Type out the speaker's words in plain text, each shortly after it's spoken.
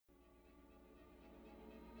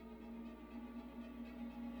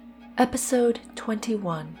Episode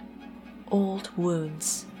 21, Old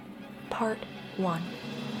Wounds, Part 1.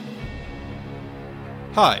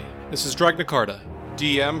 Hi, this is Dragnacarta,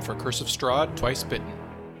 DM for Curse of Strahd, Twice Bitten.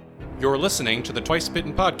 You're listening to the Twice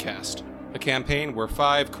Bitten podcast, a campaign where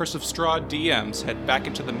 5 Curse of Strahd DMs head back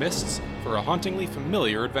into the mists for a hauntingly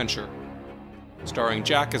familiar adventure. Starring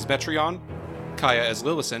Jack as Metreon, Kaya as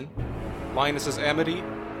Lillison, Linus as Amity,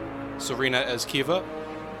 Serena as Kiva,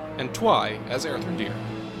 and Twy as Erthrendir.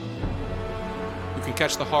 You can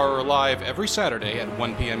catch the horror live every Saturday at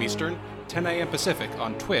 1 p.m. Eastern, 10 a.m. Pacific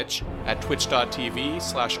on Twitch at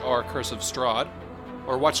twitch.tv/rcurseofstrahd,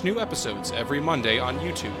 or watch new episodes every Monday on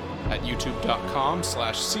YouTube at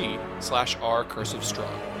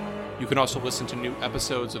youtube.com/c/rcurseofstrahd. You can also listen to new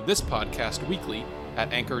episodes of this podcast weekly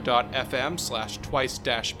at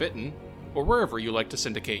anchor.fm/twice-bitten, or wherever you like to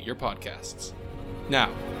syndicate your podcasts.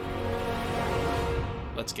 Now,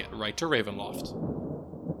 let's get right to Ravenloft.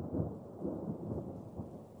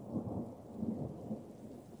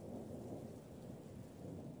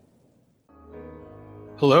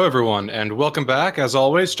 Hello everyone, and welcome back, as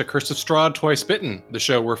always, to Curse of Strahd, Twice Bitten, the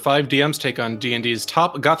show where 5 DMs take on D&D's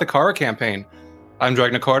top Gothic horror campaign. I'm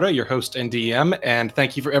Dragnacarta, your host and DM, and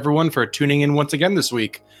thank you for everyone for tuning in once again this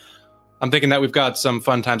week. I'm thinking that we've got some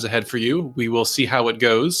fun times ahead for you. We will see how it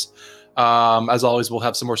goes. As always, we'll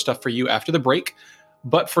have some more stuff for you after the break.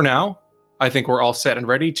 But for now, I think we're all set and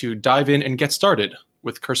ready to dive in and get started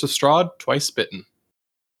with Curse of Strahd, Twice Bitten.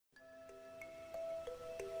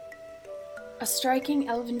 A striking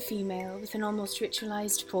elven female with an almost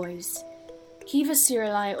ritualized poise, Kiva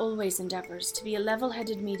Sirili always endeavors to be a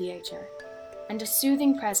level-headed mediator and a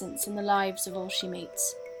soothing presence in the lives of all she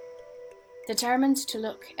meets. Determined to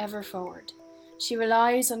look ever forward, she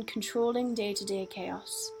relies on controlling day-to-day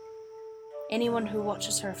chaos. Anyone who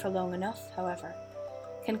watches her for long enough, however,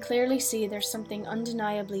 can clearly see there's something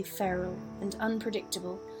undeniably feral and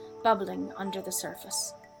unpredictable bubbling under the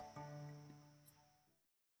surface.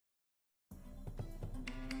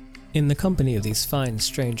 In the company of these fine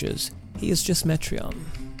strangers, he is just Metreon.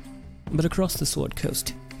 But across the Sword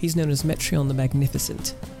Coast, he's known as Metreon the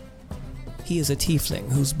Magnificent. He is a tiefling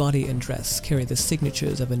whose body and dress carry the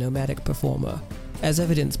signatures of a nomadic performer, as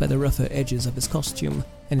evidenced by the rougher edges of his costume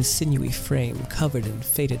and his sinewy frame covered in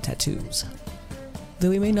faded tattoos.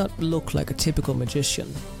 Though he may not look like a typical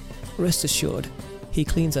magician, rest assured, he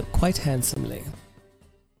cleans up quite handsomely.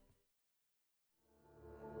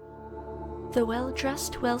 The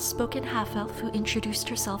well-dressed, well-spoken half-elf who introduced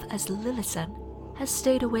herself as Lillison has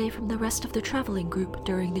stayed away from the rest of the traveling group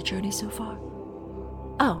during the journey so far.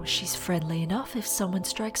 Oh, she's friendly enough if someone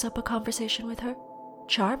strikes up a conversation with her.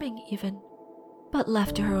 Charming, even. But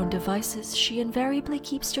left to her own devices, she invariably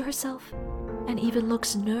keeps to herself, and even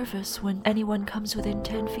looks nervous when anyone comes within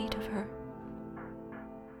 10 feet of her.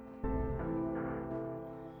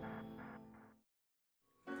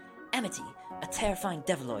 Amity, a terrifying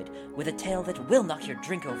deviloid with a tail that will knock your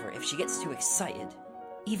drink over if she gets too excited.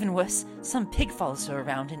 Even worse, some pig follows her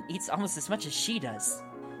around and eats almost as much as she does.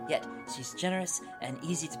 Yet, she's generous and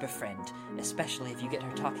easy to befriend, especially if you get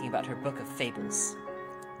her talking about her book of fables.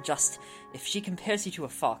 Just, if she compares you to a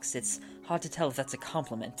fox, it's hard to tell if that's a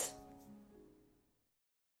compliment.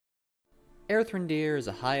 Erthrendir is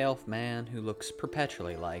a high elf man who looks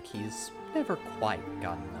perpetually like he's never quite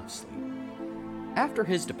gotten enough sleep. After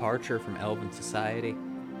his departure from elven society,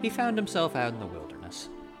 he found himself out in the wilderness,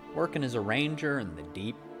 working as a ranger in the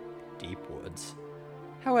deep, deep woods.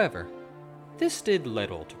 However, this did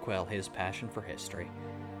little to quell his passion for history,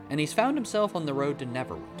 and he's found himself on the road to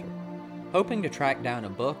Neverwinter, hoping to track down a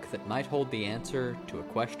book that might hold the answer to a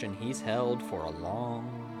question he's held for a long,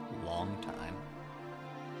 long time.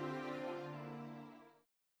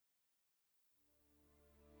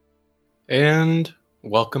 And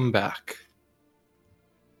welcome back.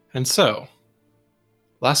 And so,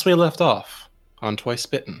 last we left off on Twice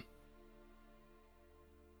Bitten.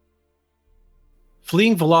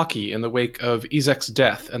 Fleeing Vallaki in the wake of Ezek's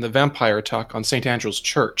death and the vampire attack on St. Andrew's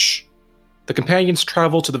Church, the companions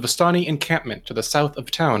travel to the Vistani encampment to the south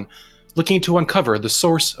of town, looking to uncover the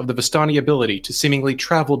source of the Vistani ability to seemingly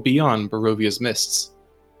travel beyond Barovia's mists.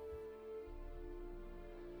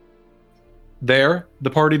 There, the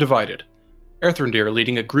party divided. Erthrendir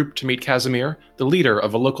leading a group to meet Casimir, the leader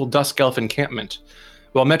of a local Dusk Elf encampment,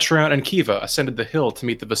 while Metreon and Kiva ascended the hill to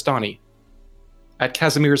meet the Vistani. At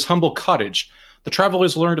Casimir's humble cottage, the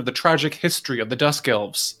travelers learned of the tragic history of the Dusk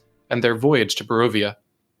Elves and their voyage to Barovia.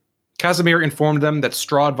 Casimir informed them that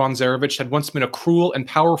Strahd von Zarevich had once been a cruel and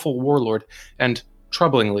powerful warlord, and,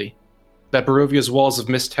 troublingly, that Barovia's walls of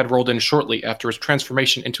mist had rolled in shortly after his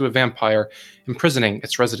transformation into a vampire, imprisoning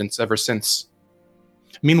its residents ever since.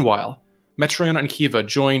 Meanwhile, Metreon and Kiva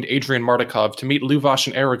joined Adrian Mardukov to meet Luvash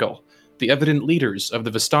and Aragul, the evident leaders of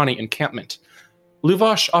the Vistani encampment.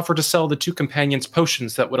 Luvash offered to sell the two companions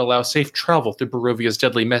potions that would allow safe travel through Barovia's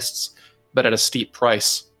deadly mists, but at a steep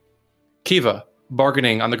price. Kiva,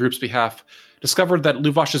 bargaining on the group's behalf, discovered that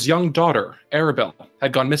Luvash's young daughter, Arabelle,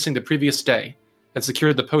 had gone missing the previous day, and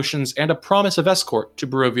secured the potions and a promise of escort to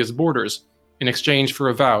Barovia's borders in exchange for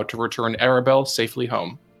a vow to return Arabelle safely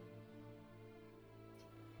home.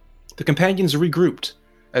 The companions regrouped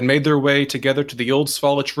and made their way together to the old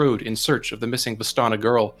Svalich Road in search of the missing Vistana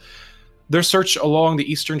girl. Their search along the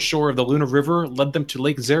eastern shore of the Luna River led them to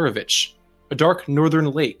Lake Zarevich, a dark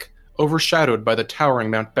northern lake overshadowed by the towering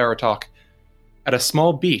Mount Baratok. At a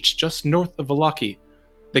small beach just north of Valaki,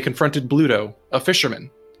 they confronted Bluto, a fisherman,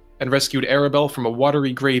 and rescued Arabelle from a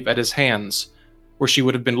watery grave at his hands, where she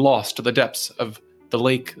would have been lost to the depths of the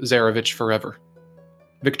Lake Zarevich forever.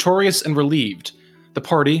 Victorious and relieved, the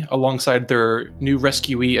party, alongside their new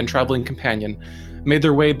rescuee and traveling companion, made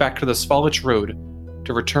their way back to the Svalich Road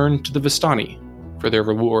to return to the Vistani for their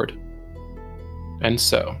reward. And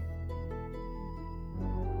so...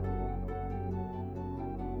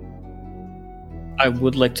 I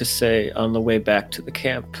would like to say, on the way back to the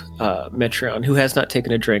camp, Metreon, who has not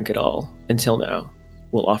taken a drink at all until now,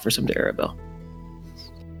 will offer some to Arabelle.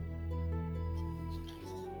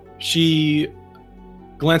 She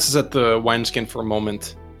glances at the wineskin for a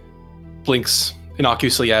moment, blinks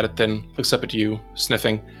innocuously at it, then looks up at you,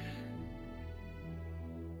 sniffing.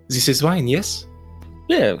 This is wine, yes?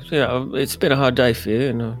 Yeah, it's been a hard day for you,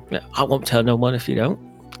 and I won't tell no one if you don't.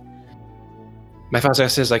 My father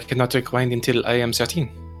says I cannot drink wine until I am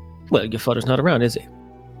 13. Well, your father's not around, is he?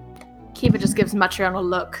 Kiva just gives Metreon a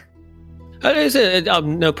look.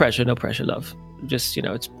 No pressure, love. Just,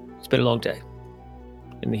 it's been a long day.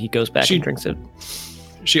 And he goes back and drinks it.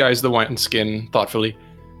 She eyes the wineskin thoughtfully.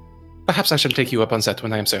 Perhaps I shall take you up on that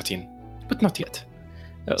when I am 13, but not yet.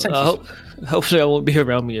 Hopefully I won't be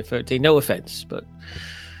around when you're 13. No offense, but...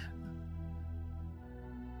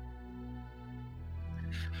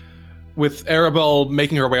 With Arabelle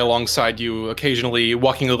making her way alongside you, occasionally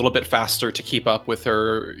walking a little bit faster to keep up with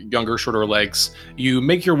her younger, shorter legs, you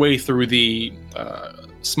make your way through the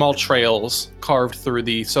small trails carved through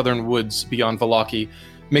the southern woods beyond Valaki,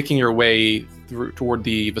 making your way toward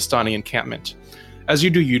the Vistani encampment. As you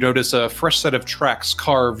do, you notice a fresh set of tracks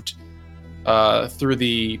carved through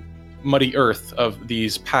the muddy earth of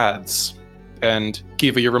these paths. And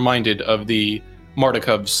Kiva, you're reminded of the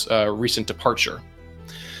Mardukov's recent departure.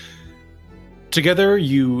 Together,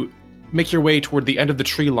 you make your way toward the end of the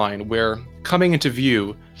tree line, where, coming into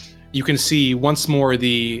view, you can see once more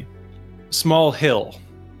the small hill,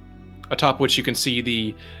 atop which you can see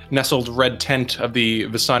the nestled red tent of the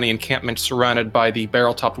Vistani encampment surrounded by the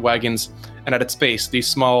barrel-topped wagons, and at its base, these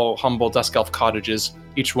small, humble Dusk Elf cottages,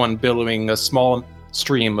 each one billowing a small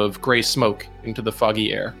stream of gray smoke into the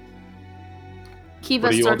foggy air. Kiva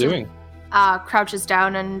what are you all doing? Crouches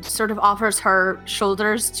down and sort of offers her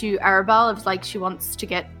shoulders to Arabelle if she wants to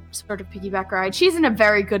get sort of piggyback ride. She's in a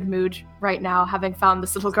very good mood right now, having found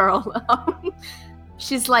this little girl.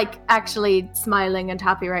 She's actually smiling and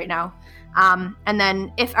happy right now. And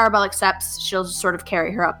then if Arabelle accepts, she'll just sort of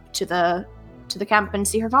carry her up to the camp and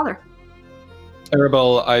see her father.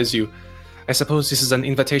 Arabelle eyes you. I suppose this is an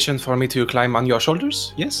invitation for me to climb on your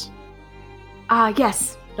shoulders, yes?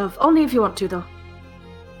 Yes, love. Only if you want to, though.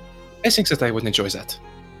 I think that I would enjoy that.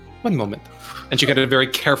 One moment. And she kind of very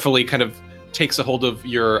carefully kind of takes a hold of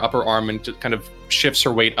your upper arm and just kind of shifts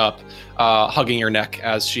her weight up, hugging your neck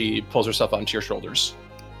as she pulls herself onto your shoulders.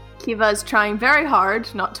 Kiva is trying very hard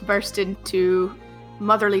not to burst into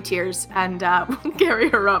motherly tears and carry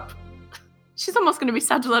her up. She's almost going to be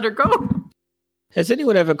sad to let her go. Has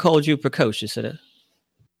anyone ever called you precocious in it?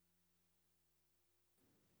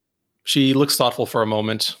 She looks thoughtful for a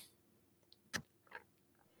moment.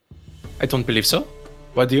 I don't believe so.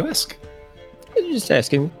 Why do you ask? I'm just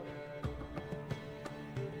asking.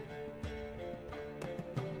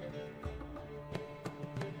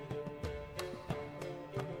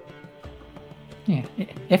 Yeah,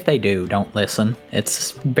 if they do, don't listen.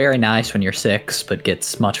 It's very nice when you're 6, but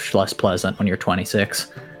gets much less pleasant when you're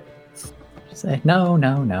 26. Say, no,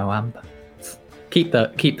 keep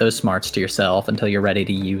those smarts to yourself until you're ready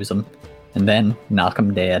to use them, and then knock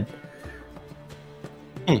them dead.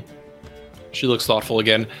 She looks thoughtful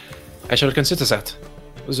again. I shall consider that.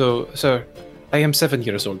 So, sir, I am 7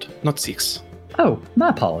 years old, not 6. Oh, my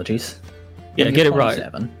apologies. Yeah, get it right.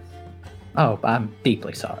 27. Oh, I'm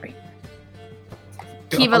deeply sorry.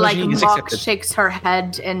 Kiva shakes her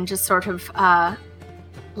head and just sort of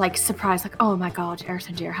surprised, oh my god, Earth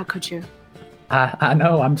and Deer, how could you? I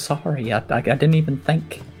know, I'm sorry. I didn't even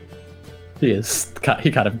think. He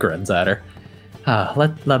kind of grins at her.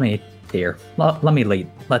 Let me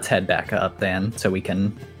lead. Let's head back up then, so we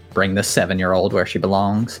can bring the 7-year-old where she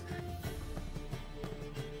belongs.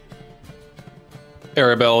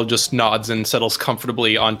 Arabelle just nods and settles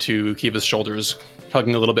comfortably onto Kiva's shoulders,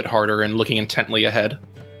 hugging a little bit harder and looking intently ahead.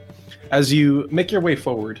 As you make your way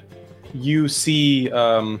forward, you see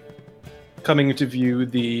coming into view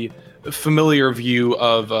the familiar view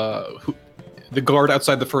of the guard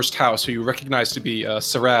outside the first house, who you recognize to be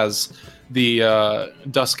Saraz, the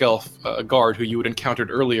Dusk Elf guard who you had encountered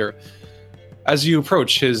earlier. As you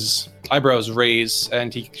approach, his eyebrows raise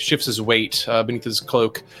and he shifts his weight beneath his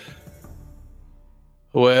cloak.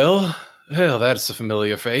 Well, that's a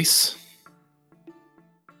familiar face.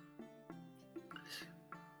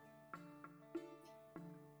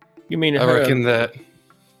 You mean I reckon that...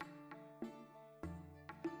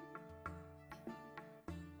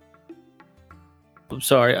 I'm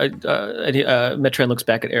sorry. Metron looks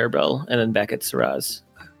back at Arabelle and then back at Saraz.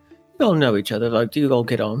 You all know each other. Like, do you all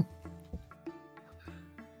get on?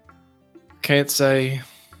 Can't say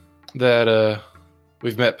that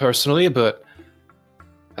we've met personally, but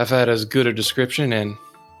I've had as good a description, and,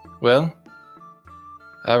 well,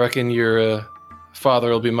 I reckon your father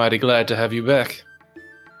will be mighty glad to have you back.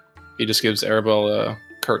 He just gives Arabelle a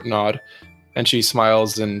curt nod, and she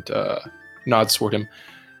smiles and nods toward him.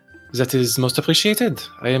 That is most appreciated.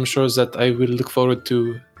 I am sure that I will look forward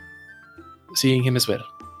to seeing him as well.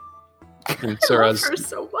 And Saraz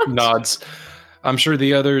so nods. I'm sure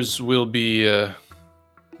the others will be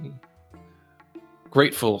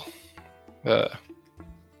grateful.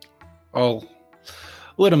 I'll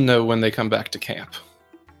let them know when they come back to camp.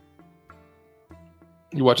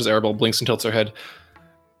 You watch as Arabelle blinks and tilts her head.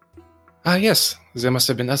 Yes, there must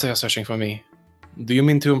have been others searching for me. Do you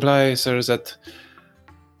mean to imply, sir, that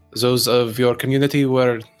those of your community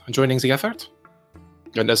were joining the effort?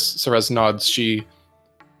 And as Saraz nods, she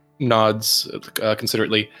nods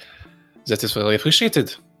considerately. That is really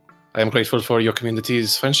appreciated. I am grateful for your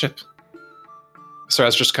community's friendship.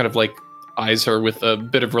 Saraz just kind of like eyes her with a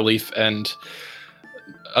bit of relief and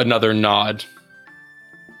another nod.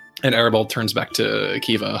 And Arabelle turns back to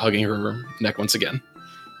Kiva, hugging her neck once again.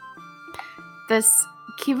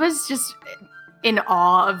 Kiva's just in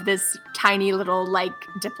awe of this tiny little,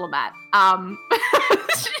 diplomat.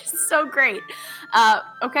 She's so great.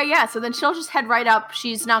 Okay, yeah, so then she'll just head right up.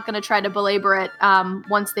 She's not going to try to belabor it.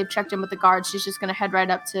 Once they've checked in with the guards, she's just going to head right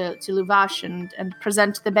up to Luvash and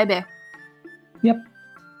present the baby. Yep.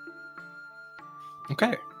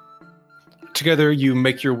 Okay. Together, you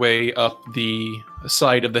make your way up the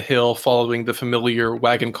side of the hill, following the familiar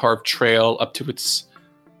wagon-carved trail up to its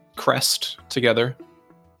crest together.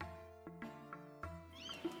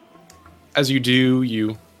 As you do,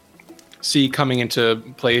 you see coming into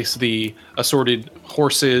place the assorted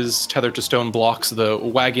horses tethered to stone blocks, the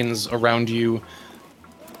wagons around you.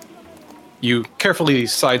 You carefully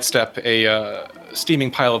sidestep a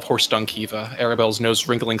steaming pile of horse dung, Kiva, Arabelle's nose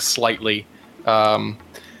wrinkling slightly,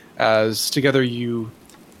 as together you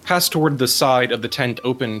pass toward the side of the tent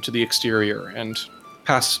open to the exterior and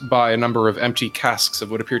pass by a number of empty casks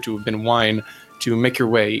of what appear to have been wine to make your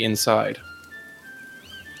way inside.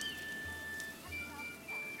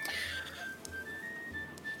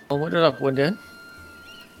 Well, what up, Wyndon?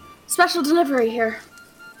 Special delivery here.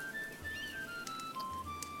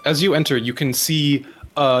 As you enter, you can see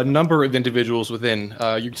a number of individuals within.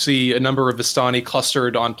 You see a number of Vistani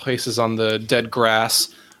clustered on places on the dead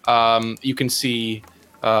grass. You can see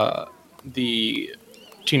the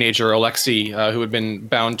teenager, Alexei, who had been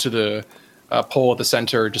bound to the pole at the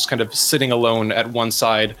center, just kind of sitting alone at one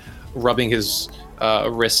side, rubbing his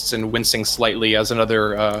wrists and wincing slightly as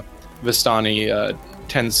another Vistani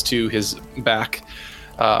tends to his back.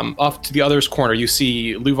 Off to the other's corner, you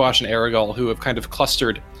see Luvash and Aragol, who have kind of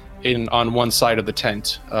clustered in on one side of the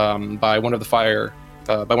tent by one of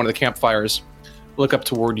the campfires, look up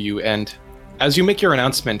toward you. And as you make your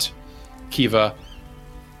announcement, Kiva,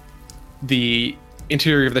 the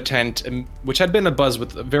interior of the tent, which had been abuzz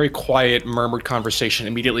with a very quiet, murmured conversation,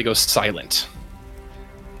 immediately goes silent.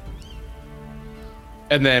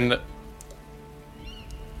 And then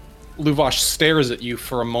Luvash stares at you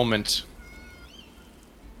for a moment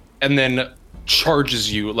and then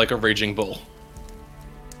charges you like a raging bull.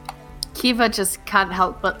 Kiva just can't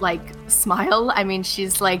help but smile. I mean, she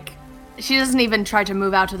doesn't even try to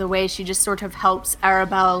move out of the way. She just sort of helps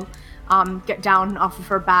Arabelle get down off of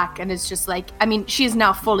her back, and it's just she's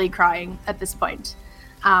now fully crying at this point.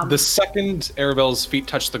 The second Arabelle's feet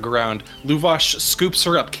touch the ground, Luvash scoops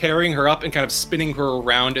her up, carrying her up and kind of spinning her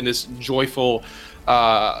around in this joyful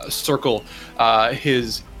circle.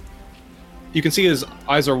 You can see his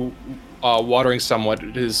eyes are watering somewhat,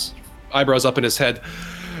 his eyebrows up in his head.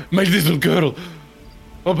 My little girl!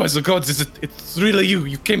 Oh my gods, it's really you!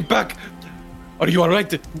 You came back! Are you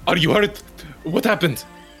alright? Are you hurt? What happened?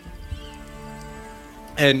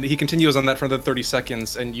 And he continues on that for another 30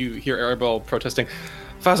 seconds, and you hear Arabelle protesting,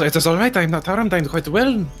 Father, it is alright, I am not harmed, I am quite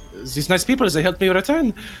well. These nice people, they helped me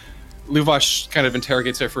return. Luvash kind of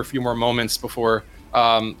interrogates her for a few more moments before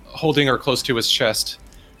holding her close to his chest.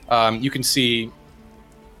 You can see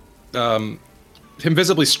him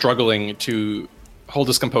visibly struggling to hold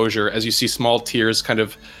his composure as you see small tears kind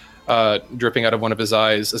of dripping out of one of his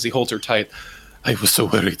eyes as he holds her tight. I was so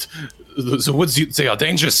worried. The woods, they are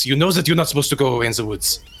dangerous. You know that you're not supposed to go away in the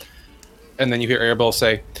woods. And then you hear Arabelle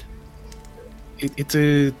say,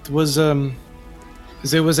 It was,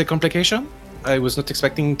 there was a complication. I was not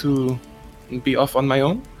expecting to be off on my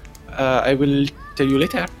own. I will tell you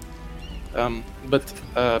later. But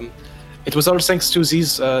it was all thanks to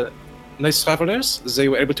these nice travelers. They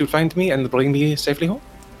were able to find me and bring me safely home.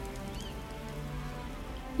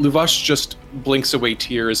 Luvash just blinks away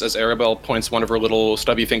tears as Arabelle points one of her little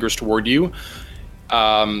stubby fingers toward you.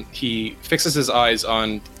 He fixes his eyes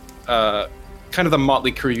on kind of the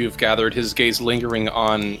motley crew you've gathered, his gaze lingering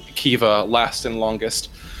on Kiva last and longest.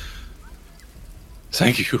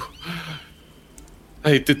 Thank you.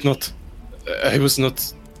 I was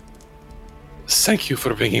not... Thank you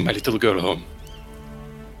for bringing my little girl home.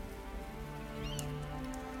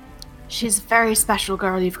 She's a very special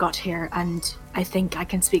girl you've got here, and I think I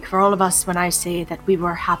can speak for all of us when I say that we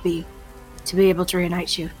were happy to be able to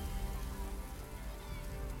reunite you.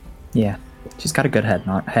 Yeah, she's got a good head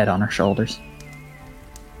on her shoulders.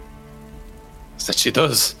 That she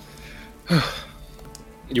does.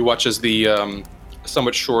 You watch as the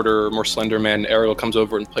somewhat shorter, more slender man, Ariel, comes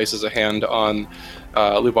over and places a hand on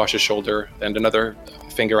Lubash's shoulder and another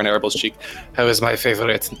finger on Arabelle's cheek. How is my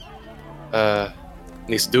favorite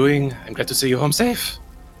niece doing? I'm glad to see you home safe.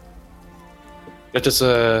 Let us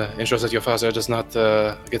ensure that your father does not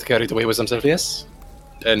get carried away with himself, yes?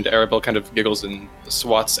 And Arabelle kind of giggles and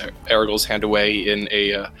swats Arabelle's hand away in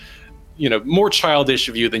a more childish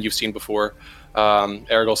view than you've seen before.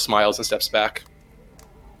 Arabelle smiles and steps back.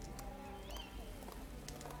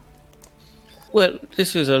 Well,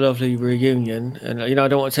 this is a lovely reunion, and I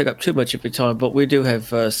don't want to take up too much of your time, but we do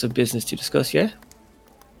have some business to discuss, yeah?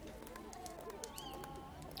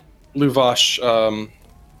 Luvash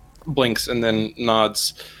blinks and then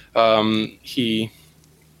nods. He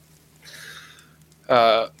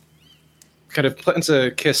kind of plants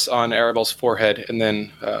a kiss on Arabelle's forehead and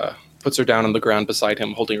then puts her down on the ground beside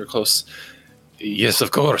him, holding her close. Yes,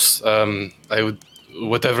 of course. I would,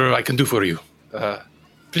 whatever I can do for you.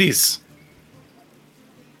 Please.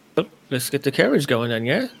 Well, let's get the carriage going then,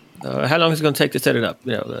 yeah? How long is it going to take to set it up?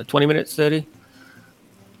 20 minutes, 30?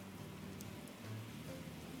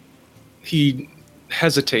 He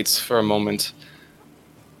hesitates for a moment.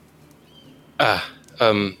 There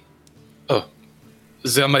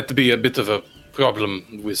might be a bit of a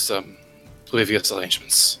problem with previous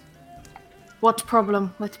arrangements. What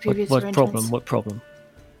problem with previous arrangements? What problem?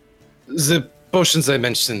 The potions I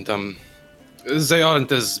mentioned, they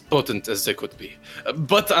aren't as potent as they could be.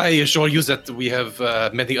 But I assure you that we have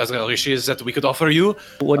many other wishes that we could offer you.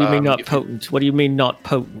 What do you mean not potent? What do you mean not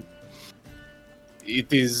potent?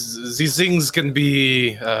 It is, these things can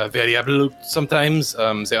be variable sometimes.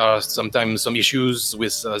 There are sometimes some issues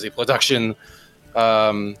with the production.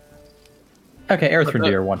 Okay,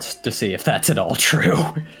 Earthrendeer wants to see if that's at all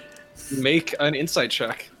true. Make an insight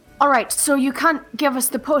check. Alright, so you can't give us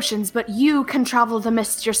the potions, but you can travel the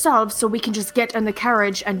mist yourselves, so we can just get in the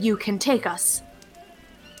carriage and you can take us.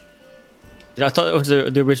 I thought it was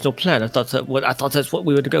the original plan. I thought that's what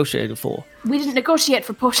we were negotiating for. We didn't negotiate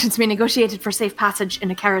for potions, we negotiated for safe passage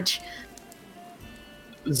in a carriage.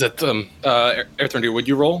 That, Earthrendeer, would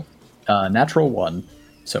you roll? Natural 1,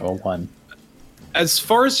 so a 1. As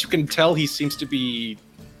far as you can tell, he seems to be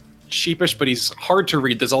sheepish, but he's hard to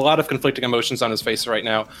read. There's a lot of conflicting emotions on his face right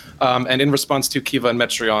now. And in response to Kiva and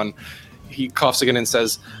Metreon, he coughs again and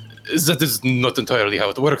says, that is not entirely how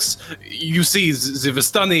it works. You see, the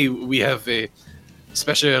Vistani, we have a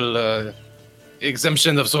special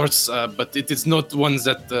exemption of sorts, but it is not one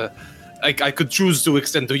that I could choose to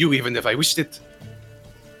extend to you even if I wished it.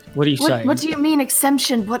 What are you saying? What do you mean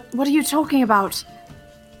exemption? What are you talking about?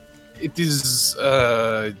 It is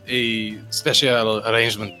a special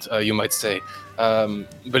arrangement, you might say.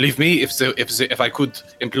 Believe me, if I could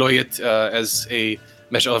employ it as a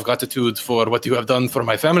measure of gratitude for what you have done for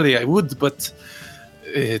my family, I would, but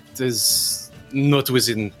it is not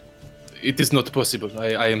within. It is not possible.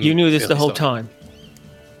 I am. You knew this the very whole sorry.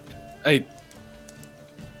 time.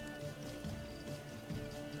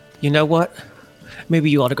 You know what?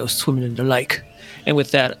 Maybe you ought to go swimming in the lake. And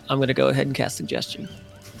with that, I'm going to go ahead and cast Suggestion.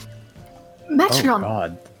 Metron. Oh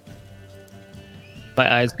God.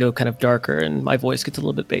 My eyes go kind of darker and my voice gets a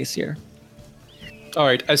little bit bassier. All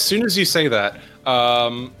right, as soon as you say that,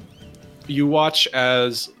 you watch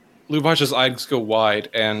as Luvash's eyes go wide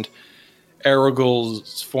and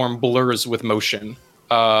Aragul's form blurs with motion.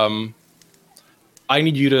 I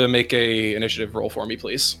need you to make a initiative roll for me,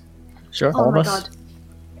 please. Sure. Oh my god.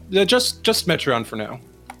 Yeah, just Metreon for now.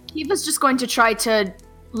 Kiva's just going to try to,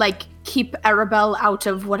 like, keep Arabelle out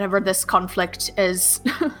of whatever this conflict is.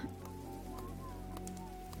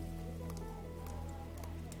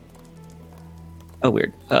 Oh,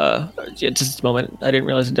 weird. Just a moment. I didn't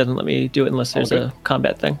realize it doesn't let me do it unless there's a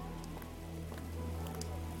combat thing.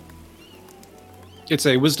 It's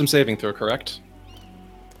a wisdom saving throw, correct?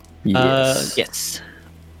 Yes. Yes.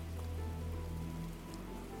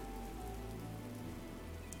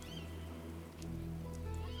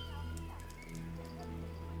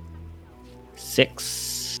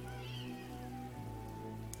 Six.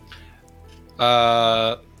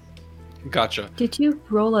 Gotcha. Did you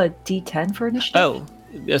roll a d10 for initiative? Oh,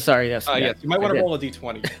 sorry. Yes. Yes, you might want to roll a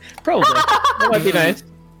d20. Probably. That might be nice.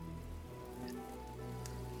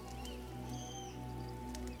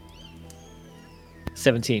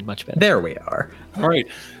 $17, much better. There we are. All right,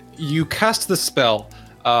 you cast the spell,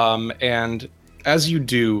 and as you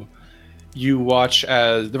do, you watch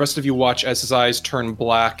as the rest of you watch as his eyes turn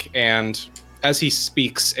black, and as he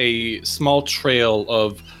speaks, a small trail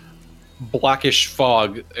of blackish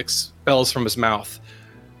fog expels from his mouth,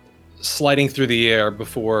 sliding through the air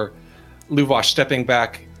before Luvash, stepping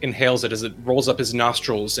back, inhales it as it rolls up his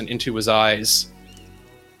nostrils and into his eyes.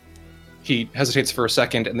 He hesitates for a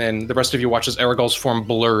second, and then the rest of you watch as Aragul's form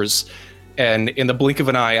blurs, and in the blink of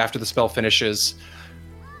an eye after the spell finishes,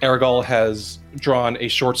 Aragul has drawn a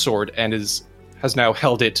short sword and has now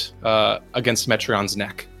held it against Metreon's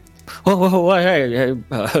neck. Whoa, hey,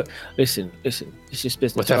 listen, it's just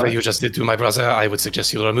business. Whatever you just did to my brother, I would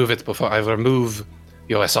suggest you remove it before I remove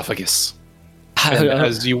your esophagus. And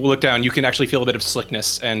as you look down, you can actually feel a bit of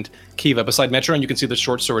slickness, and Kiva, beside Metreon, you can see the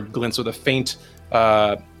short sword glints with a faint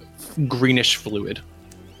greenish fluid.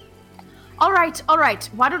 All right.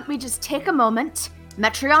 Why don't we just take a moment?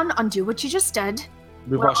 Metreon, undo what you just did.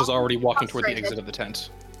 Luvash is already walking toward the frustrated. exit of the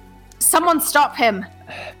tent. Someone stop him.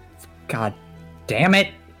 God damn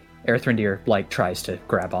it. Earthrendir, tries to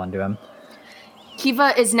grab onto him.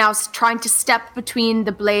 Kiva is now trying to step between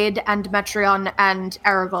the blade and Metreon and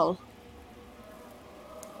Aragul.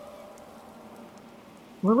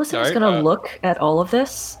 Lillison is Alright, going to look at all of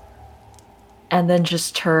this and then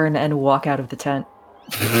just turn and walk out of the tent.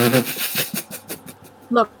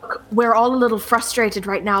 Look, we're all a little frustrated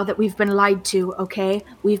right now that we've been lied to, okay?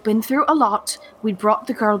 We've been through a lot. We brought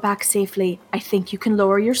the girl back safely. I think you can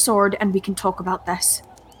lower your sword and we can talk about this.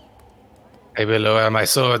 I will lower my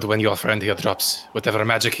sword when your friend here drops whatever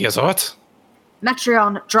magic he has wrought.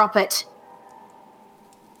 Metreon, drop it.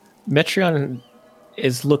 Metreon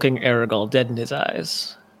is looking Aragul dead in his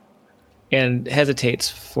eyes and hesitates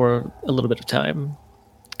for a little bit of time.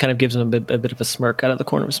 Kind of gives him a bit of a smirk out of the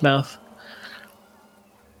corner of his mouth.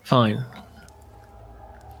 Fine.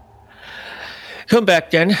 Come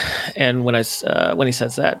back then. And when he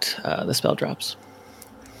says that, the spell drops.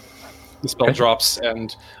 The spell drops,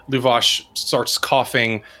 and Luvash starts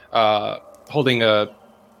coughing, holding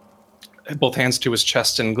both hands to his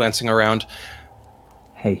chest and glancing around.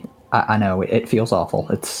 Hey, I know, it feels awful.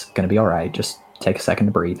 It's going to be all right. Just take a second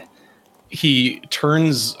to breathe. He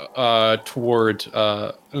turns toward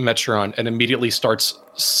Metreon and immediately starts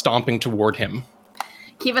stomping toward him.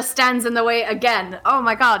 Kiva stands in the way again. Oh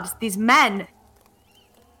my god, these men.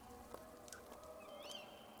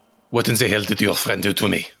 What in the hell did your friend do to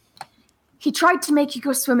me? He tried to make you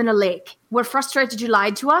go swim in a lake. We're frustrated you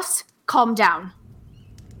lied to us. Calm down.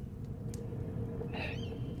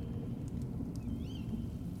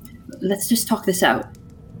 Let's just talk this out.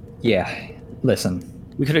 Yeah, listen.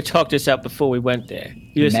 We could have talked this out before we went there.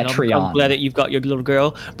 Listen, I'm Metreon. glad that you've got your little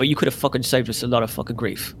girl, but you could have fucking saved us a lot of fucking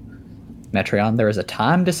grief. Metreon, there is a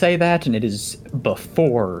time to say that, and it is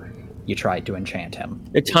before you tried to enchant him.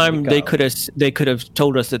 The time they go. could have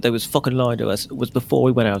told us that they was fucking lying to us was before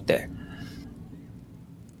we went out there.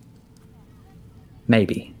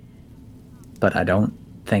 Maybe. But I don't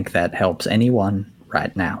think that helps anyone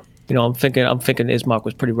right now. You know, I'm thinking Ismark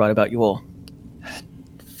was pretty right about you all.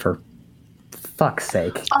 For fuck's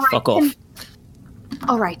sake. All right, Fuck off.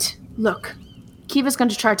 All right, look. Kiva's going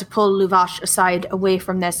to try to pull Luvash aside away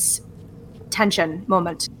from this tension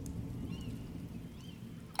moment.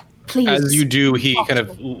 Please. As you do, he kind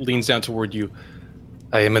of leans down toward you.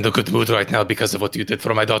 I am in a good mood right now because of what you did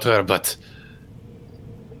for my daughter, but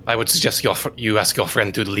I would suggest you ask your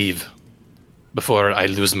friend to leave before I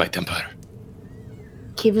lose my temper.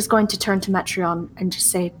 Kiva's going to turn to Metreon and just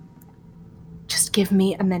say, just give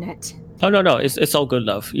me a minute. Oh, no. It's all good,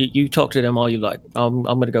 love. You talk to them all you like. I'm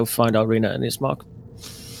going to go find Arena and Ismark.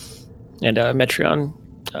 And Metreon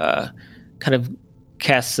kind of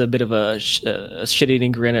casts a bit of a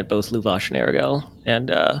shit-eating grin at both Luvash and Aragel, and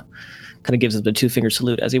kind of gives them the two-finger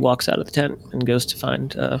salute as he walks out of the tent and goes to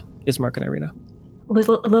find Ismark and Arena.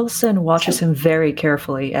 Lilson watches him very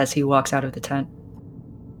carefully as he walks out of the tent.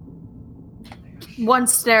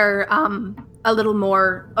 Once they're a little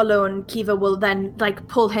more alone, Kiva will then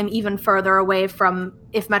pull him even further away from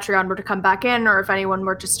if Metreon were to come back in or if anyone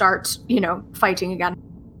were to start, fighting again.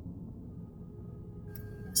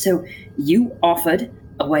 So you offered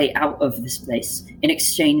a way out of this place in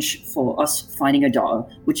exchange for us finding a daughter,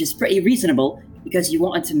 which is pretty reasonable because you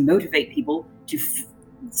wanted to motivate people to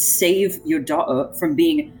save your daughter from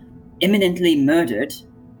being imminently murdered.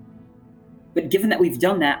 But given that we've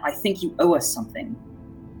done that, I think you owe us something.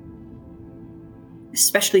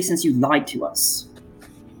 Especially since you lied to us.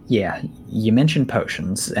 Yeah, you mentioned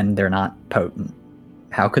potions, and they're not potent.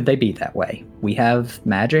 How could they be that way? We have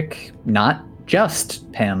magic, not just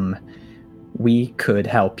Pym. We could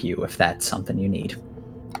help you if that's something you need.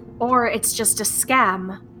 Or it's just a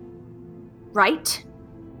scam, right?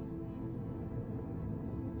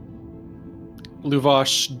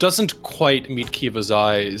 Luvash doesn't quite meet Kiva's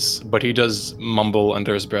eyes, but he does mumble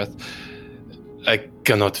under his breath, I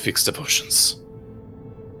cannot fix the potions.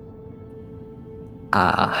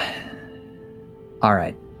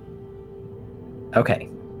 Alright. Okay,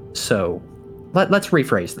 so let's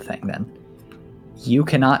rephrase the thing then. You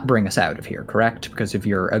cannot bring us out of here, correct? Because of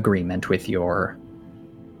your agreement.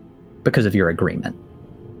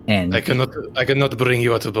 And I cannot bring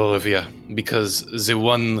you out of Bolivia because the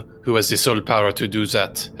one who has the sole power to do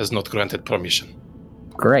that has not granted permission.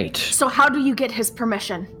 Great. So how do you get his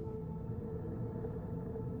permission?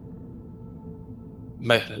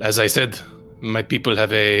 As I said, my people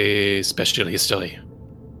have a special history.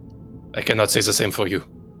 I cannot say the same for you.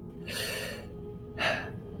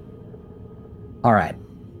 All right.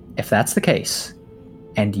 If that's the case,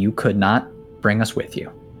 and you could not bring us with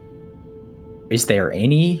you, is there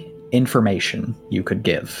any information you could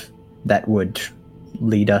give that would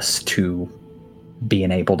lead us to being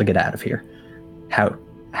able to get out of here?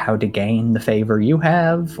 How to gain the favor you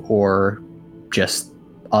have, or just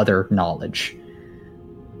other knowledge?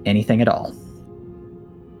 Anything at all?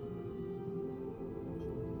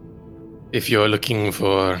 If you are looking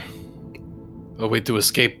for a way to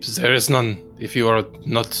escape, there is none. If you are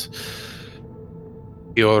not...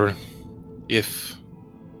 If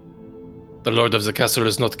the Lord of the Castle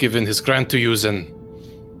is not given his grant to you, then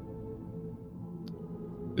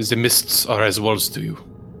the mists are as walls to you.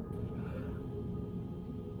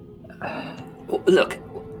 Look,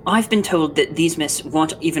 I've been told that these mists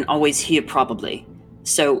weren't even always here, probably.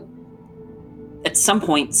 So, at some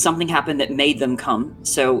point, something happened that made them come,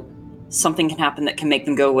 so something can happen that can make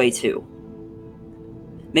them go away too.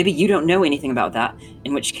 Maybe you don't know anything about that,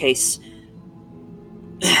 in which case...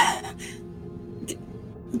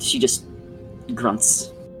 She just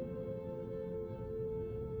grunts.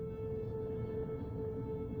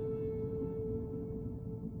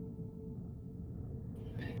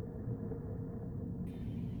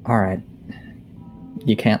 All right.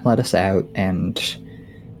 You can't let us out, and...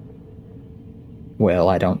 Well,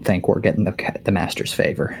 I don't think we're getting the Master's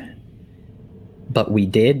favor. But we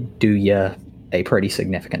did do you a pretty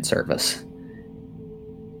significant service.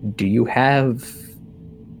 Do you have...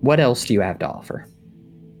 What else do you have to offer?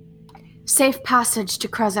 Safe passage to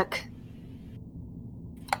Krezk.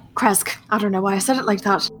 Krezk. I don't know why I said it like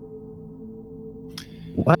that.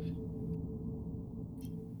 What?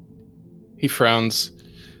 He frowns.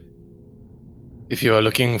 If you are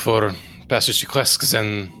looking for passage to Krezk,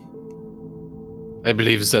 then I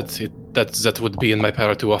believe that would be in my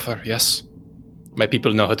power to offer, yes? My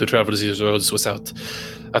people know how to travel these roads without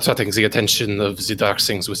attracting the attention of the dark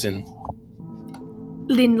things within.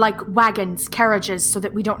 In wagons, carriages, so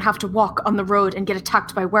that we don't have to walk on the road and get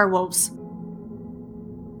attacked by werewolves.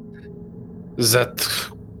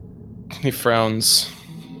 He frowns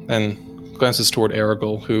and glances toward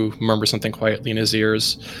Aragorn, who murmurs something quietly in his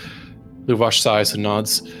ears. Luvash sighs and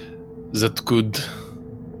nods. That could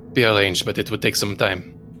be arranged, but it would take some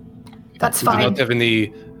time. That's We do fine. not have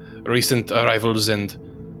any recent arrivals, and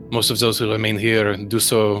most of those who remain here do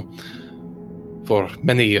so for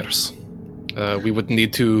many years. We would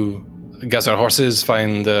need to gather horses,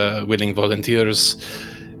 find willing volunteers.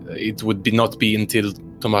 It would not be until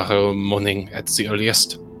tomorrow morning at the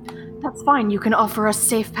earliest. That's fine. You can offer us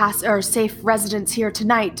safe residence here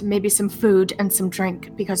tonight, maybe some food and some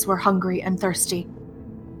drink because we're hungry and thirsty.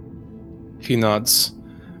 He nods.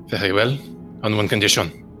 Very well, on one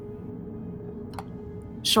condition.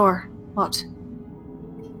 Sure. What?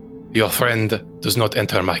 Your friend does not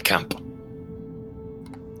enter my camp.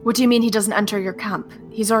 What do you mean he doesn't enter your camp?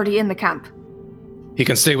 He's already in the camp. He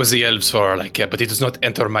can stay with the elves for all I care, but he does not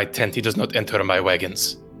enter my tent. He does not enter my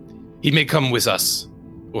wagons. He may come with us,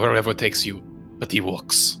 wherever it takes you, but he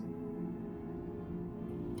walks.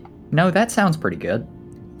 No, that sounds pretty good.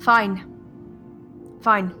 Fine.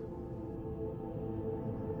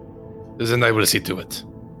 Then I will see to it.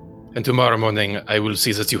 And tomorrow morning, I will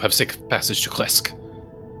see that you have safe passage to Kresk.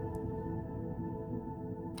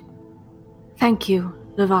 Thank you,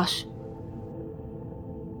 Lavash.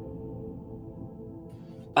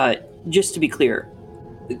 Just to be clear,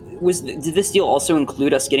 did this deal also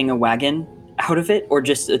include us getting a wagon out of it, or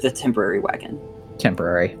just the temporary wagon?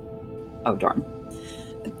 Temporary. Oh, darn.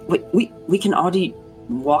 We can already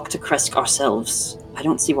walk to Kresk ourselves. I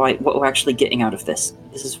don't see what we're actually getting out of this.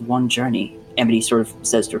 This is one journey, Amity sort of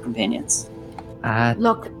says to her companions.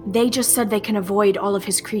 Look, they just said they can avoid all of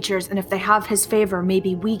his creatures, and if they have his favor,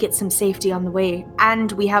 maybe we get some safety on the way,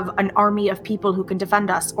 and we have an army of people who can defend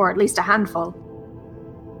us, or at least a handful.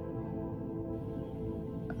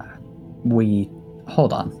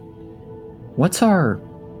 Hold on. What's our...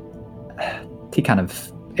 He kind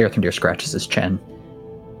of, Earthendeer scratches his chin.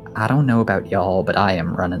 I don't know about y'all, but I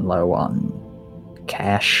am running low on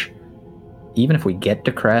cash. Even if we get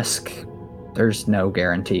to Kresk, there's no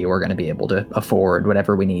guarantee we're going to be able to afford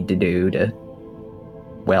whatever we need to do to,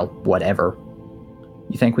 well, whatever.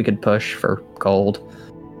 You think we could push for gold?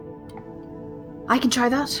 I can try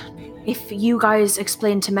that. If you guys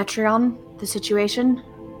explain to Metreon the situation.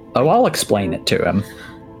 Oh, I'll explain it to him.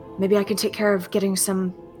 Maybe I can take care of getting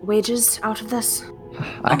some wages out of this.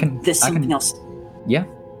 There's something else. Yeah.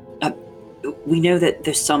 We know that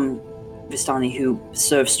there's some Vistani who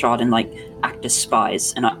serve Strahd and act as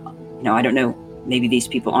spies, and I don't know. Maybe these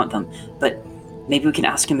people aren't them, but maybe we can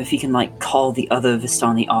ask him if he can call the other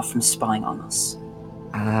Vistani off from spying on us.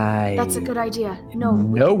 That's a good idea.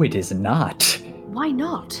 No, it is not. Why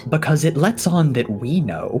not? Because it lets on that we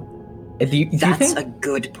know. That's a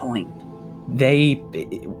good point.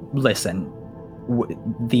 Listen.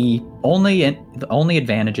 The only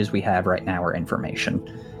advantages we have right now are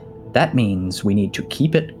information. That means we need to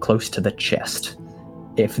keep it close to the chest.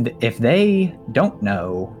 If they don't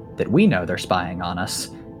know that we know they're spying on us,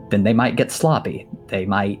 then they might get sloppy. They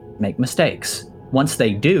might make mistakes. Once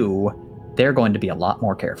they do, they're going to be a lot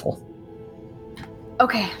more careful.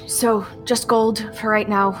 Okay, so just gold for right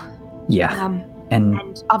now. Yeah.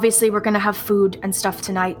 And obviously we're going to have food and stuff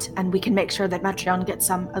tonight, and we can make sure that Metreon gets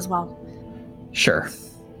some as well. Sure.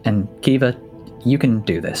 And Kiva, you can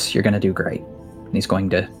do this. You're going to do great. And he's going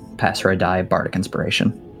to pass her a die of Bardic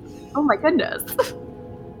Inspiration. Oh my goodness.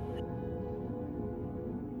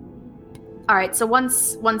 All right, so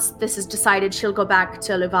once this is decided, she'll go back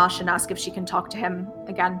to Luvash and ask if she can talk to him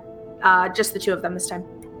again. Just the two of them this time.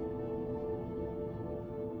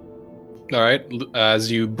 All right. As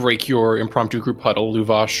you break your impromptu group huddle,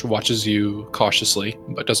 Luvash watches you cautiously,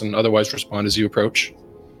 but doesn't otherwise respond as you approach.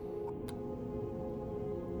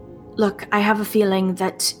 Look, I have a feeling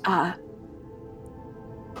that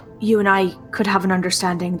you and I could have an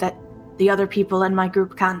understanding that the other people in my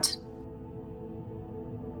group can't.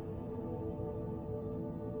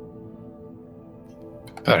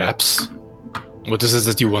 Perhaps. What is it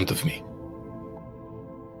that you want of me?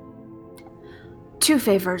 2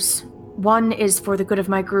 favors. One is for the good of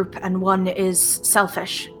my group, and one is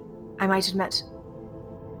selfish, I might admit.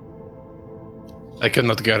 I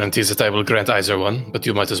cannot guarantee that I will grant either one, but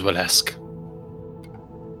you might as well ask.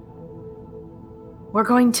 We're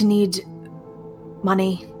going to need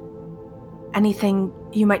money. Anything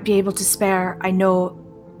you might be able to spare. I know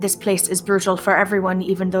this place is brutal for everyone,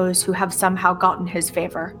 even those who have somehow gotten his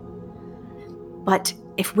favor. But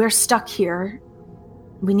if we're stuck here,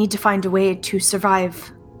 we need to find a way to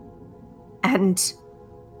survive. And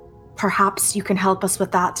perhaps you can help us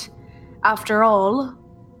with that. After all,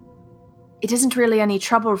 it isn't really any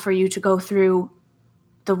trouble for you to go through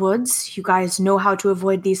the woods. You guys know how to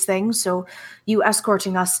avoid these things, so you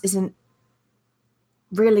escorting us isn't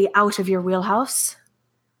really out of your wheelhouse.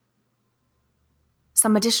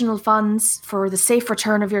 some additional funds for the safe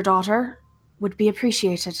return of your daughter would be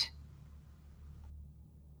appreciated.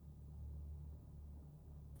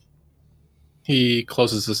 He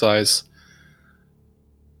closes his eyes.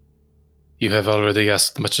 You have already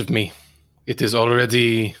asked much of me. It is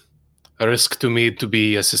already a risk to me to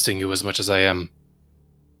be assisting you as much as I am.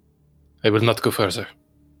 I will not go further.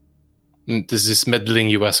 Is this meddling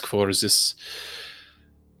you ask for? Is this...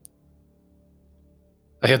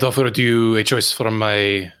 I had offered you a choice from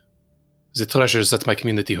the treasures that my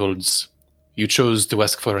community holds. You chose to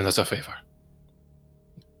ask for another favor.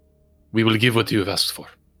 We will give what you have asked for.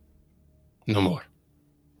 No more.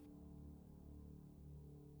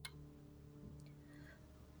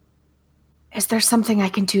 Is there something I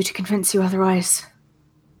can do to convince you otherwise?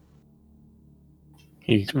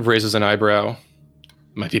 He raises an eyebrow.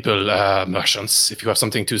 My people are merchants. If you have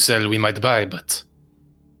something to sell, we might buy, but...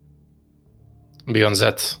 beyond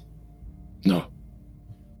that, no.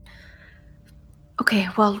 Okay,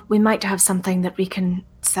 well, we might have something that we can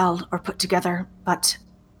sell or put together, but...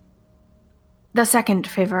 The second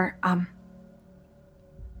favor,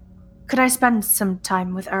 could I spend some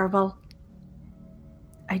time with Arabelle?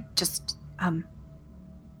 I just,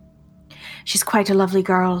 she's quite a lovely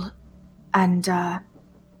girl, and,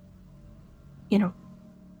 you know,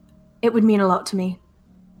 it would mean a lot to me.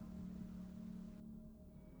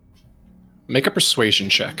 Make a persuasion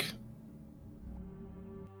check.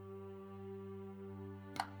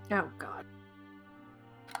 Oh, God.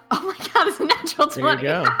 Oh, my God, it's a natural 20.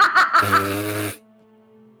 There you go.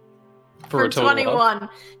 For a total 21.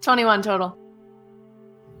 21 total.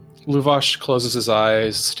 Luvash closes his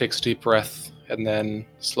eyes, takes a deep breath, and then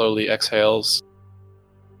slowly exhales.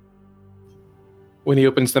 When he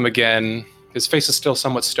opens them again, his face is still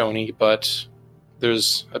somewhat stony, but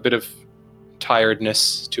there's a bit of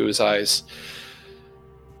tiredness to his eyes.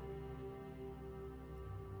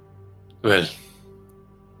 Well,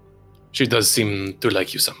 she does seem to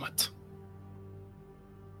like you somewhat.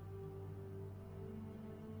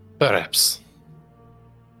 Perhaps.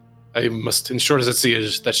 I must ensure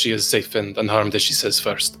that she is safe and unharmed, as she says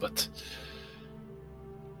first, but...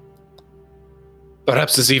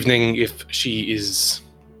 perhaps this evening, if she is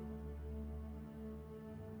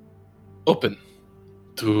open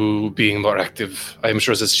to being more active, I am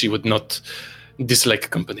sure that she would not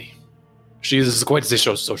dislike company. She is quite the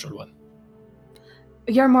social one.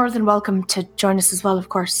 You're more than welcome to join us as well, of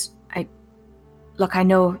course. I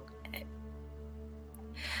know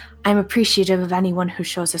I'm appreciative of anyone who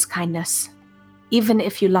shows us kindness, even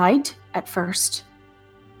if you lied at first.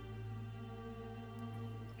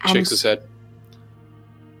 Shakes his head.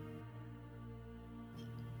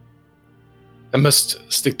 I must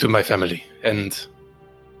stick to my family, and,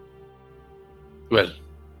 well,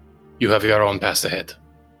 you have your own path ahead.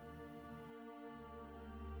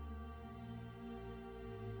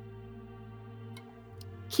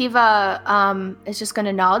 Kiva is just going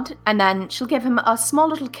to nod, and then she'll give him a small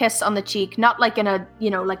little kiss on the cheek, not like in a,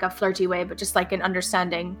 like a flirty way, but just like an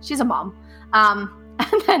understanding. She's a mom. And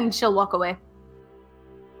then she'll walk away.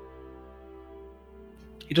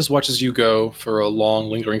 He just watches you go for a long,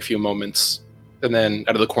 lingering few moments, and then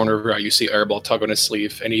out of the corner of your eye, you see Arabelle tug on his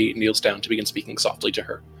sleeve, and he kneels down to begin speaking softly to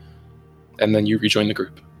her. And then you rejoin the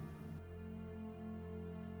group.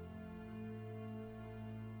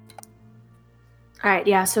 All right,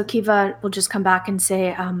 yeah, so Kiva will just come back and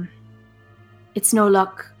say, it's no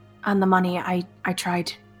luck on the money. I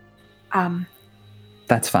tried.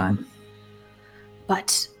 That's fine.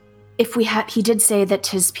 But if he did say that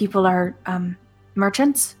his people are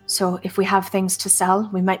merchants, so if we have things to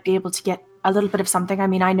sell, we might be able to get a little bit of something. I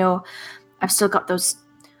mean, I know I've still got those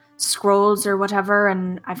scrolls or whatever,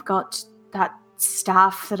 and I've got that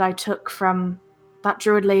staff that I took from that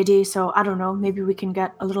druid lady, so I don't know, maybe we can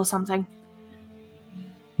get a little something.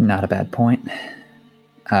 Not a bad point.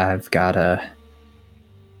 I've got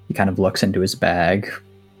he kind of looks into his bag.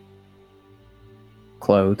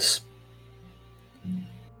 Clothes.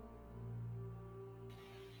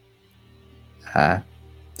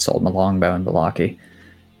 Sold my longbow in Balaki.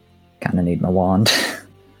 Kind of need my wand.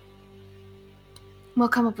 We'll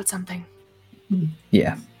come up with something.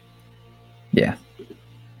 Yeah.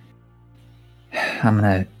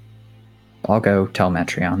 I'll go tell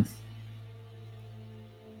Metreon.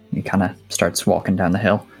 He kind of starts walking down the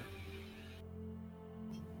hill.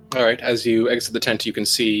 All right, as you exit the tent, you can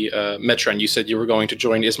see Metron. You said you were going to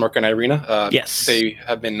join Ismark and Irina. Yes. They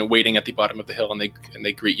have been waiting at the bottom of the hill, and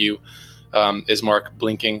they greet you. Ismark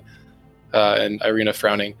blinking, and Irina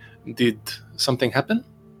frowning. Did something happen?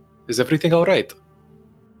 Is everything all right?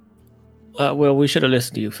 Well, we should have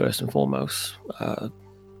listened to you first and foremost.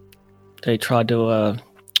 They tried to.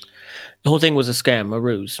 The whole thing was a scam, a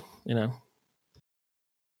ruse. No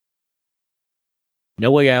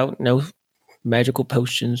way out. No magical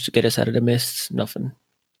potions to get us out of the mists. Nothing.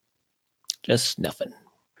 Just nothing.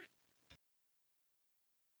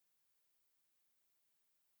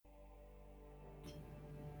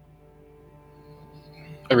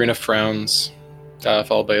 Irina frowns,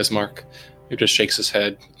 followed by Ismark, who just shakes his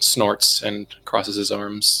head, snorts, and crosses his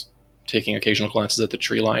arms, taking occasional glances at the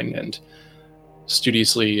tree line and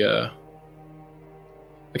studiously,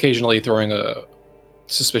 occasionally throwing a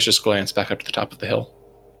suspicious glance back up to the top of the hill.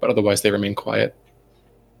 But otherwise, they remain quiet.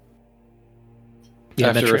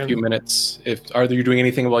 Yeah, After a few minutes, are you doing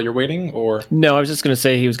anything while you're waiting, or? No, I was just going to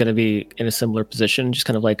say he was going to be in a similar position, just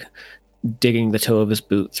kind of like digging the toe of his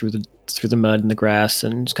boot through the mud and the grass,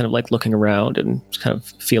 and just kind of like looking around and just kind of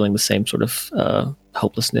feeling the same sort of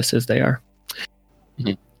hopelessness as they are.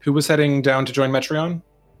 Mm-hmm. Who was heading down to join Metreon?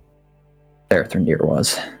 Erthendir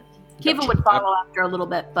was. Kiva would follow after a little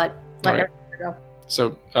bit, but let Right. Erthendir go.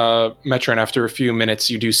 So, Metreon, after a few minutes,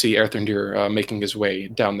 you do see Erthendir making his way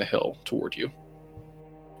down the hill toward you.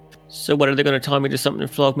 So what, are they going to tie me to something and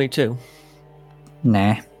flog me too?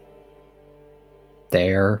 Nah.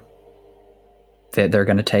 They're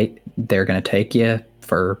gonna take you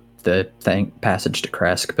for the passage to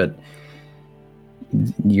Kresk, but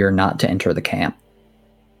you're not to enter the camp.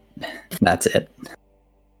 That's it.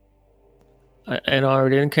 And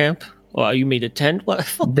already in camp? Well, you mean the tent? What?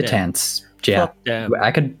 Fuck The them. tents. Yeah. Fuck them.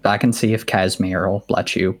 I can see if Casimir will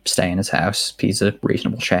let you stay in his house. He's a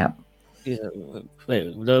reasonable chap. Yeah,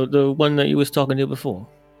 wait, the one that you was talking to before.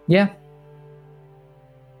 Yeah.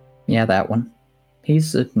 Yeah, that one.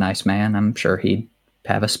 He's a nice man. I'm sure he'd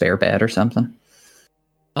have a spare bed or something.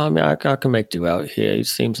 I mean, I can make do out here. He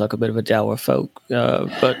seems like a bit of a dour folk.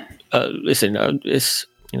 But listen, it's,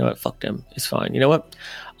 you know what, fuck them. It's fine. You know what?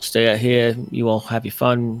 I'll stay out here. You all have your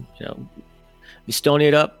fun. You know, you stone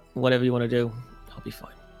it up, whatever you want to do. I'll be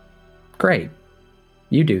fine. Great.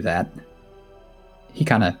 You do that. He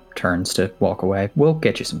kind of turns to walk away. We'll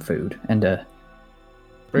get you some food. And,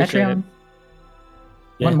 Appreciate Metreon, it.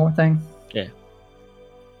 Yeah. one more thing. Yeah.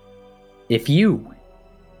 If you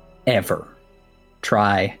ever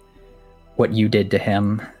try what you did to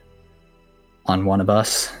him on one of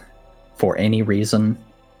us for any reason,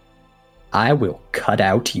 I will cut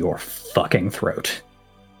out your fucking throat.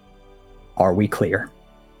 Are we clear?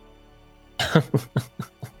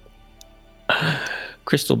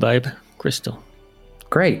 Crystal, babe. Crystal.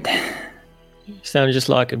 Great. You sounded just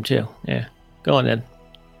like him, too. Yeah. Go on, then.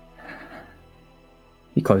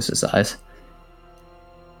 He closed his eyes.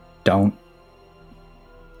 Don't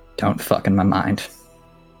fuck in my mind.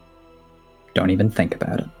 Don't even think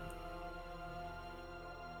about it.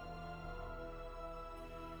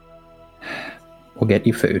 We'll get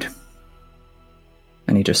you food.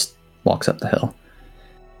 And he just walks up the hill.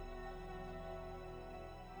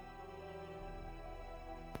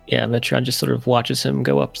 Yeah, Metron just sort of watches him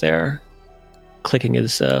go up there, clicking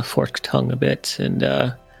his forked tongue a bit, and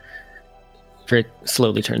very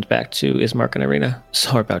slowly turns back to Ismark and Irina.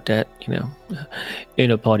 Sorry about that, you know,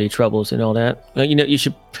 inner party troubles and all that. Well, you know, you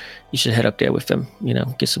should head up there with them. You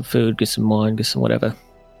know, get some food, get some wine, get some whatever.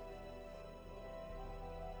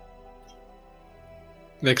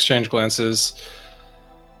 They exchange glances.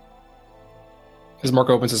 Ismark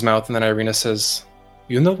opens his mouth, and then Irina says,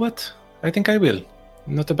 "You know what? I think I will.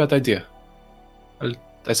 Not a bad idea.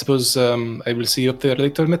 I suppose I will see you up there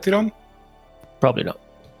later, Metron?" Probably not.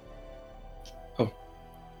 Oh.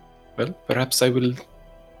 Well, perhaps I will...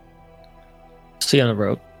 See you on the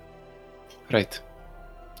road. Right.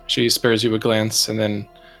 She spares you a glance, and then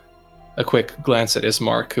a quick glance at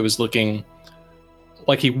Ismark, who is looking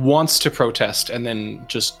like he wants to protest, and then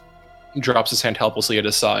just drops his hand helplessly at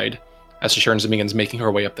his side as she turns and begins making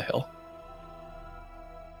her way up the hill.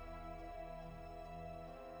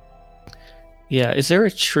 Yeah, is there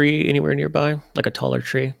a tree anywhere nearby? Like a taller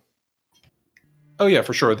tree? Oh yeah,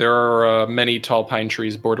 for sure. There are many tall pine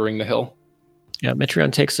trees bordering the hill. Yeah,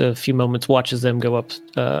 Metreon takes a few moments, watches them go up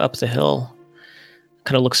the hill,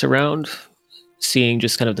 kind of looks around, seeing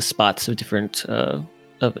just kind of the spots of different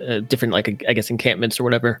like I guess encampments or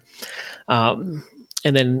whatever, and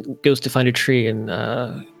then goes to find a tree,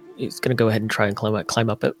 and he's gonna go ahead and try and climb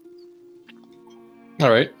up it. All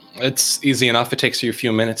right. It's easy enough. It takes you a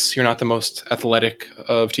few minutes. You're not the most athletic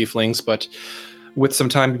of tieflings, but with some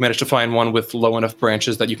time, you manage to find one with low enough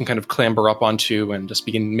branches that you can kind of clamber up onto and just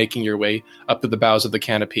begin making your way up to the boughs of the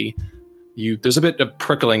canopy. There's a bit of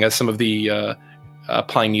prickling as some of the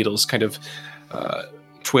pine needles kind of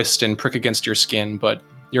twist and prick against your skin, but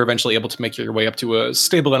you're eventually able to make your way up to a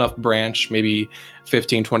stable enough branch, maybe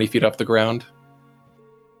 15, 20 feet off the ground.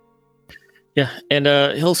 Yeah, and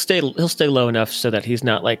he'll stay low enough so that he's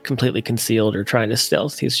not like completely concealed or trying to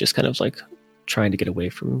stealth. He's just kind of like trying to get away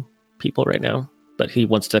from people right now, but he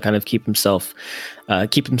wants to kind of keep himself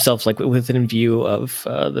like within view of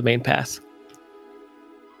the main path.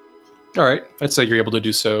 All right, I'd say you're able to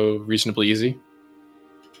do so reasonably easy.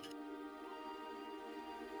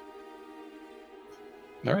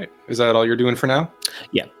 All right, is that all you're doing for now?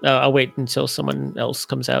 Yeah, I'll wait until someone else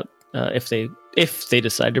comes out if they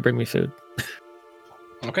decide to bring me food.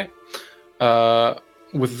 Okay.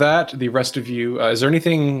 With that, the rest of you, is there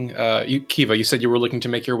anything, Kiva, you said you were looking to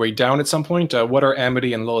make your way down at some point. What are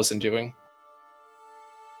Amity and Lillison doing?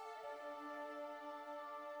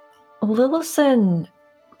 Lillison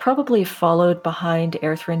probably followed behind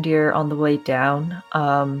Earthrendir on the way down,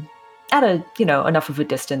 at a, enough of a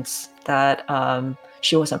distance that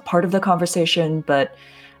she wasn't part of the conversation, but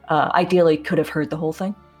ideally could have heard the whole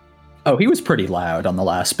thing. Oh, he was pretty loud on the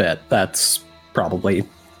last bit. That's probably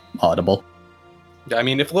audible. Yeah, I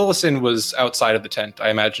mean, if Lillison was outside of the tent, I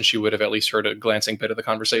imagine she would have at least heard a glancing bit of the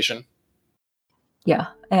conversation. Yeah,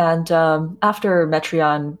 and after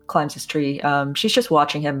Metreon climbs his tree, she's just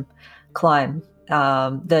watching him climb.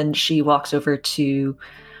 Then she walks over to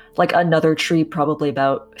like another tree, probably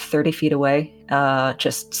about 30 feet away,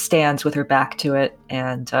 just stands with her back to it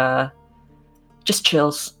and just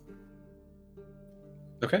chills.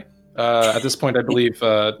 Okay. At this point, I believe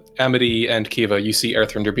Amity and Kiva, you see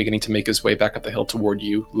Earthrinder beginning to make his way back up the hill toward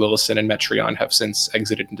you. Lillison and Metreon have since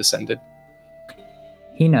exited and descended.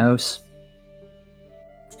 He knows.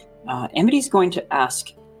 Amity's going to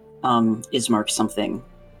ask Ismark something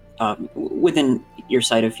within your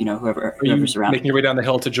sight of whoever's around. Making your way down the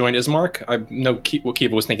hill to join Ismark? I know what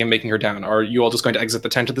Kiva was thinking, making her down. Are you all just going to exit the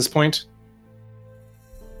tent at this point?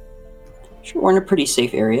 Sure, we're in a pretty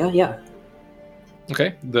safe area, yeah.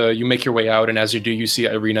 Okay, you make your way out, and as you do, you see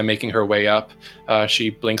Irina making her way up. She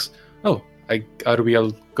blinks. Oh, are we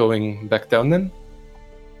all going back down then?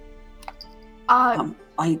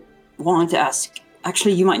 I wanted to ask.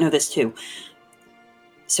 Actually, you might know this too.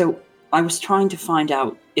 So, I was trying to find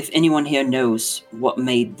out if anyone here knows what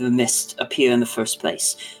made the mist appear in the first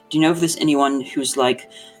place. Do you know if there's anyone who's like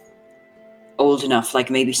old enough, like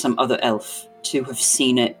maybe some other elf, to have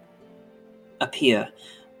seen it appear,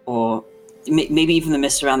 or maybe even the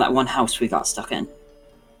mist around that one house we got stuck in?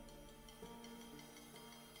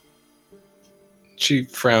 She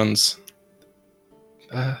frowns.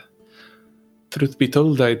 Truth be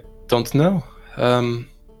told, I don't know.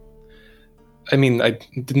 I mean, I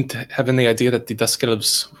didn't have any idea that the Dusk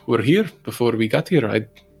Elves were here before we got here. I'd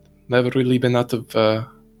never really been out of the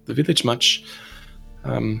village much.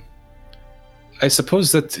 I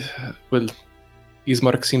suppose that,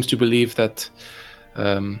 Ismark seems to believe that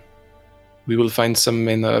we will find some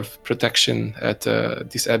manner of protection at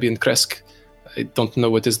this abbey in Kresk. I don't know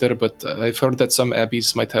what is there, but I've heard that some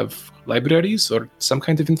abbeys might have libraries or some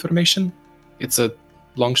kind of information. It's a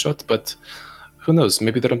long shot, but who knows?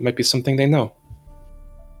 Maybe there might be something they know.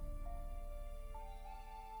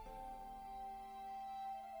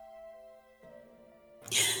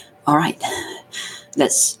 All right,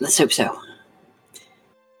 let's hope so.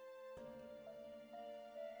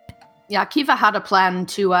 Yeah, Kiva had a plan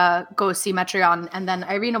to go see Metreon, and then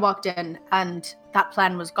Irina walked in, and that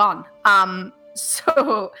plan was gone.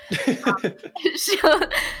 So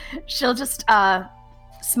she'll just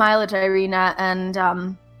smile at Irina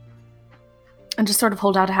and just sort of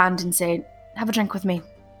hold out a hand and say, "Have a drink with me."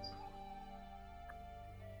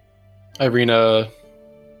 Irina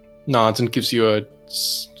nods and gives you a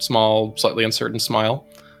small, slightly uncertain smile.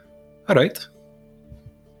 All right.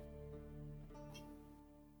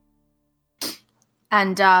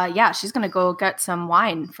 And she's gonna go get some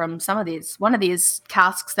wine from one of these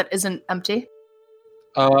casks that isn't empty.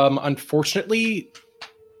 Unfortunately,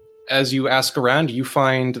 as you ask around, you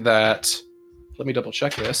find that. Let me double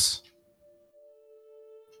check this.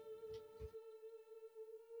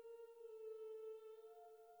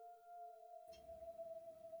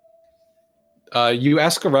 You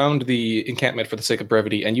ask around the encampment for the sake of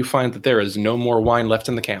brevity, and you find that there is no more wine left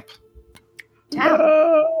in the camp. Damn.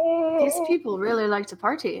 These people really like to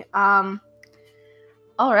party. All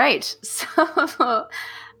right. So,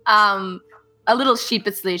 a little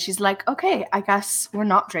sheepishly, she's like, "Okay, I guess we're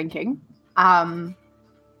not drinking. I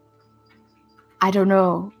don't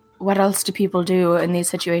know. What else do people do in these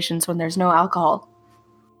situations when there's no alcohol?"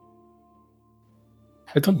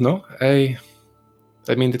 I don't know.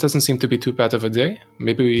 I mean, it doesn't seem to be too bad of a day.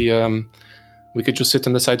 Maybe we could just sit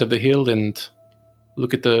on the side of the hill and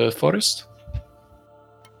look at the forest.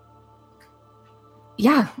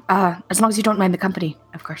 Yeah, as long as you don't mind the company,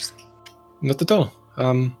 of course. Not at all.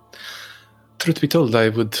 Truth be told, I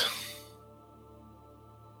would...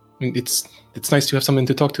 It's nice to have someone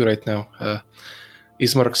to talk to right now.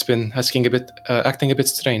 Ismark's been acting a bit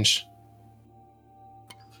strange.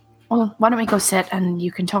 Well, why don't we go sit and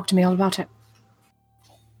you can talk to me all about it?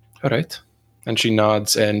 All right. And she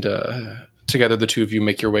nods, and together the two of you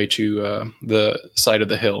make your way to the side of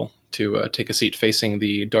the hill to take a seat facing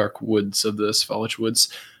the dark woods of the Svalach Woods.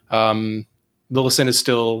 Lillison is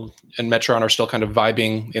still, and Metron are still kind of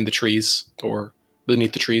vibing in the trees, or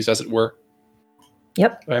beneath the trees, as it were.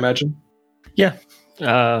 Yep. I imagine. Yeah.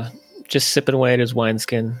 Just sipping away at his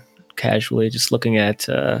wineskin casually, just looking at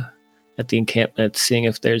the encampment, seeing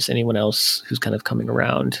if there's anyone else who's kind of coming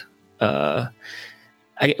around.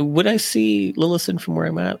 Would I see Lillison from where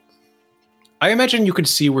I'm at? I imagine you could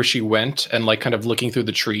see where she went, and like kind of looking through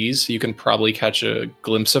the trees, you can probably catch a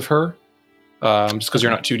glimpse of her, just because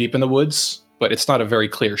you're not too deep in the woods, but it's not a very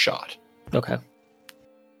clear shot. Okay.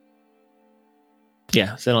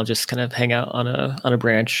 Yeah, so then I'll just kind of hang out on a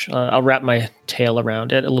branch. I'll wrap my tail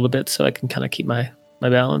around it a little bit so I can kind of keep my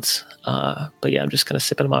balance. But yeah, I'm just kind of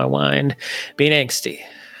sipping my wine, being angsty.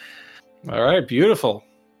 All right, beautiful.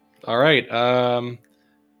 All right.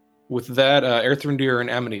 With that, Erthrindir and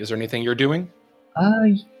Amity, is there anything you're doing?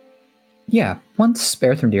 Yeah. Once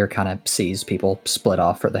Erthrindir kind of sees people split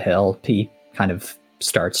off for the hill, he kind of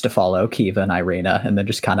starts to follow Kiva and Irina, and then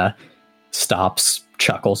just kind of stops,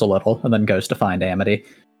 chuckles a little, and then goes to find Amity.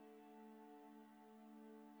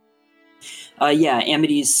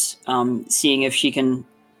 Amity's seeing if she can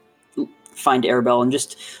find Arabelle and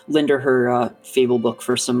just lend her fable book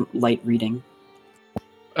for some light reading.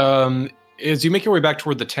 As you make your way back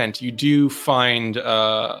toward the tent, you do find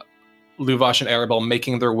Luvash and Arabelle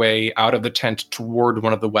making their way out of the tent toward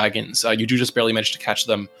one of the wagons. You do just barely manage to catch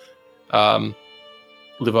them.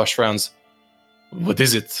 Luvash frowns. What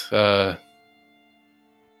is it?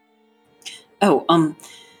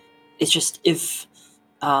 It's just if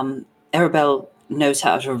Arabelle knows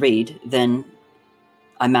how to read, then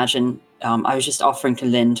I imagine I was just offering to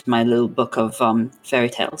lend my little book of fairy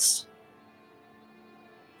tales.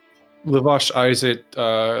 Luvash eyes it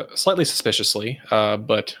slightly suspiciously,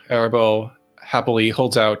 but Arabelle happily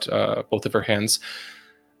holds out both of her hands.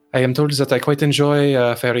 I am told that I quite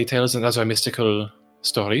enjoy fairy tales and other mystical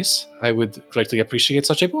stories. I would greatly appreciate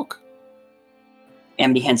such a book.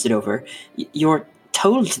 Amity hands it over. You're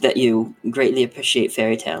told that you greatly appreciate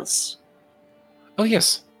fairy tales. Oh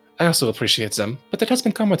yes, I also appreciate them, but it has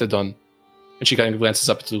been commented on. And she kind of glances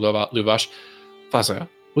up to Luvash. Father,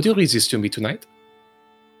 would you read this to me tonight?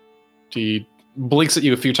 He blinks at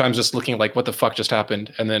you a few times, just looking like, what the fuck just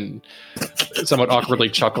happened? And then somewhat awkwardly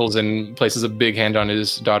chuckles and places a big hand on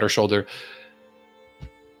his daughter's shoulder.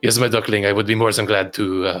 Yes, my duckling, I would be more than glad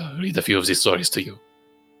to read a few of these stories to you.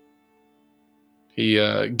 He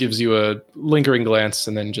gives you a lingering glance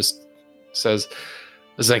and then just says,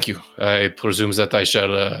 thank you. I presume that I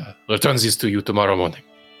shall return these to you tomorrow morning.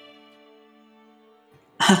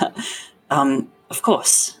 Of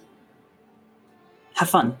course. Have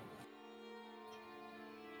fun.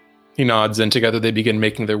 He nods, and together they begin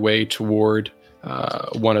making their way toward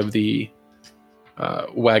one of the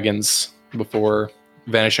wagons before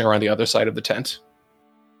vanishing around the other side of the tent.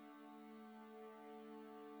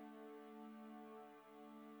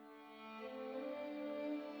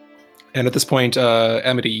 And at this point,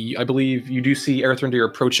 Amity, I believe you do see Erthrindir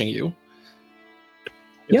approaching you.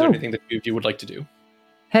 Is there anything that you would like to do?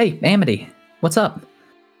 Hey, Amity, what's up?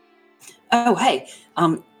 Oh, hey.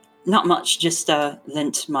 Not much. Just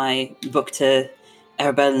lent my book to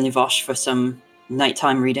Arabelle and Luvash for some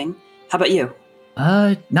nighttime reading. How about you?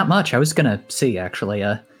 Not much. I was gonna see, actually.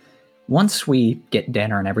 Once we get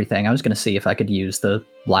dinner and everything, I was gonna see if I could use the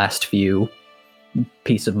last few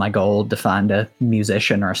piece of my gold to find a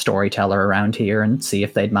musician or a storyteller around here and see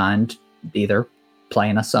if they'd mind either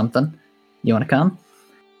playing us something. You want to come?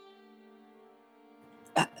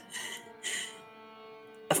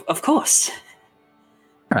 Of course.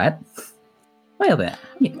 All right. Well then.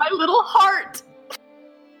 Yeah. My little heart.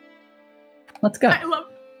 Let's go. I love.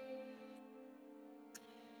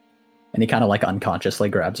 And he kind of like unconsciously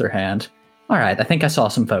grabs her hand. All right, I think I saw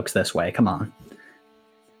some folks this way. Come on.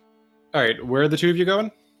 All right, where are the two of you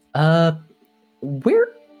going? I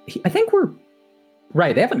think we're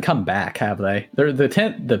right. They haven't come back, have they? They're the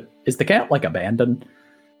tent. Is the camp like abandoned?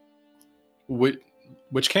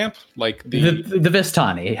 Which camp? Like the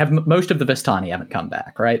Vistani. Most of the Vistani haven't come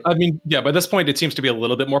back, right? I mean, yeah. By this point, it seems to be a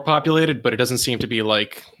little bit more populated, but it doesn't seem to be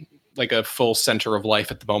like a full center of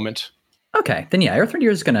life at the moment. Okay, then yeah, Earthrendir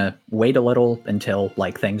is gonna wait a little until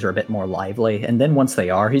like things are a bit more lively, and then once they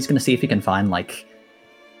are, he's gonna see if he can find like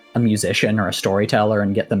a musician or a storyteller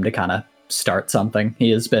and get them to kind of start something.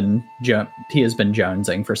 He has been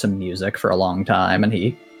jonesing for some music for a long time,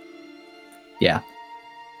 and yeah.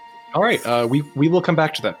 All right, we will come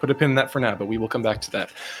back to that. Put a pin in that for now, but we will come back to that.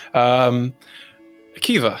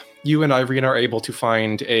 Kiva, you and Irene are able to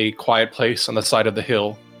find a quiet place on the side of the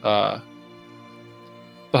hill.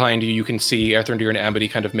 Behind you, you can see Earthrendir and Amity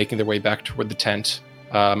kind of making their way back toward the tent.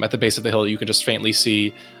 At the base of the hill, you can just faintly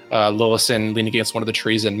see Lillison leaning against one of the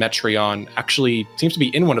trees, and Metreon actually seems to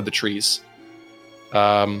be in one of the trees.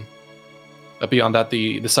 But beyond that,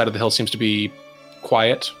 the side of the hill seems to be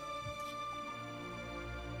quiet.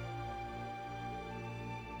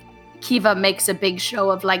 Kiva makes a big show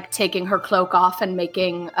of like taking her cloak off and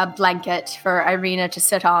making a blanket for Irina to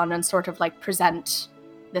sit on and sort of like present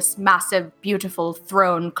this massive, beautiful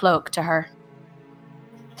throne cloak to her.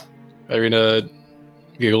 Irina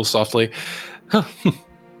giggles softly. Huh,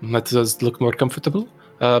 that does look more comfortable,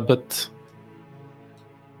 but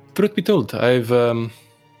truth be told, it's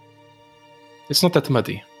not that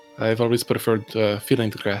muddy. I've always preferred feeling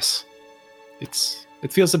the grass. It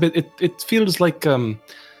feels a bit. It feels like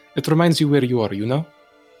it reminds you where you are. You know.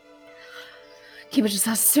 Kiva just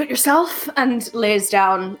has to suit yourself and lays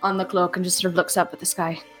down on the cloak and just sort of looks up at the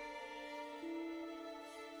sky.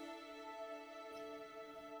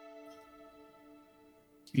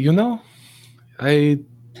 You know, I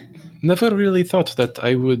never really thought that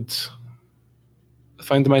I would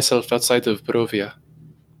find myself outside of Barovia.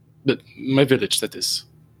 But my village, that is.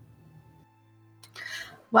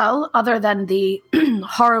 Well, other than the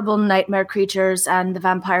horrible nightmare creatures and the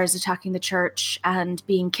vampires attacking the church and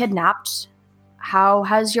being kidnapped, how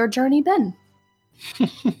has your journey been?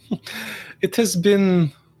 It has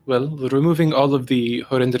been, well, removing all of the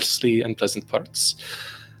horrendously unpleasant parts.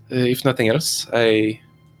 If nothing else, I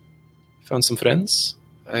found some friends.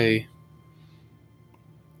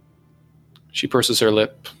 She purses her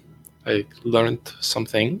lip. I learned some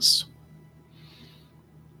things.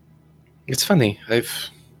 It's funny,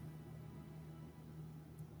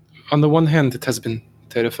 on the one hand, it has been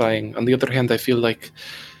terrifying. On the other hand, I feel like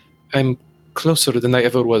I'm closer than I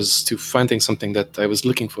ever was to finding something that I was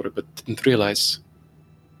looking for but didn't realize.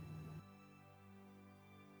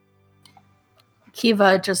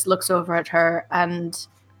 Kiva just looks over at her, and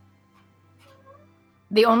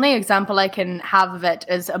the only example I can have of it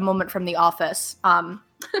is a moment from The Office.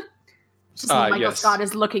 Just Michael yes. Scott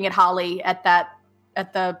is looking at Holly at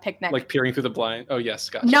the picnic. Like peering through the blind. Oh, yes,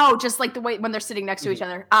 gotcha. No, just like the way when they're sitting next to each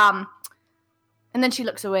other. And then she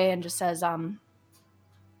looks away and just says,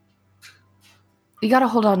 you gotta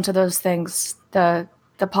hold on to those things, the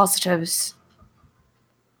positives.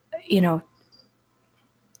 You know,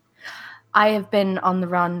 I have been on the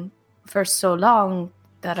run for so long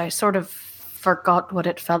that I sort of forgot what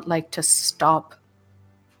it felt like to stop.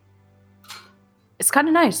 It's kind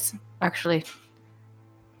of nice, actually.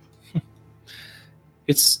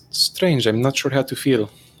 It's strange. I'm not sure how to feel.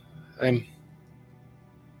 On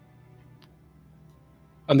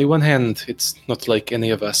the one hand, it's not like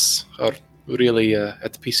any of us are really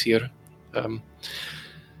at peace here.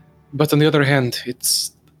 But on the other hand,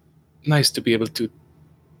 it's nice to be able to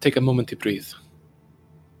take a moment to breathe.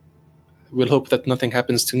 We'll hope that nothing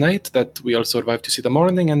happens tonight, that we all survive to see the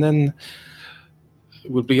morning, and then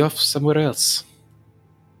we'll be off somewhere else.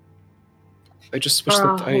 I just wish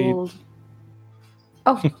that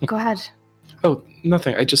Oh, go ahead. Oh,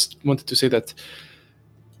 nothing. I just wanted to say that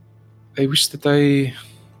I wish that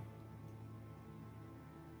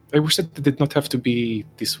it did not have to be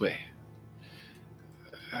this way.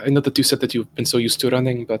 I know that you said that you've been so used to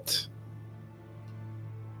running, but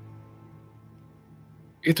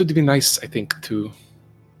it would be nice, I think, to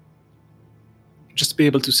just be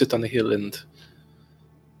able to sit on a hill and,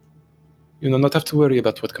 not have to worry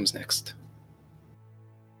about what comes next.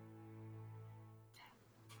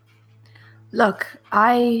 Look,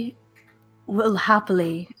 I will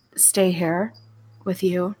happily stay here with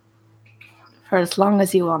you for as long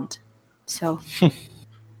as you want. So.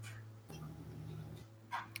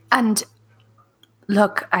 And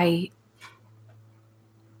look, I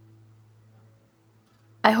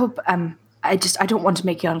hope I don't want to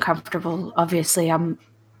make you uncomfortable, obviously. I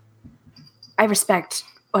respect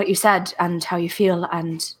what you said and how you feel,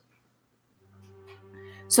 and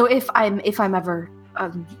so if I'm ever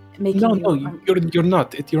making you're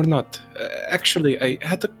not. You're not. Actually, I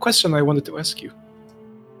had a question I wanted to ask you.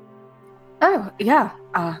 Oh, yeah.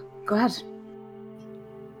 Go ahead.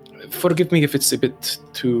 Forgive me if it's a bit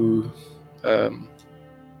too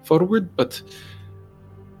forward, but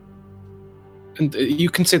And you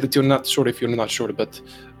can say that you're not sure if you're not sure, but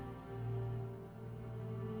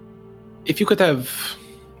if you could have...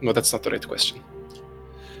 No, that's not the right question.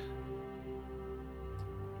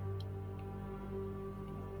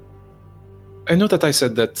 I know that I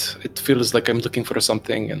said that it feels like I'm looking for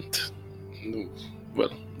something, and, well,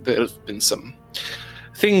 there have been some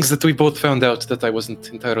things that we both found out that I wasn't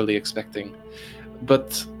entirely expecting.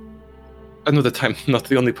 But I know that I'm not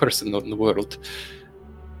the only person in the world.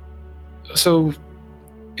 So,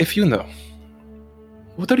 if you know,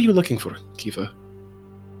 what are you looking for, Kiva?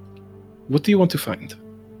 What do you want to find?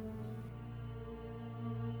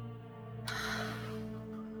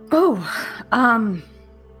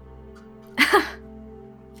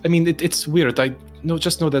 I mean, it's weird.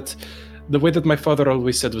 Just know that the way that my father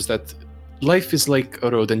always said was that life is like a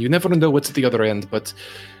road, and you never know what's at the other end.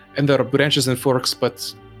 And there are branches and forks,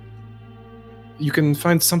 but you can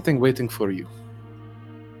find something waiting for you.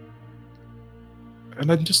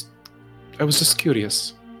 And I was just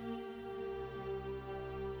curious.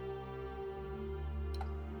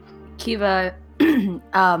 Kiva,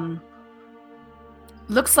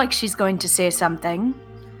 looks like she's going to say something,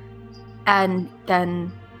 and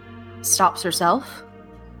then stops herself.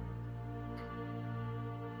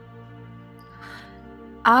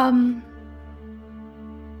 I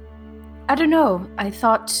don't know. I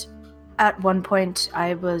thought at one point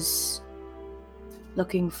I was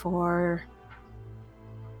looking for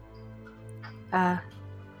a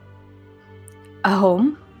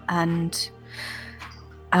home and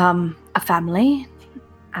a family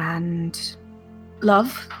and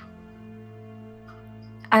love,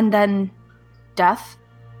 and then death.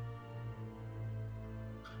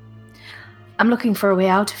 I'm looking for a way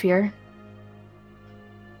out of here.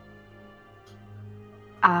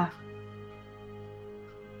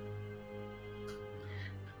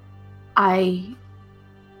 I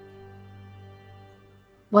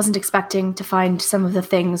wasn't expecting to find some of the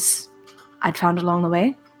things I'd found along the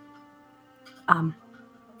way.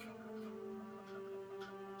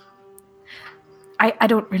 I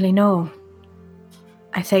don't really know.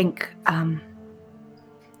 I think, I'm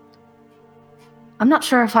not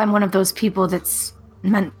sure if I'm one of those people that's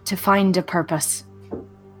meant to find a purpose,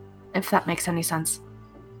 if that makes any sense.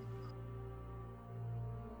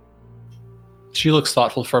 She looks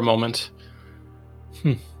thoughtful for a moment.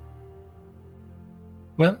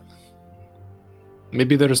 Well,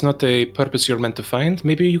 maybe there is not a purpose you're meant to find.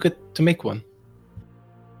 Maybe you get to make one.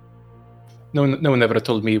 No one ever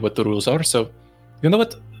told me what the rules are, so you know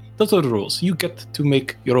what? Those are the rules. You get to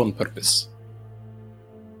make your own purpose.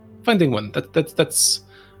 Finding one, that's...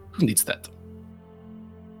 Who needs that?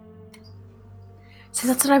 See,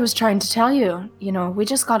 that's what I was trying to tell you. You know, we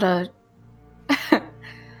just gotta...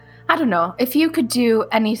 I don't know. If you could do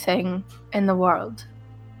anything in the world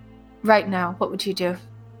right now, what would you do?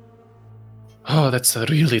 Oh, that's a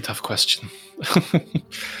really tough question.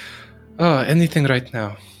 Anything right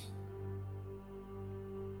now.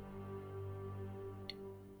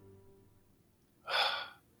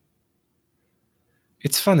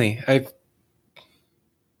 It's funny.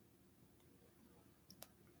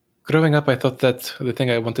 Growing up, I thought that the thing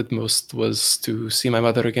I wanted most was to see my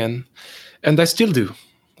mother again. And I still do.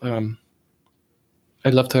 I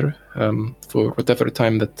loved her for whatever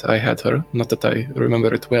time that I had her. Not that I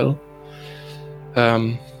remember it well.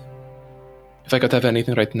 If I could have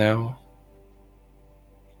anything right now,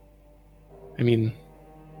 I mean...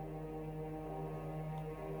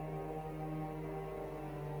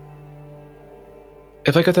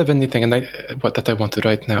 If I could have anything that I wanted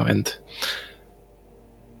right now, and...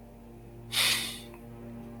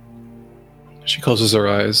 She closes her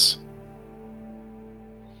eyes.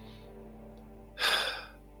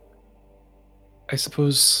 I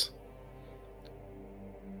suppose...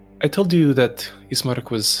 I told you that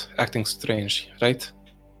Ismark was acting strange, right?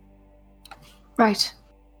 Right.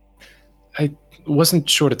 I wasn't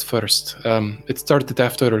sure at first. It started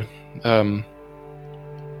after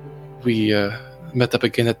we met up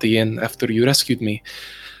again at the inn after you rescued me.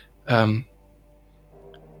 And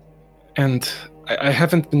I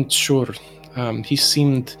haven't been sure. He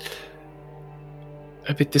seemed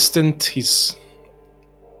a bit distant. He's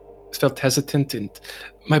felt hesitant, and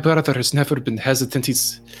my brother has never been hesitant.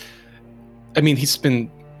 He's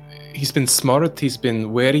been smart, he's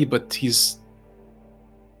been wary, but he's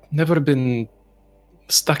never been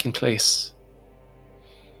stuck in place.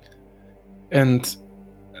 And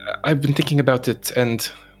I've been thinking about it, and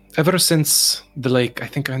ever since the lake, I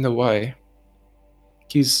think I know why.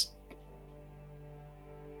 He's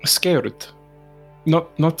scared.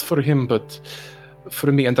 Not for him, but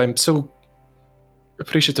for me, and I'm so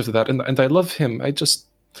appreciative of that, and I love him.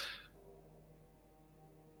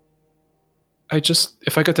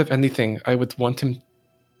 if I could have anything, I would want him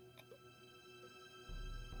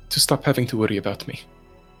to stop having to worry about me.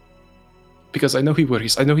 Because I know he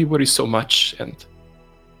worries. I know he worries so much, and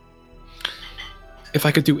if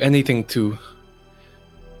I could do anything to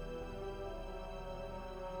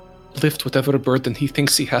lift whatever burden he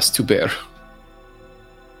thinks he has to bear.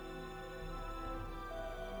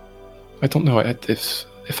 I don't know.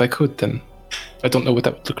 If I could, then I don't know what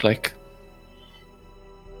that would look like.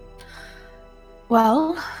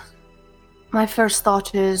 Well, my first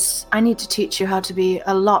thought is I need to teach you how to be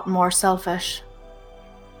a lot more selfish.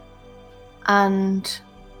 And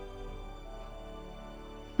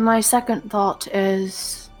my second thought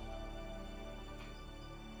is,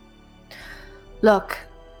 look,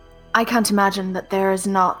 I can't imagine that there is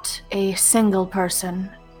not a single person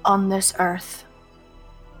on this earth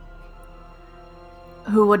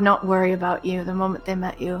who would not worry about you the moment they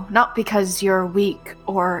met you. Not because you're weak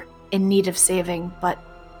or in need of saving, but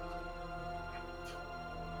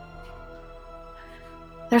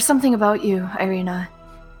there's something about you, Irina.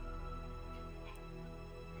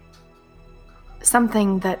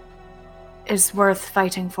 Something that is worth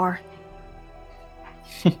fighting for.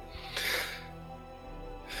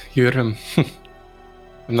 You're, I'm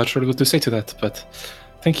not sure what to say to that, but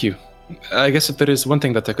thank you. I guess if there is one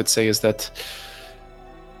thing that I could say is that,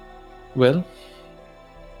 well,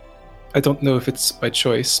 I don't know if it's by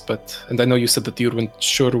choice, and I know you said that you weren't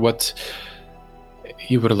sure what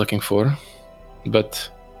you were looking for, but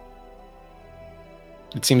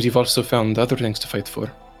it seems you've also found other things to fight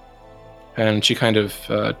for. And she kind of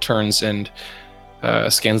turns and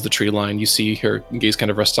scans the tree line. You see her gaze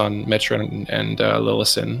kind of rest on Metron and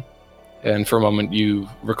Lillison. And for a moment, you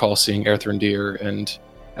recall seeing Erthrindir and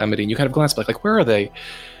Amity. And you kind of glance back, like, where are they?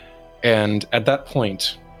 And at that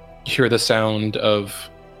point, you hear the sound of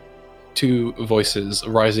two voices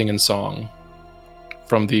rising in song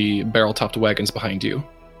from the barrel-topped wagons behind you.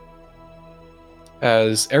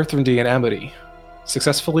 As Erthrindir and Amity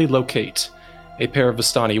successfully locate a pair of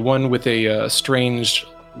Vistani, one with a strange,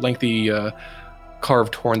 lengthy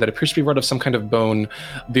carved horn that appears to be made of some kind of bone,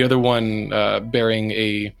 the other one bearing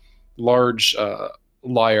a large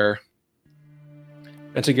lyre.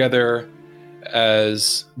 And together,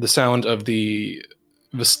 as the sound of the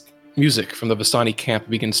music from the Vistani camp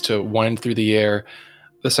begins to wind through the air,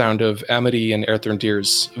 the sound of Amity and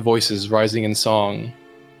Erthrindir's voices rising in song,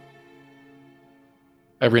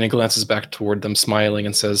 Irina glances back toward them, smiling,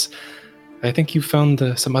 and says, I think you found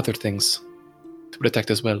some other things to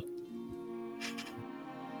protect as well.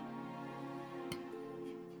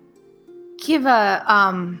 Kiva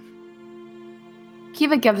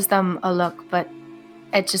gives them a look, but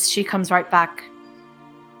she comes right back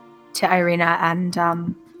to Irina and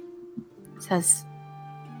says,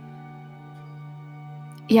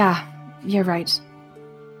 yeah, you're right.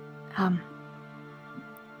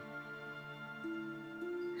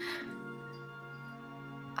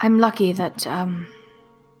 I'm lucky that I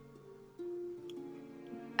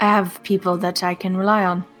have people that I can rely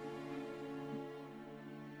on.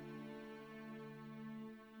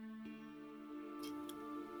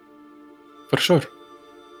 For sure.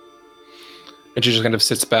 And she just kind of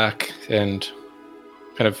sits back and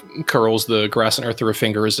kind of curls the grass and earth through her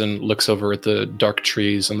fingers and looks over at the dark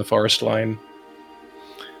trees on the forest line.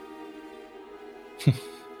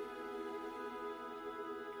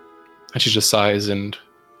 And she just sighs and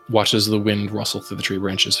watches the wind rustle through the tree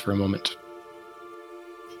branches for a moment.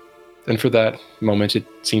 And for that moment, it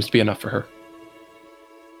seems to be enough for her.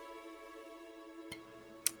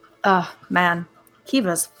 Oh, man.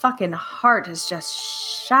 Kiva's fucking heart is just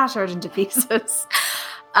shattered into pieces.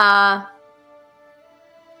 Yeah,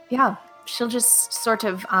 she'll just sort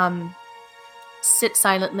of sit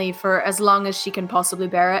silently for as long as she can possibly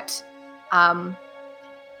bear it.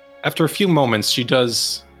 After a few moments, she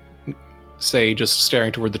does say, just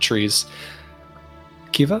staring toward the trees,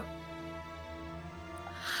 Kiva?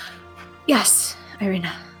 Yes,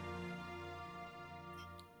 Irina.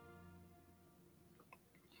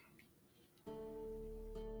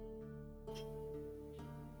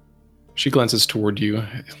 She glances toward you.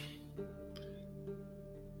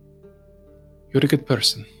 You're a good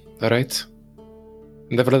person, alright?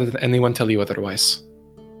 Never let anyone tell you otherwise.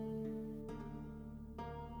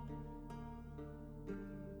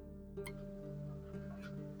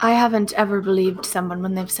 I haven't ever believed someone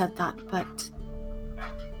when they've said that, but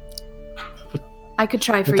I could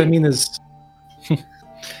try for you. What I mean is,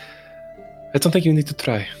 I don't think you need to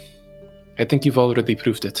try. I think you've already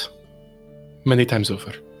proved it. Many times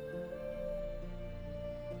over.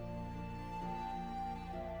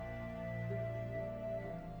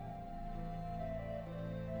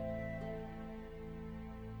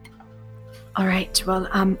 All right, well,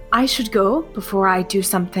 I should go before I do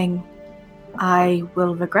something I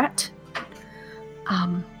will regret.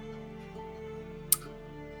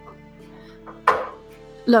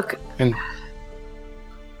 Look. And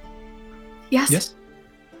Yes? yes?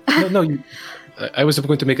 No, I was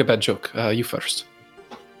going to make a bad joke. You first.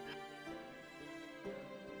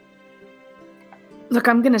 Look,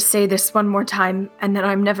 I'm going to say this one more time, and then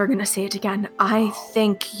I'm never going to say it again. I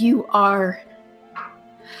think you are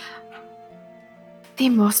the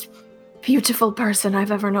most beautiful person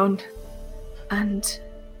I've ever known. And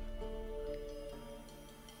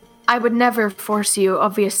I would never force you,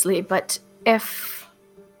 obviously, but if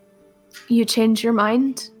you change your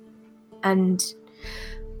mind, and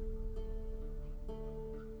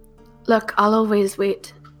look, I'll always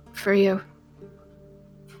wait for you.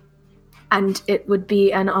 And it would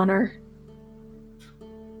be an honor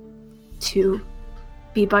to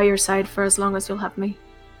be by your side for as long as you'll have me.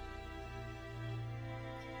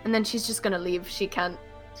 And then she's just gonna leave. She doesn't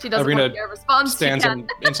Irina want your response. stands and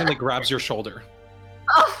instantly grabs your shoulder.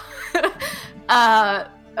 Oh,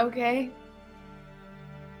 okay.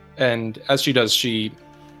 And as she does, she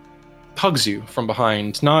hugs you from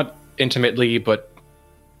behind, not intimately, but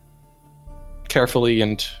carefully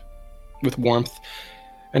and with warmth,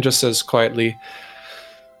 and just says quietly,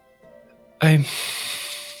 I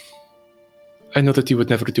know that you would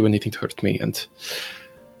never do anything to hurt me, and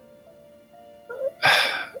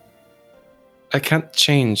I can't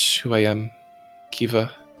change who I am,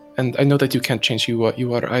 Kiva, and I know that you can't change who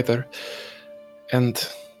you are either. And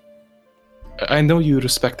I know you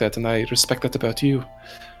respect that, and I respect that about you.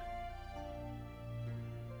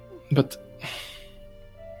 But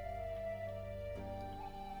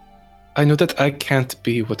I know that I can't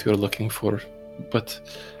be what you're looking for, but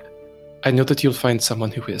I know that you'll find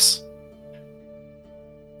someone who is.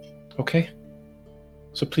 Okay?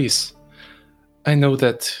 So please, I know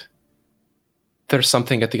that there's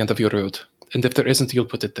something at the end of your road, and if there isn't, you'll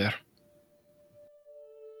put it there.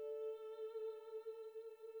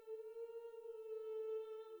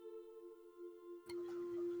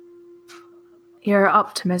 Your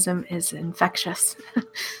optimism is infectious.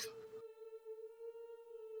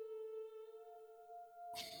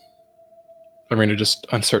 Irina just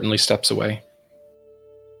uncertainly steps away.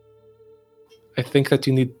 I think that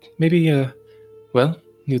you need maybe, well,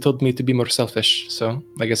 you told me to be more selfish, so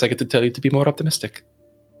I guess I get to tell you to be more optimistic.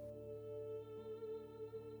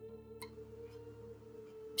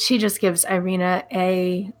 She just gives Irina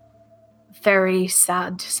a very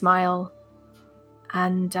sad smile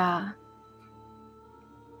and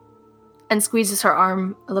squeezes her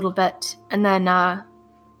arm a little bit, and then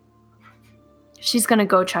she's gonna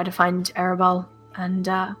go try to find Arabelle and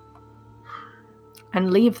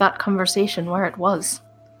leave that conversation where it was.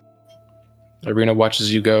 Irina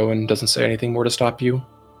watches you go and doesn't say anything more to stop you.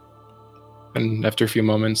 And after a few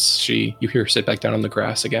moments, you hear her sit back down on the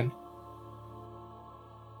grass again.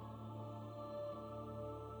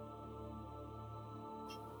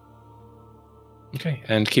 Okay,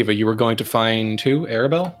 and Kiva, you were going to find who?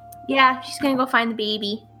 Arabelle? Yeah, she's gonna go find the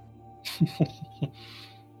baby.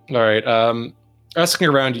 All right. Asking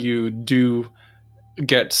around, you do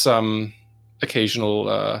get some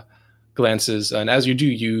occasional glances, and as you do,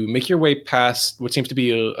 you make your way past what seems to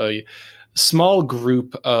be a small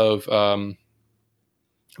group of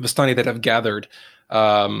Vistani that have gathered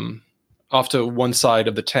off to one side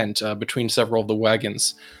of the tent between several of the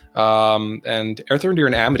wagons. And Erthrindir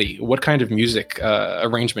and Amity, what kind of music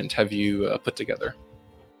arrangement have you put together?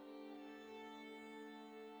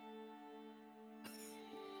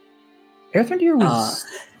 Erthrindir was...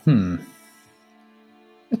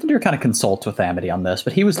 Erthrindir kind of consults with Amity on this,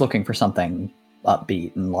 but he was looking for something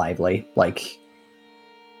upbeat and lively, like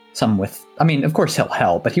some with... I mean, of course he'll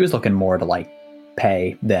help, but he was looking more to, like,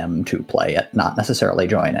 pay them to play it, not necessarily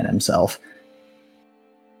join in himself.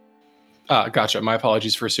 Gotcha. My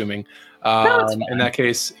apologies for assuming. No, in that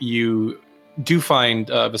case, you do find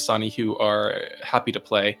Vistani who are happy to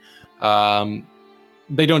play.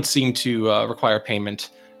 They don't seem to require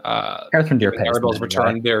payment. Erthrindir pays Arabelle's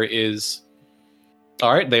return, right? There is...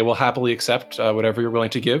 All right, they will happily accept whatever you're willing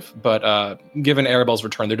to give, but given Arabelle's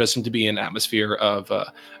return, there does seem to be an atmosphere of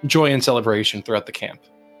joy and celebration throughout the camp.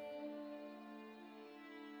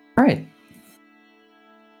 All right.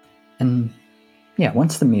 And yeah,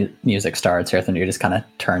 once the music starts, Erthrindir just kind of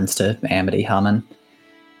turns to Amity humming.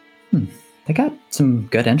 They got some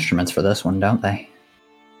good instruments for this one, don't they?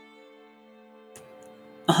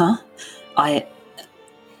 Uh-huh. I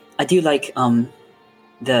do like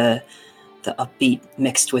the upbeat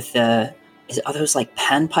mixed with are those like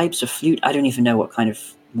panpipes or flute? I don't even know what kind of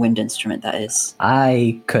wind instrument that is.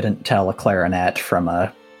 I couldn't tell a clarinet from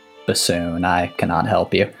a bassoon. I cannot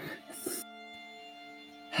help you.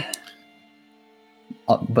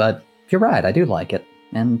 But you're right, I do like it.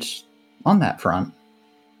 And on that front,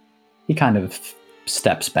 he kind of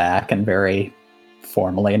steps back and very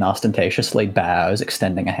formally and ostentatiously bows,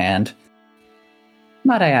 extending a hand.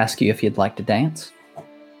 Might I ask you if you'd like to dance?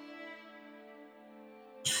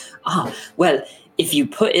 Ah, well, if you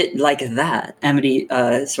put it like that, Amity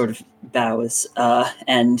sort of bows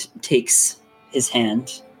and takes his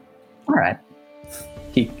hand. All right.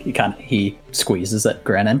 He squeezes it,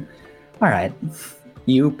 grinning. All right.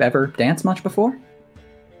 You ever danced much before?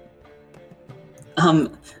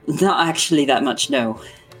 Not actually that much, no.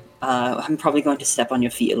 I'm probably going to step on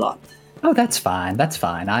your feet a lot. Oh, that's fine. That's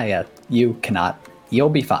fine. You'll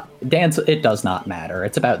be fine. Dance, it does not matter.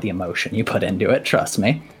 It's about the emotion you put into it, trust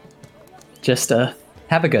me. Just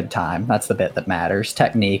have a good time. That's the bit that matters.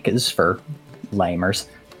 Technique is for lamers.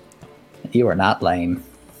 You are not lame.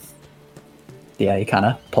 Yeah, he kind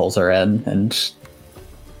of pulls her in and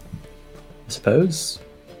I suppose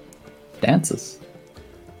dances.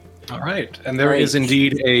 All right, and there is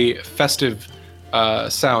indeed a festive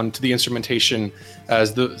sound to the instrumentation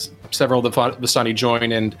as several of the Vistani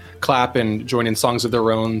join and clap and join in songs of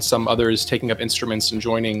their own. Some others taking up instruments and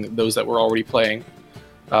joining those that were already playing.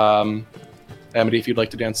 Amity, if you'd like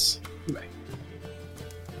to dance, you may.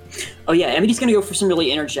 Oh yeah, Amity's gonna go for some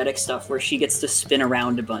really energetic stuff where she gets to spin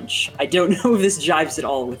around a bunch. I don't know if this jives at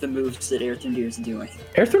all with the moves that Erthundir's doing.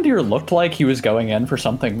 Erthundir looked like he was going in for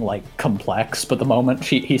something like complex, but the moment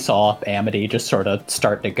he saw Amity just sort of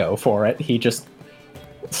start to go for it, he just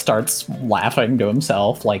starts laughing to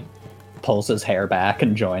himself, like pulls his hair back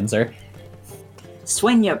and joins her.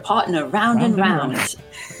 Swing your partner round and round.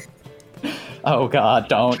 Oh god,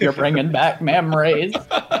 don't. You're bringing back memories.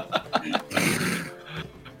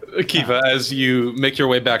 Kiva, as you make your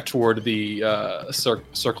way back toward the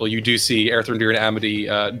circle, you do see Erthundir and Amity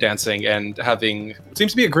dancing and having what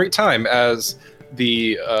seems to be a great time as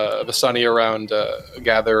the Vistani around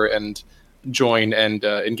gather and join and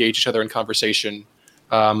engage each other in conversation.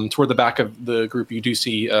 Toward the back of the group, you do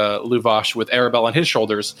see Luvash with Arabelle on his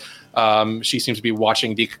shoulders. She seems to be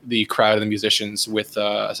watching the crowd and the musicians with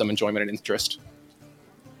some enjoyment and interest.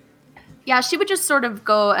 Yeah, she would just sort of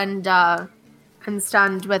go and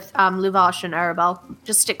stand with Luvash and Arabelle.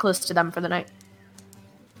 Just stick close to them for the night.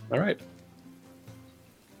 All right.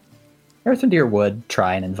 Erthundir would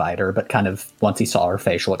try and invite her, but kind of once he saw her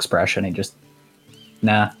facial expression, he just,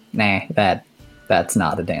 nah, that's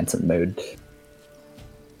not a dancing mood.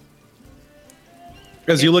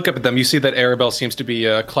 As you look up at them, you see that Arabelle seems to be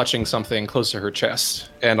clutching something close to her chest.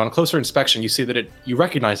 And on closer inspection, you see that you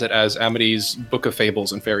recognize it as Amity's Book of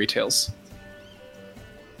Fables and Fairy Tales.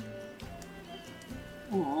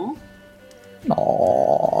 Aww.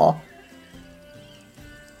 Aww.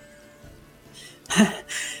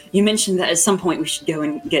 You mentioned that at some point we should go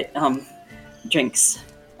and get drinks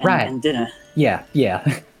and dinner. Yeah.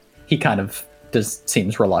 He kind of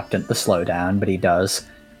seems reluctant to slow down, but he does.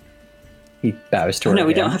 He bows to her. No,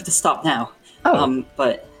 we don't have to stop now. Oh.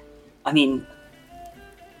 But I mean,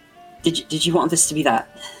 did you want this to be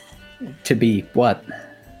that? To be what?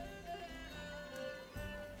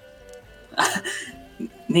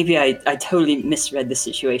 Maybe I totally misread the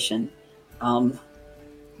situation. But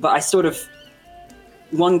I sort of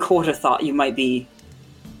 1/4 thought you might be,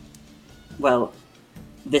 well,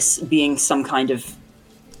 this being some kind of...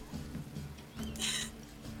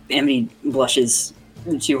 Amity blushes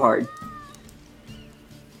too hard.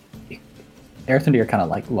 Erthundir kind of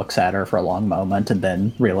like looks at her for a long moment and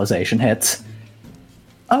then realization hits.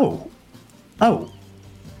 Oh. Well.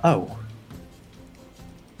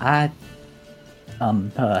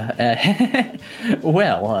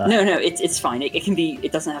 No, it's fine. It can be.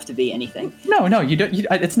 It doesn't have to be anything. No, you don't.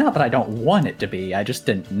 It's not that I don't want it to be. I just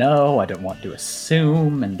didn't know. I didn't want to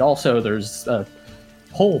assume, and also there's a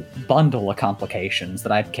whole bundle of complications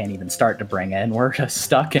that I can't even start to bring in. We're just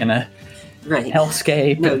stuck in a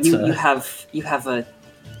hellscape. No, you have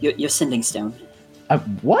your sending stone.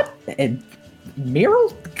 What?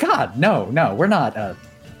 Mural? God, no, we're not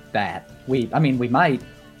that. We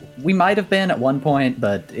might have been at one point,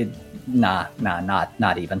 but not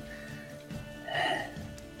even.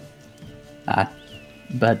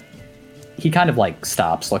 But he kind of like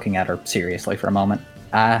stops looking at her seriously for a moment.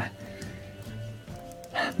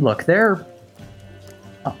 Look,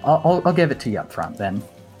 I'll give it to you up front then.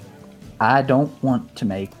 I don't want to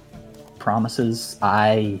make promises.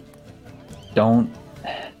 I don't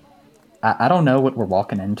know what we're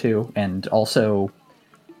walking into, and also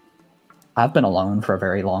I've been alone for a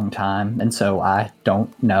very long time, and so I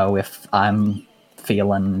don't know if I'm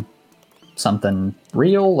feeling something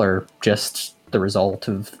real or just the result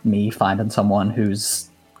of me finding someone who's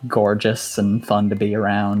gorgeous and fun to be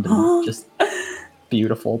around and just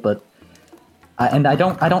beautiful. But I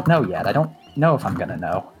don't know yet. I don't know if I'm gonna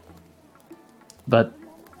know. But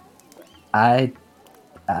I'd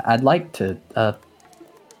like to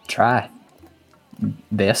try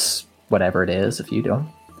this, whatever it is, if you do.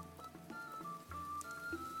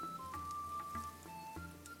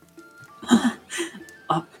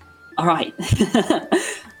 All right.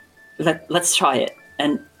 Let's try it.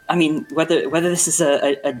 And I mean, whether this is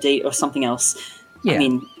a date or something else, Yeah. I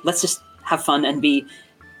mean, let's just have fun and be.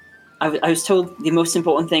 I was told the most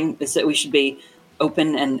important thing is that we should be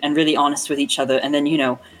open and really honest with each other, and then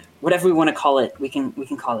whatever we want to call it, we can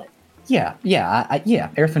call it. Yeah.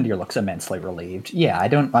 Earthendeer looks immensely relieved. Yeah,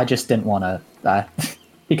 I just didn't want to.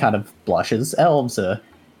 He kind of blushes. Elves,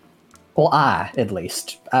 well, at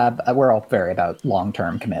least, we're all very about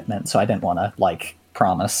long-term commitment, so I didn't want to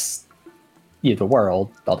promise you the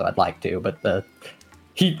world, although I'd like to. But then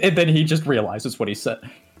he just realizes what he said.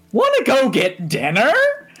 Want to go get dinner?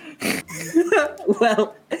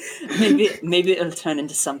 Well, maybe it'll turn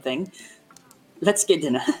into something. Let's get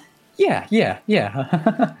dinner. Yeah.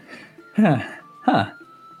 Huh.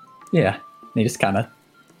 Yeah. And he just kind of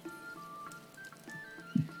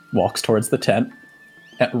walks towards the tent,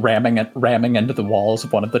 ramming into the walls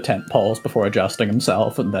of one of the tent poles before adjusting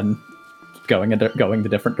himself, and then going the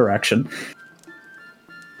different direction.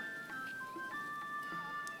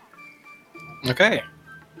 Okay.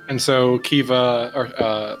 And so Kiva,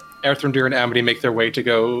 or Earthendeer and Amity make their way to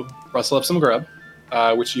go rustle up some grub,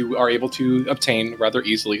 which you are able to obtain rather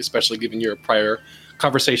easily, especially given your prior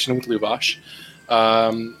conversation with Luvash.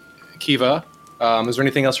 Kiva, is there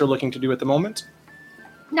anything else you're looking to do at the moment?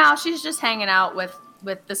 No, she's just hanging out with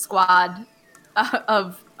the squad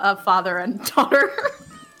of father and daughter.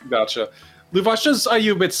 Gotcha. Luvash does eye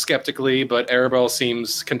you a bit skeptically, but Arabelle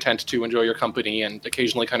seems content to enjoy your company and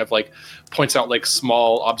occasionally kind of points out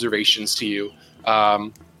small observations to you.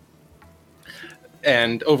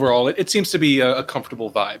 And overall, it seems to be a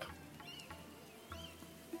comfortable vibe.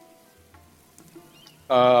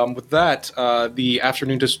 With that, the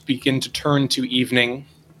afternoon does begin to turn to evening,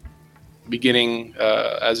 beginning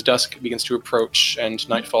as dusk begins to approach and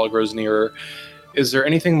nightfall grows nearer. Is there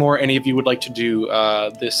anything more any of you would like to do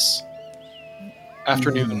this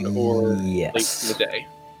afternoon or late in the day?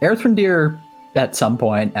 Earthendeer, at some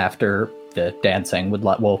point after the dancing,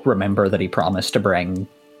 will remember that he promised to bring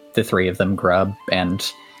the three of them grub,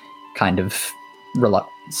 and kind of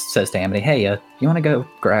says to Amity, "Hey, you want to go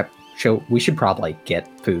grab? We should probably get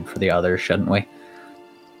food for the others, shouldn't we?"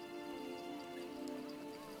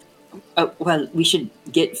 Well, we should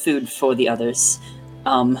get food for the others.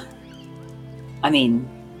 I mean,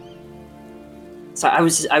 so I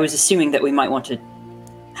was assuming that we might want to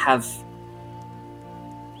have.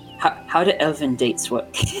 How do elven dates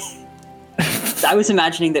work? I was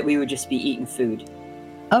imagining that we would just be eating food.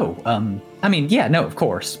 Oh, I mean, yeah, no, of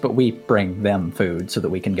course, but we bring them food so that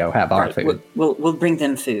we can go have our food. We'll bring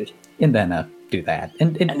them food. And then do that.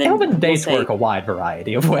 And elven dates work a wide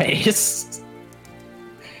variety of ways.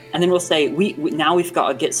 And then we'll say, now we've got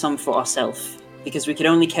to get some for ourselves, because we could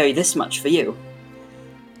only carry this much for you.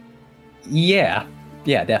 Yeah,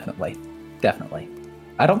 definitely.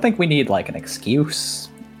 I don't think we need, an excuse,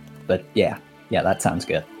 but yeah, that sounds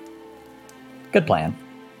good. Good plan.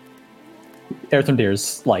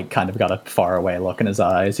 Earthendeer's, kind of got a faraway look in his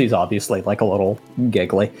eyes. He's obviously, a little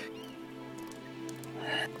giggly.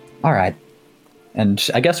 All right. And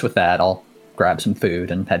I guess with that, I'll grab some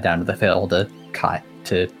food and head down to the field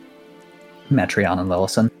to Metreon and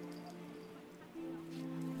Lillison.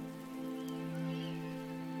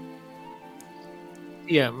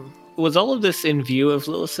 Yeah. Was all of this in view of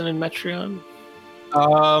Lillison and Metreon?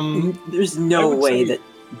 There's no way that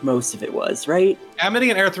most of it was, right? Amity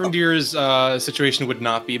and Earthendeer's situation would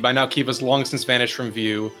not be. By now, Kiva's long since vanished from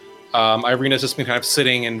view. Irina's just been kind of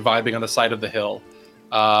sitting and vibing on the side of the hill.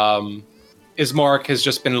 Ismark has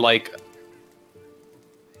just been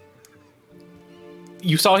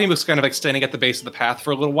you saw he was kind of standing at the base of the path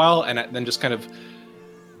for a little while, and then just kind of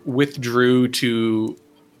withdrew to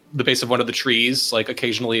the base of one of the trees,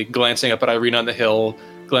 occasionally glancing up at Irina on the hill,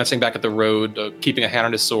 glancing back at the road, keeping a hand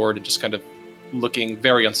on his sword, and just kind of looking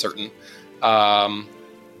very uncertain. And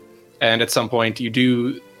at some point, you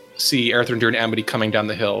do see Earthendeer and Amity coming down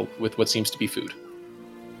the hill with what seems to be food.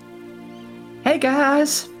 Hey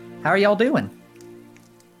guys, how are y'all doing?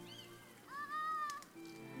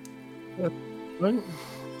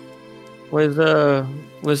 Where's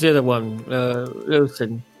the other one?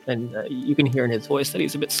 Listen, and you can hear in his voice that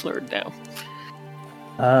he's a bit slurred now.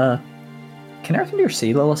 Can Earthendeer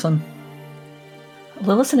see Lillison?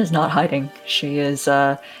 Lillison is not hiding. She is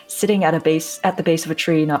sitting at the base of a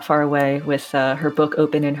tree not far away with her book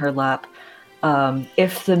open in her lap.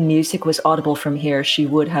 If the music was audible from here, she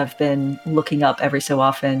would have been looking up every so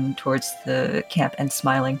often towards the camp and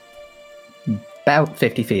smiling. About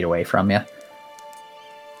 50 feet away from you.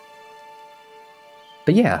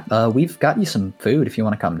 But yeah, we've got you some food if you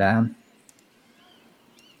want to come down.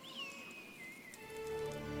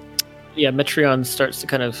 Yeah, Metreon starts to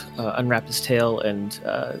kind of unwrap his tail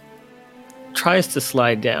and tries to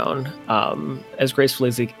slide down as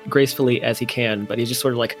gracefully as he can, but he just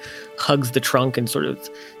sort of like hugs the trunk and sort of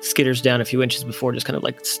skitters down a few inches before just kind of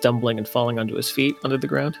like stumbling and falling onto his feet onto the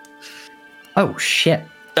ground. Oh, shit.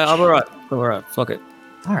 I'm alright. Fuck it.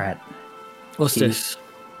 Alright. What's this?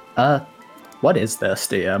 What is this,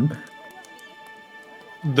 DM?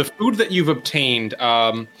 The food that you've obtained,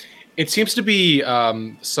 it seems to be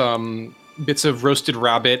some bits of roasted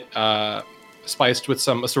rabbit, spiced with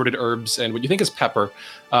some assorted herbs and what you think is pepper.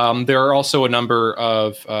 There are also a number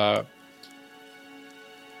of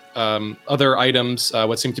other items,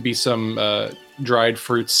 what seem to be some dried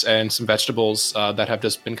fruits and some vegetables that have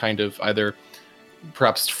just been kind of either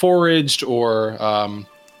perhaps foraged or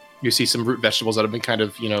you see some root vegetables that have been kind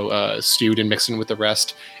of, stewed and mixed in with the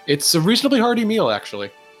rest. It's a reasonably hearty meal,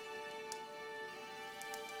 actually.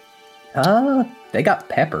 They got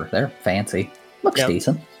pepper. They're fancy. Looks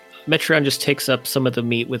decent. Metreon just takes up some of the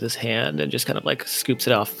meat with his hand and just kind of like scoops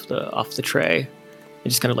it off the tray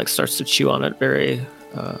and just kind of like starts to chew on it very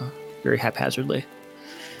haphazardly.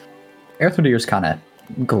 Earthendeer's kind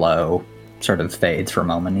of glow sort of fades for a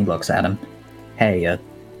moment. He looks at him. Hey,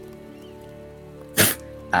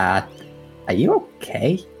 are you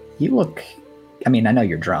okay? You look... I mean, I know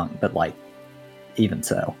you're drunk, but, like, even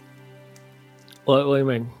so. What do you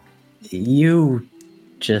mean? You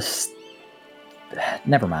just...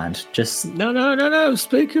 Never mind. Just... No.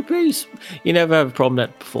 Speak your piece. You never have a problem with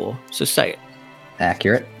that before, so say it.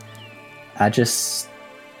 Accurate.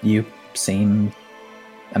 You seem...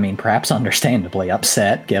 I mean, perhaps understandably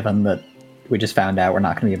upset, given that we just found out we're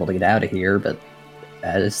not going to be able to get out of here, but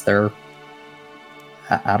is there...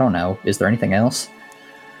 I don't know. Is there anything else?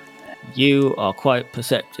 You are quite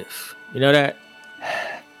perceptive. You know that?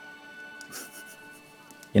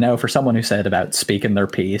 For someone who said about speaking their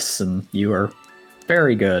piece, and you are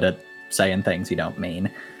very good at saying things you don't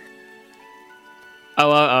mean.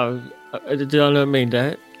 I did not mean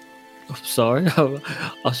that. I'm sorry.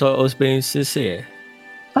 I thought I was being sincere.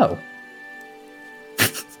 Oh.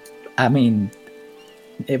 I mean,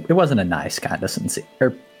 it wasn't a nice kind of sincere.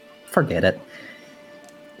 Forget it.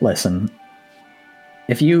 Listen,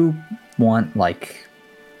 if you want, like,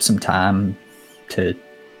 some time to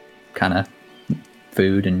kind of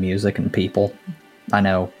food and music and people, I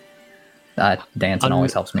know dancing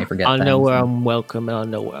always helps me forget things. I know where I'm welcome and I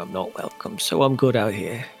know where I'm not welcome, so I'm good out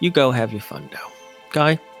here. You go have your fun now.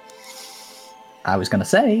 Guy? I was going to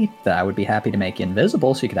say that I would be happy to make you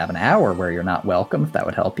invisible so you could have an hour where you're not welcome, if that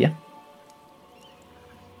would help you.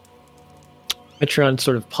 Metreon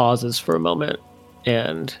sort of pauses for a moment.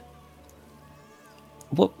 And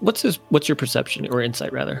what's your perception or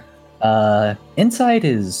insight rather? Passive insight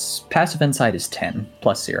is 10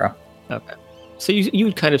 plus 0. Okay, so you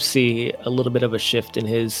would kind of see a little bit of a shift in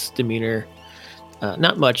his demeanor.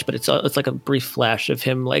 Not much, but it's like a brief flash of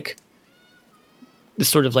him like this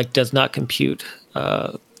sort of like does not compute.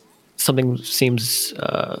 Something seems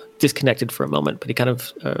disconnected for a moment, but he kind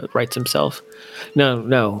of rights himself.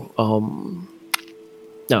 No,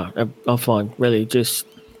 I'm fine. Really, just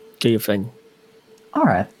do your thing. All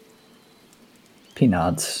right. He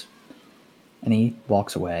nods, and he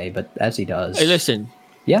walks away. But as he does, hey, listen.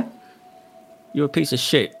 Yeah. You're a piece of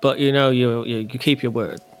shit, but you keep your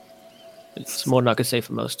word. It's more than I could say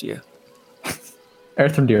for most of you.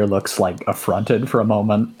 Earthendeer looks like affronted for a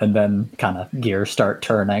moment, and then kind of gears start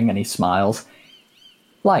turning, and he smiles.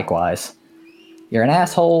 Likewise. You're an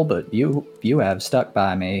asshole, but you have stuck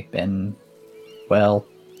by me, and, well,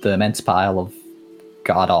 the immense pile of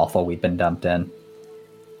god-awful we've been dumped in.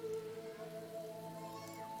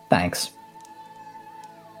 Thanks.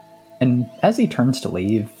 And as he turns to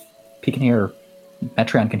leave,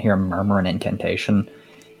 Metreon can hear him murmur an incantation,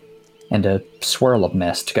 and a swirl of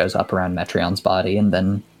mist goes up around Metreon's body, and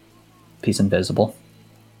then he's invisible.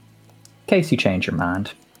 In case you change your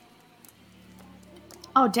mind.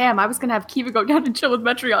 Oh, damn, I was gonna have Kiva go down and chill with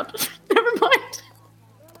Metreon. Never mind.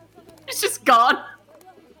 It's just gone.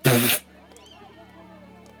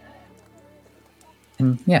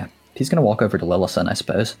 And yeah, he's going to walk over to Lillison, I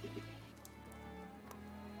suppose.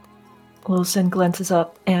 Wilson glances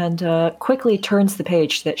up and quickly turns the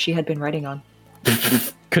page that she had been writing on.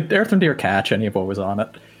 Could Earthendeer catch any of what was on it?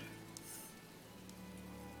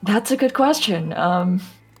 That's a good question.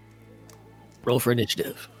 Roll for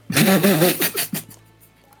initiative.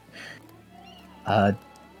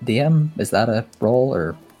 DM, is that a roll,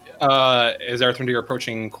 or? Is Earthendeer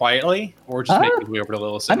approaching quietly, or just making his way over to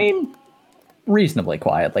Lillison? I mean, reasonably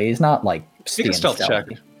quietly. He's not, like, Make a stealth check.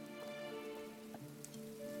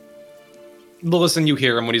 Lillison, you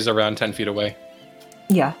hear him when he's around 10 feet away.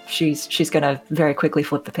 Yeah, she's gonna very quickly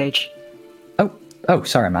flip the page. Oh,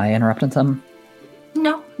 sorry, am I interrupting something?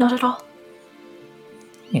 No, not at all.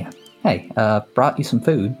 Yeah. Hey, brought you some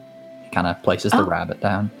food. He kind of places the rabbit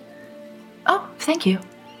down. Oh, thank you.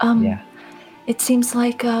 Yeah. It seems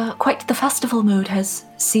like quite the festival mood has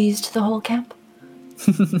seized the whole camp.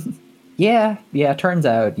 Yeah, turns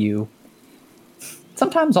out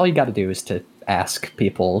sometimes all you gotta do is to ask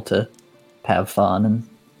people to have fun, and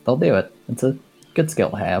they'll do it. It's a good skill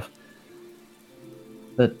to have.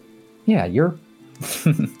 But, yeah, you're...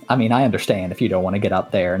 I mean, I understand if you don't want to get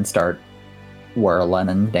up there and start whirling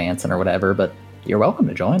and dancing or whatever, but you're welcome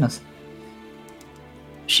to join us.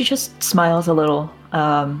 She just smiles a little,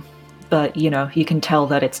 but, you can tell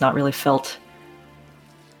that it's not really felt.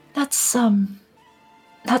 That's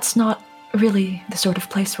not really the sort of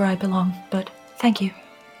place where I belong, but thank you.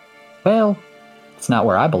 Well, it's not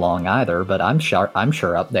where I belong either, but I'm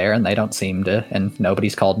sure up there, and they don't seem to, and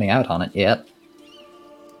nobody's called me out on it yet.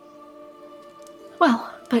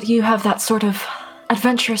 Well, but you have that sort of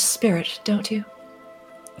adventurous spirit, don't you?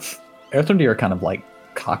 Earthendeer kind of,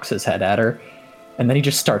 cocks his head at her, and then he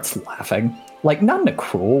just starts laughing. Not in a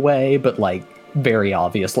cruel way, but, very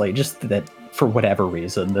obviously, just that, for whatever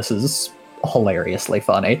reason, this is hilariously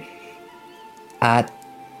funny.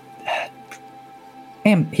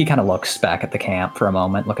 And he kind of looks back at the camp for a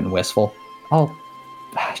moment, looking wistful.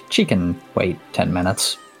 She can wait 10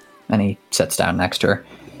 minutes. And he sits down next to her.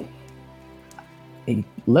 Hey,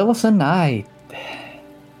 Lillison, do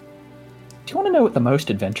you want to know what the most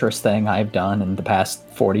adventurous thing I've done in the past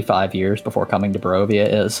 45 years before coming to Barovia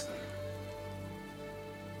is?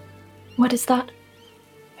 What is that?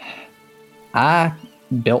 I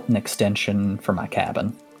built an extension for my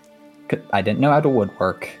cabin. I didn't know how to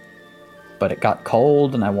woodwork, but it got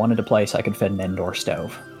cold and I wanted a place I could fit an indoor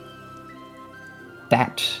stove.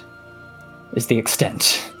 That is the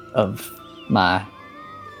extent of my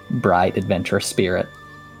bright, adventurous spirit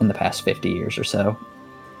in the past 50 years or so.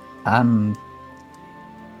 I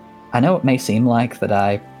know it may seem like that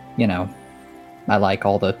I like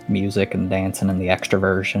all the music and dancing and the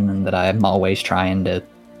extroversion, and that I'm always trying to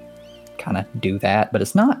kind of do that, but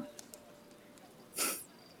it's not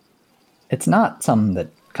something that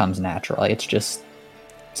comes naturally. It's just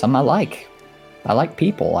something I like. I like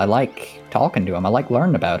people. I like talking to them. I like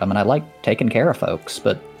learning about them, and I like taking care of folks,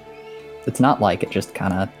 but it's not like it just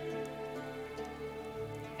kind of...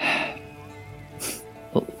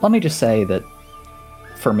 Let me just say that,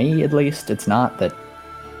 for me at least, it's not that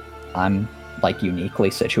I'm,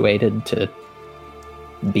 uniquely situated to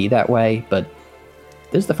be that way, but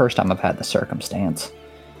this is the first time I've had the circumstance.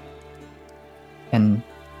 And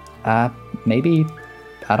maybe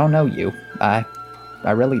I don't know you. I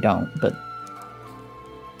really don't, but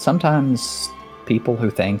sometimes people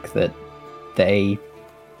who think that they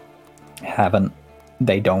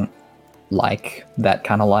don't like that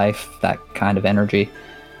kind of life, that kind of energy,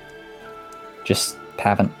 just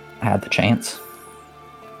haven't had the chance.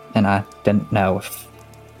 And I didn't know if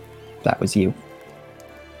that was you.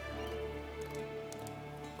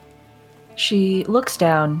 She looks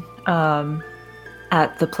down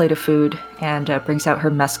at the plate of food and brings out her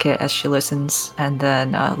mess kit as she listens, and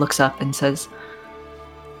then looks up and says,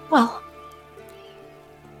 well,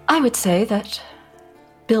 I would say that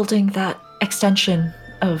building that extension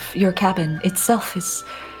of your cabin itself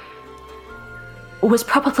was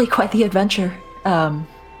probably quite the adventure,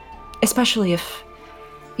 especially if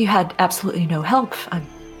you had absolutely no help. I'm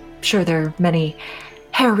sure there are many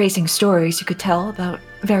hair-raising stories you could tell about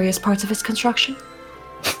various parts of its construction.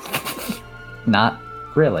 Not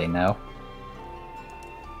really, no.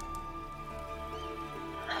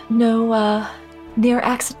 No, near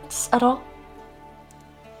accidents at all?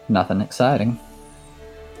 Nothing exciting.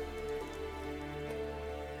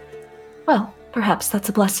 Well, perhaps that's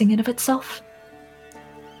a blessing in of itself.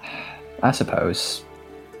 I suppose.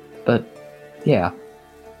 But, yeah.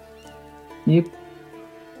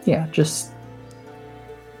 Just...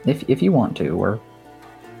 If you want to, we're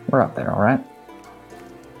up there, alright?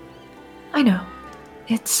 I know.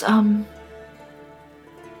 It's,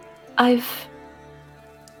 I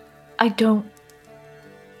don't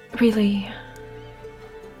really.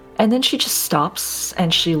 And then she just stops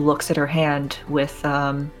and she looks at her hand with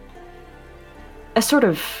a sort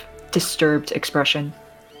of disturbed expression.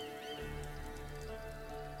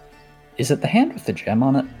 Is it the hand with the gem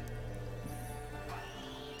on it?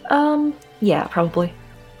 Yeah, probably.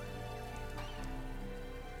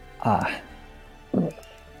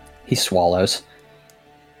 He swallows.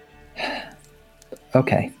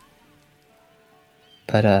 Okay.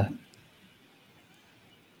 But,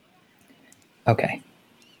 okay.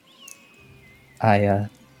 I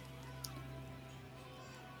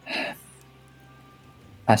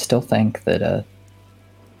still think that,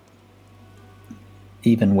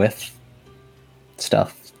 even with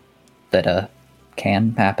stuff that,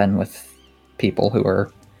 can happen with people who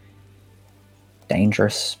are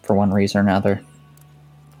dangerous for one reason or another,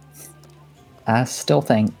 I still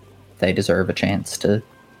think they deserve a chance to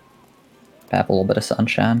have a little bit of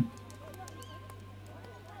sunshine.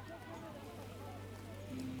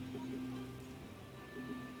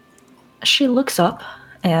 She looks up,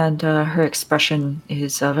 and her expression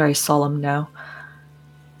is very solemn now.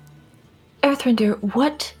 Earthrinder,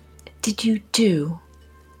 what did you do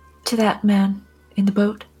to that man in the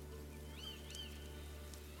boat?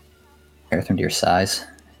 Earthrinder sighs.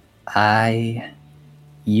 I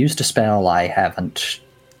used a spell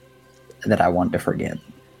that I want to forget.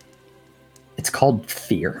 It's called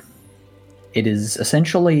Fear. It is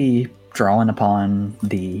essentially drawing upon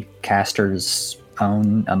the caster's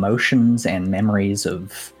own emotions and memories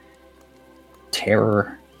of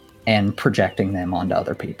terror and projecting them onto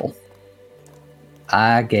other people.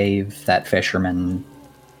 I gave that fisherman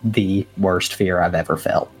the worst fear I've ever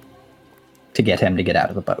felt to get him to get out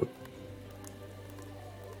of the boat.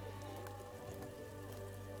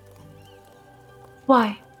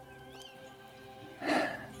 Why?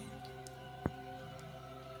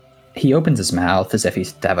 He opens his mouth as if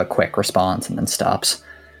he's to have a quick response and then stops.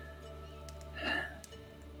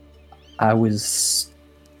 I was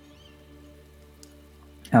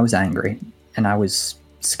angry, and I was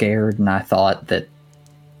scared, and I thought that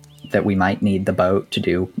we might need the boat to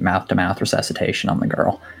do mouth-to-mouth resuscitation on the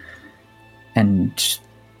girl. And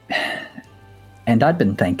I'd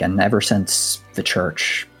been thinking ever since the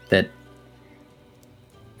church that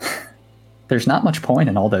there's not much point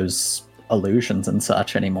in all those illusions and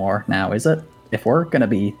such anymore now, is it? If we're going to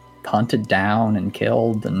be hunted down and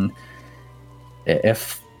killed, and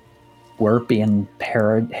if we're being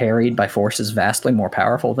harried by forces vastly more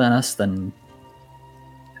powerful than us, then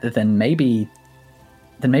maybe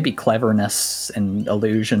cleverness and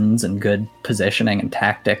illusions and good positioning and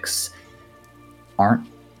tactics aren't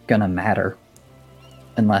gonna matter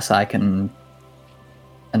unless I can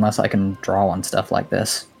draw on stuff like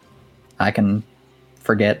this. I can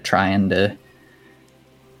forget trying to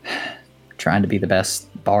be the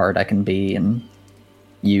best bard I can be and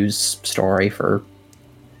use story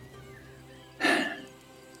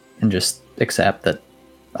and just accept that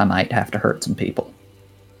I might have to hurt some people.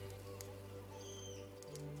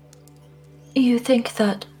 You think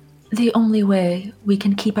that the only way we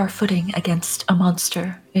can keep our footing against a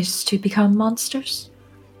monster is to become monsters?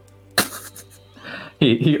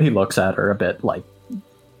 He looks at her a bit like,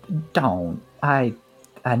 don't. I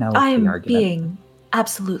know I the am argument. being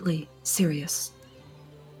absolutely serious.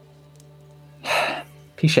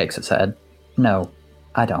 He shakes his head. No,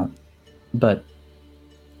 I don't. But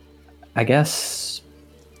I guess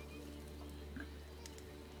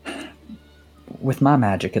with my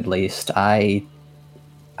magic, at least, I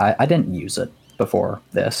didn't use it before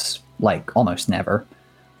this, like almost never,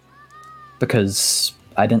 because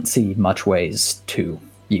I didn't see much ways to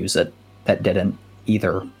use it that didn't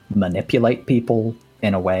either manipulate people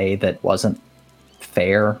in a way that wasn't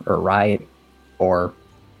fair or right, or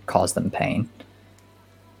cause them pain.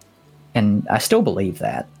 And I still believe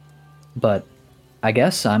that, but I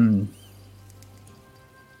guess I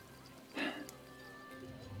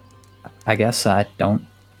don't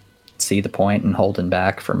see the point in holding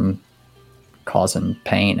back from causing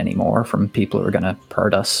pain anymore from people who are going to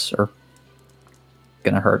hurt us or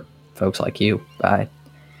going to hurt folks like you. I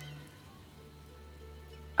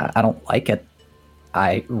don't like it.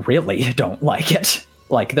 I really don't like it.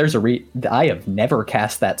 Like, there's I have never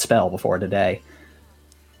cast that spell before today,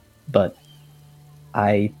 but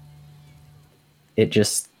it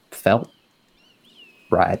just felt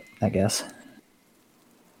right, I guess.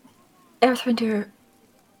 Earthrinder,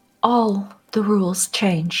 all the rules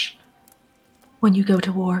change when you go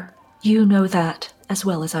to war. You know that as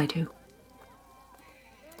well as I do.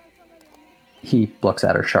 He looks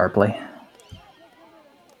at her sharply.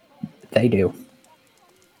 They do.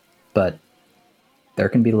 but there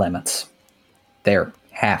can be limits. There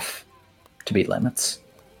have to be limits.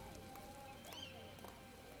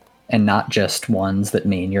 And not just ones that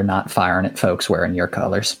mean you're not firing at folks wearing your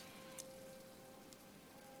colors.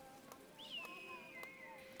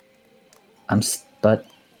 But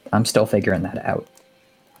I'm still figuring that out.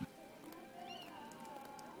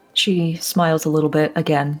 She smiles a little bit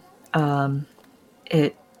again.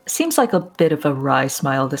 It seems like a bit of a wry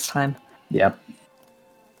smile this time. Yep.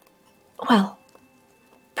 Well,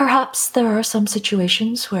 perhaps there are some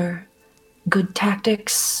situations where good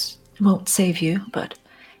tactics won't save you, but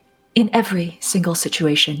in every single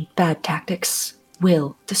situation, bad tactics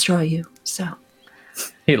will destroy you, so...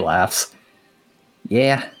 He laughs.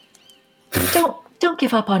 Yeah. Don't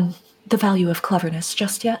give up on the value of cleverness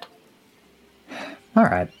just yet. All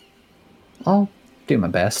right. I'll do my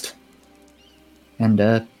best.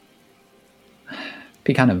 And,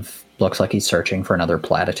 he kind of looks like he's searching for another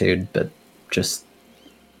platitude, but just...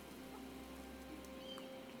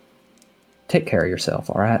 take care of yourself,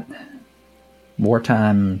 all right?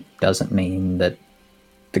 Wartime doesn't mean that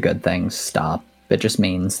the good things stop. It just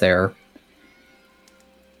means they're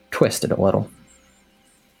twisted a little.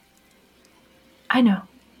 I know.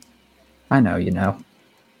 I know you know.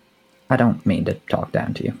 I don't mean to talk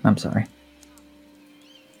down to you. I'm sorry.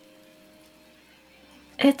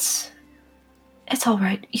 It's all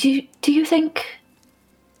right. Do you think...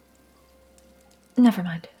 Never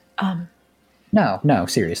mind. No,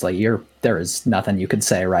 seriously. There is nothing you could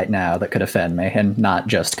say right now that could offend me, and not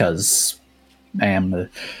just because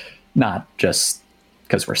not just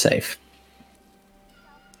because we're safe.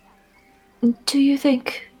 Do you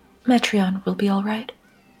think Metreon will be all right?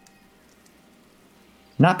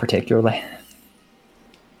 Not particularly.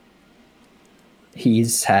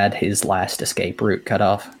 He's had his last escape route cut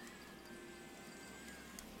off.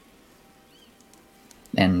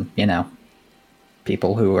 And,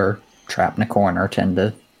 people who are trapped in a corner tend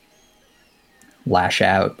to lash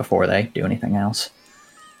out before they do anything else.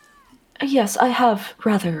 Yes, I have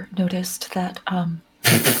rather noticed that,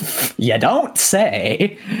 You don't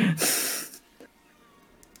say!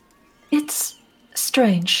 It's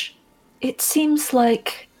strange. It seems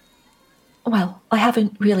like... Well, I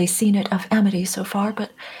haven't really seen it of Amity so far,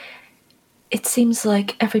 but it seems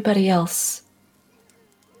like everybody else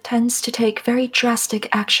tends to take very drastic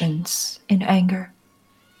actions in anger.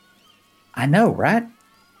 I know, right?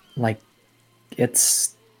 Like,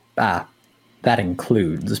 it's... that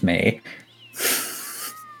includes me.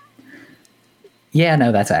 Yeah,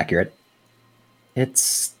 no, that's accurate.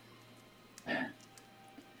 It's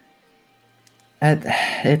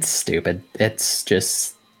stupid. It's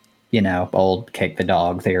just, old kick the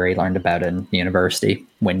dog theory learned about in university.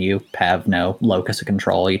 When you have no locus of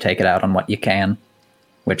control, you take it out on what you can,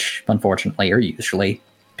 which unfortunately are usually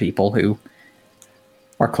people who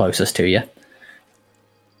are closest to you.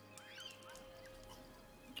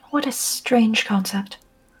 What a strange concept.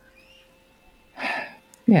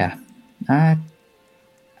 Yeah, I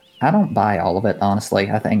don't buy all of it,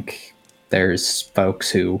 honestly. I think there's folks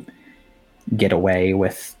who get away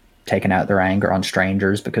with taking out their anger on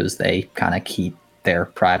strangers because they kind of keep their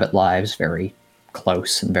private lives very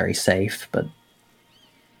close and very safe, but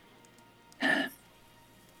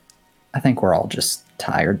I think we're all just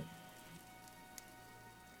tired.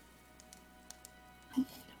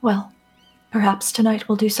 Well, perhaps tonight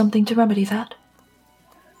we'll do something to remedy that.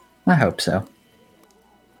 I hope so.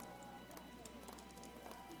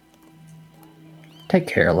 Take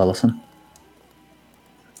care, Lillison.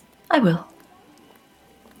 I will.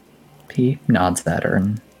 He nods at her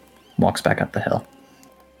and walks back up the hill.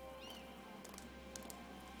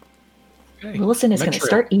 Okay. Lillison is going to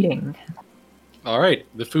start eating. All right.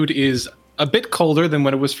 The food is a bit colder than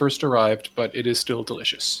when it was first arrived, but it is still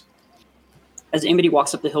delicious. As Amity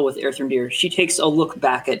walks up the hill with Erthrindir, she takes a look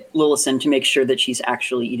back at Lillison to make sure that she's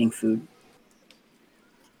actually eating food.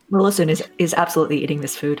 Lillison is absolutely eating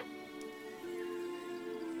this food.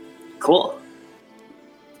 Cool.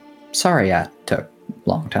 Sorry I took a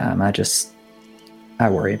long time. I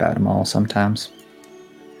worry about them all sometimes.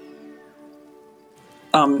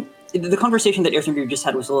 The conversation that Erthrindir just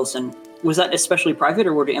had with Lillison, was that especially private,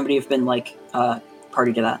 or would Amity have been,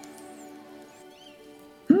 party to that?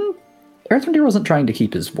 Erthrindir wasn't trying to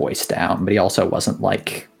keep his voice down, but he also wasn't,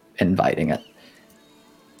 inviting it.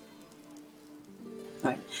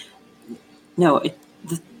 Right. No,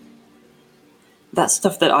 that's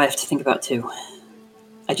stuff that I have to think about, too.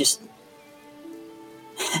 It's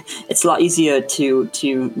a lot easier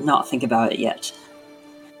to not think about it yet.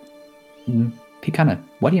 He kind of,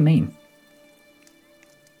 what do you mean?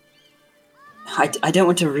 I don't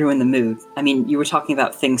want to ruin the mood. I mean, you were talking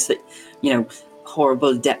about things that,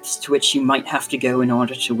 horrible depths to which you might have to go in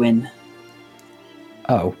order to win.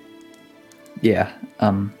 Oh. Yeah.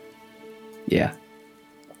 Yeah.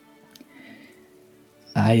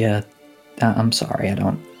 I'm sorry. I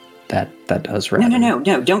don't. That does rather. No.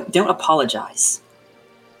 Don't apologize.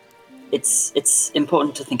 It's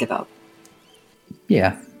important to think about.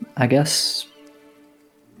 Yeah. I guess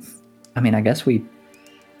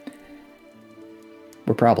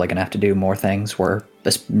we're probably gonna have to do more things where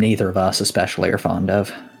neither of us especially are fond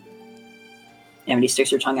of. Amity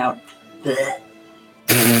sticks her tongue out.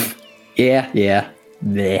 Yeah.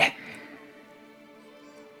 Bleh.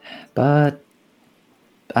 But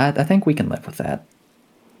I think we can live with that.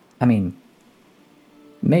 I mean,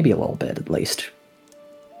 maybe a little bit at least.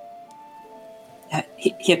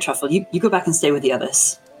 Here, Truffle, you go back and stay with the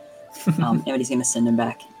others. Amity's gonna send him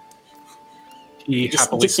back. He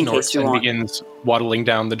happily just in snorts case we and want. begins waddling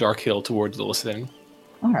down the dark hill towards the Lissadin.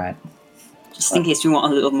 All right. Just in case we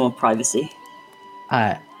want a little more privacy.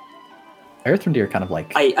 Earthrendeer kind of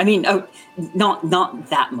like. I mean, not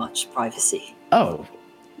that much privacy. Oh.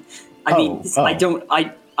 I mean,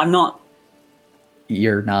 I'm not.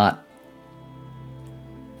 You're not.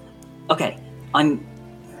 Okay, I'm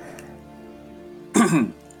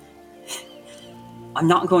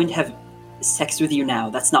not going to have sex with you now.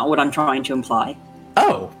 That's not what I'm trying to imply.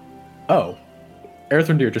 Oh.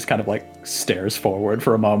 Earthrendeer just kind of like stares forward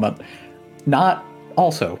for a moment. Not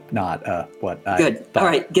what I Good. thought. All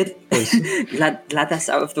right, good. glad that's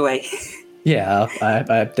out of the way. Yeah,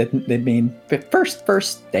 I didn't mean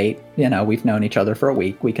first date. We've known each other for a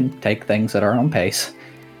week. We can take things at our own pace.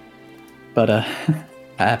 But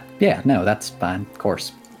yeah, no, that's fine, of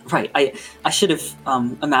course. Right. I should have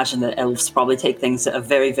imagined that elves probably take things at a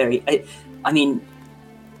very, very. I mean,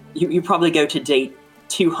 you probably go to date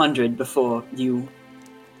 200 before you.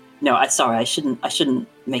 No, I shouldn't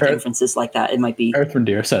make inferences like that. It might be.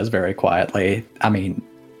 Earthrendeer says very quietly. I mean,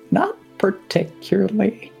 not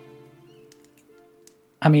particularly.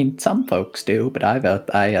 I mean, some folks do, but I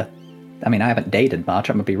haven't dated much.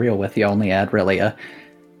 I'm gonna be real with you. Only had really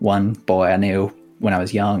one boy I knew when I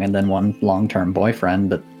was young, and then one long-term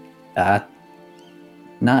boyfriend. But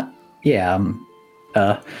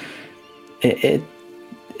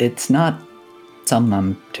it's not something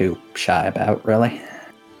I'm too shy about, really.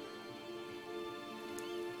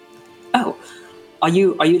 Oh, are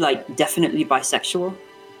you like definitely bisexual?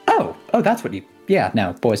 Oh, that's what you. Yeah,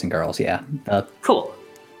 no, boys and girls. Yeah. Cool.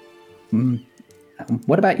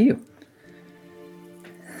 What about you?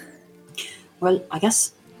 Well, I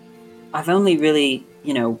guess I've only really,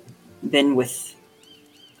 been with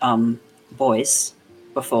boys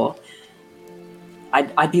before.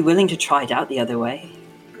 I'd be willing to try it out the other way.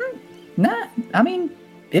 Nah, I mean,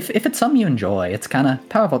 if it's something you enjoy, it's kind of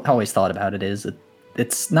how I've always thought about it is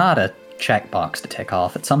it's not a checkbox to tick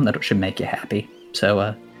off. It's something that should make you happy.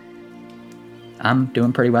 So I'm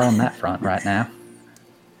doing pretty well on that front right now.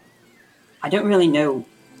 I don't really know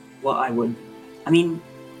what I would. I mean,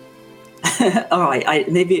 all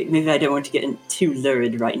right. Maybe I don't want to get too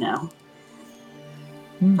lurid right now.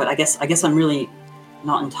 But I guess I'm really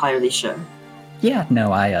not entirely sure. Yeah,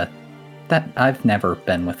 no, I've never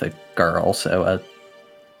been with a girl, so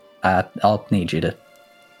I'll need you to.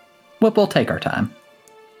 We'll take our time,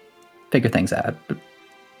 figure things out. But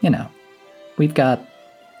we've got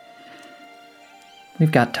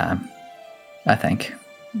time. I think.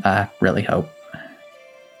 I really hope.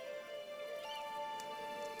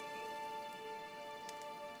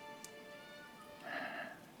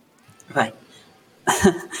 Right.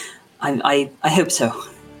 I hope so.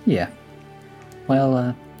 Yeah.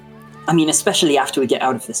 Well, I mean, especially after we get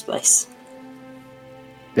out of this place.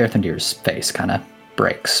 Earthrendeer's face kind of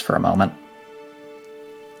breaks for a moment.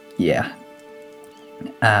 Yeah.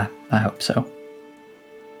 I hope so.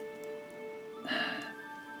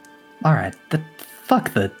 Alright,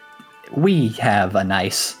 we have a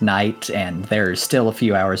nice night, and there's still a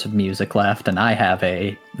few hours of music left, and I have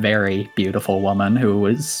a very beautiful woman who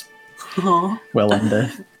is willing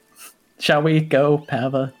to... Shall we go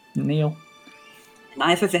have a meal? And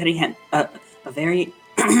I have a very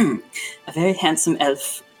handsome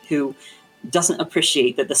elf who doesn't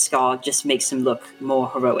appreciate that the scar just makes him look more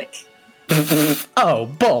heroic. Oh,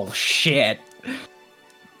 bullshit!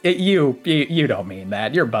 You don't mean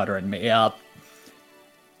that. You're buttering me up.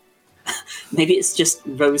 Maybe it's just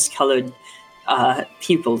rose-colored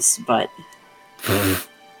pupils, but...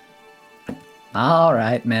 All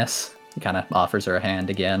right, miss. He kind of offers her a hand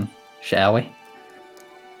again. Shall we?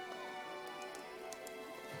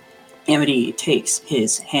 Amity takes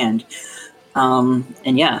his hand. And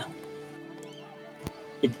yeah.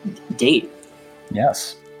 Date.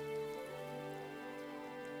 Yes.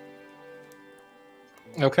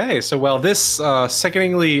 Okay, so while this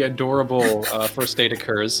sickeningly adorable first date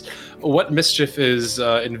occurs, what mischief is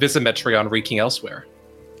Invisimetrion wreaking elsewhere?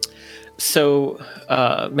 So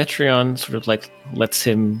Metreon sort of like lets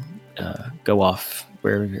him go off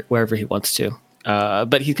wherever he wants to,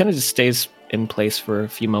 but he kind of just stays in place for a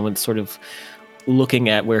few moments, sort of looking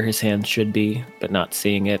at where his hand should be, but not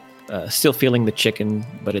seeing it. Still feeling the chicken,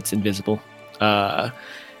 but it's invisible.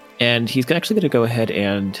 And he's actually going to go ahead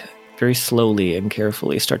and very slowly and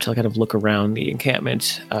carefully start to kind of look around the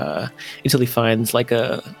encampment until he finds like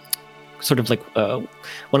a sort of like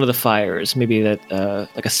one of the fires, maybe that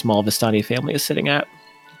like a small Vistani family is sitting at,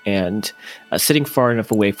 and sitting far enough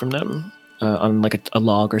away from them on like a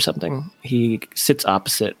log or something. He sits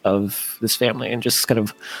opposite of this family and just kind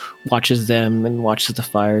of watches them and watches the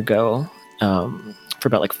fire go for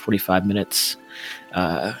about like 45 minutes.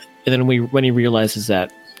 And then when he realizes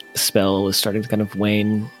that the spell is starting to kind of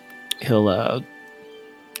wane, he'll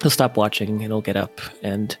stop watching and he'll get up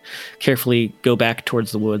and carefully go back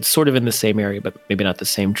towards the woods, sort of in the same area, but maybe not the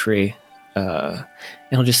same tree. And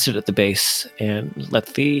he'll just sit at the base and let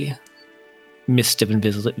the mist of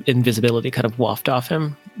invisibility kind of waft off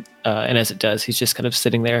him. And as it does, he's just kind of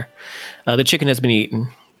sitting there. The chicken has been eaten,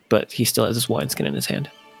 but he still has his wineskin in his hand.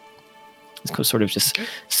 He's sort of just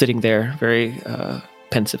sitting there very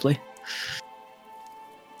pensively.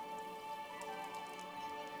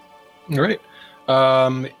 All right.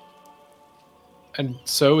 And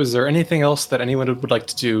so is there anything else that anyone would like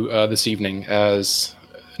to do this evening, as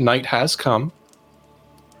night has come?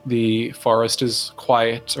 The forest is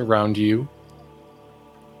quiet around you.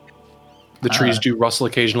 The trees do rustle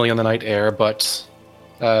occasionally on the night air, but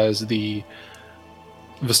as the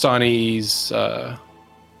Vistani's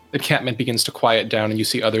encampment begins to quiet down and you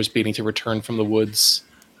see others beginning to return from the woods,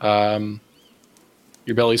 your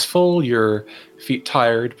belly's full, your feet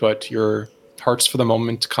tired, but your heart's for the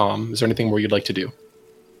moment calm. Is there anything more you'd like to do?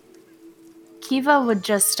 Kiva would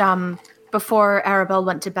just, before Arabelle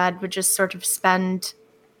went to bed, would just sort of spend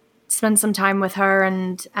some time with her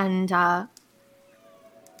and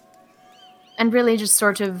really just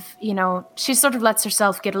sort of, she sort of lets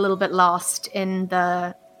herself get a little bit lost in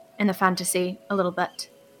the fantasy a little bit.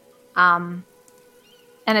 And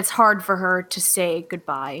it's hard for her to say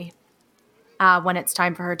goodbye when it's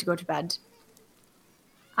time for her to go to bed.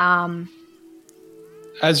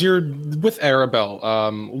 As you're with Arabelle,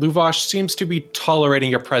 Luvash seems to be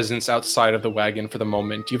tolerating your presence outside of the wagon for the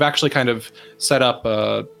moment. You've actually kind of set up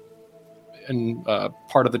part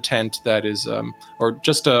of the tent that is, or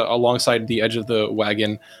just alongside the edge of the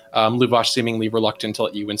wagon. Luvash seemingly reluctant to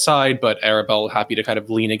let you inside, but Arabelle happy to kind of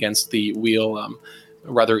lean against the wheel,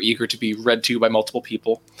 rather eager to be read to by multiple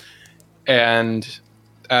people. And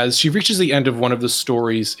as she reaches the end of one of the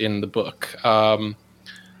stories in the book,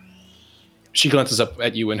 she glances up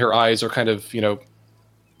at you and her eyes are kind of,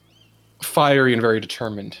 fiery and very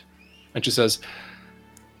determined. And she says,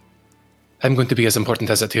 I'm going to be as important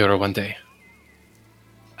as a hero one day.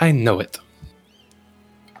 I know it.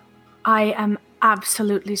 I am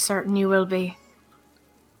absolutely certain you will be.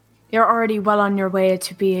 You're already well on your way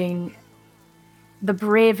to being the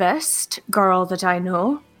bravest girl that I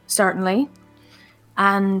know, certainly.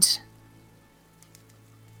 And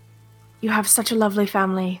you have such a lovely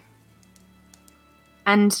family.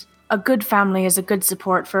 And a good family is a good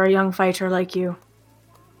support for a young fighter like you.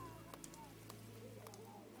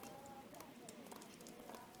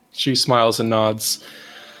 She smiles and nods,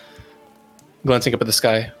 glancing up at the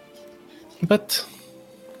sky. But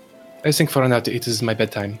I think for now it is my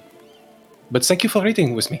bedtime. But thank you for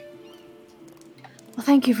reading with me. Well,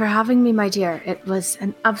 thank you for having me, my dear. It was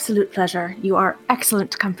an absolute pleasure. You are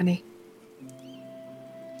excellent company.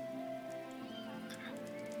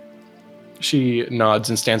 She nods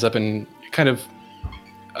and stands up and kind of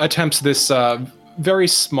attempts this very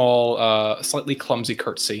small, slightly clumsy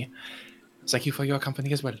curtsy. Thank you for your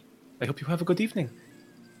company as well. I hope you have a good evening.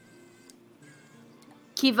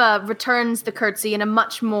 Kiva returns the curtsy in a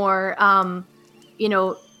much more,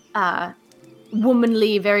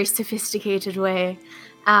 womanly, very sophisticated way.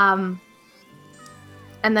 And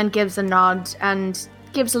then gives a nod and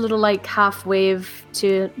gives a little, half wave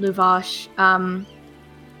to Luvash.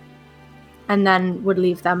 And then would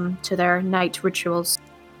leave them to their night rituals.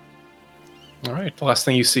 All right. The last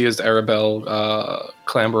thing you see is Arabelle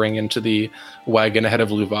clambering into the wagon ahead of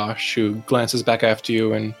Luvash, who glances back after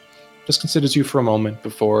you and just considers you for a moment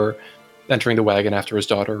before entering the wagon after his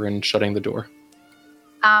daughter and shutting the door.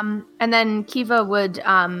 And then Kiva would,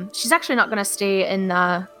 she's actually not going to stay in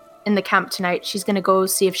the camp tonight. She's going to go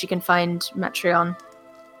see if she can find Metreon.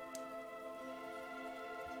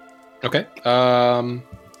 Okay.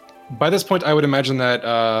 By this point, I would imagine that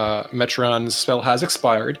Metron's spell has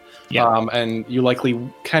expired. Yeah. And you likely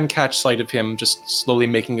can catch sight of him just slowly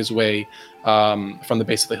making his way from the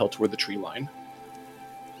base of the hill toward the tree line.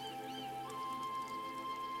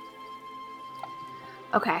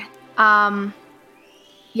 Okay.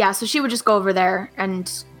 Yeah, so she would just go over there and,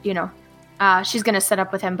 she's going to set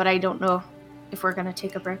up with him, but I don't know if we're going to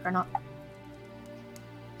take a break or not.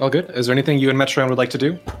 All good. Is there anything you and Metron would like to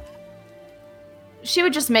do? She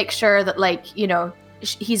would just make sure that,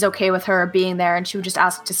 he's okay with her being there, and she would just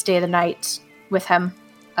ask to stay the night with him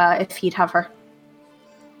if he'd have her.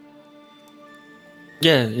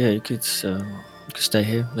 Yeah, you could stay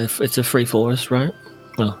here. If it's a free forest, right?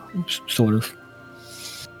 Well, sort of.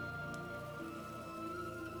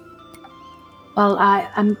 Well,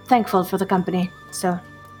 I'm thankful for the company, so...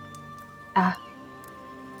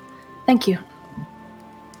 thank you.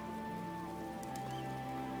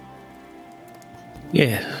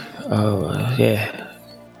 Yeah. Oh, yeah.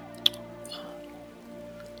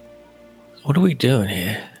 What are we doing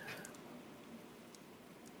here?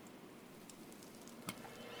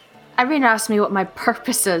 Irene asked me what my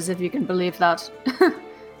purpose is, if you can believe that.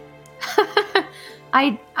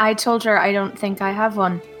 I told her I don't think I have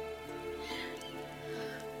one.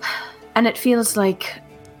 And it feels like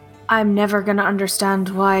I'm never gonna understand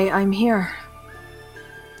why I'm here.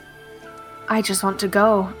 I just want to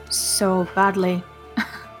go so badly.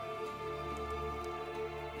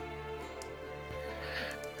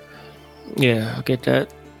 Yeah, I get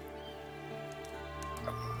that.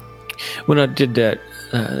 When I did that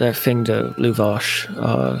thing to Luvash,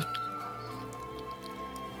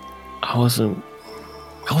 I wasn't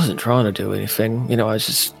trying to do anything.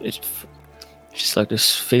 It's just like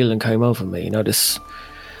this feeling came over me. This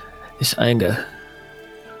anger.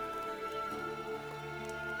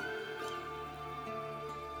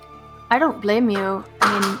 I don't blame you.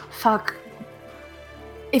 I mean, fuck.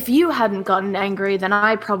 If you hadn't gotten angry, then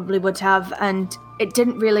I probably would have, and it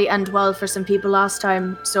didn't really end well for some people last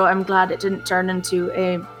time, so I'm glad it didn't turn into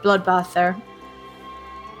a bloodbath there.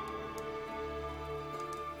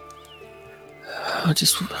 I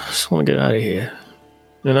just want to get out of here.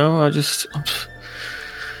 I'm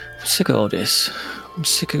sick of all this. I'm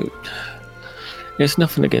sick of... There's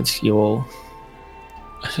nothing against you all.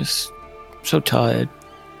 I'm just so tired.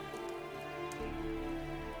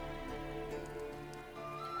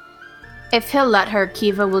 If he'll let her,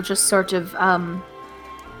 Kiva will just sort of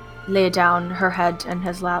lay down her head in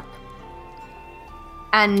his lap.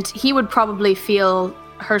 And he would probably feel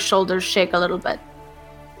her shoulders shake a little bit.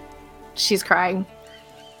 She's crying.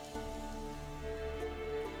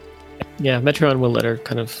 Yeah, Metron will let her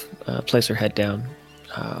kind of place her head down.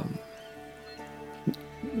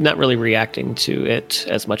 Not really reacting to it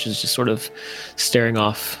as much as just sort of staring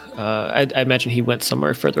off. I imagine he went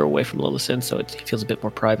somewhere further away from Lillison, so he feels a bit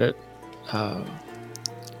more private.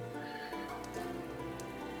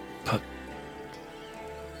 But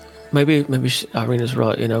maybe Irina's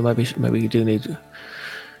right. Maybe you do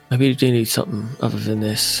need something other than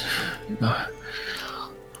this.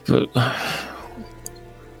 But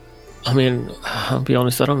I mean, I'll be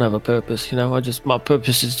honest. I don't have a purpose. My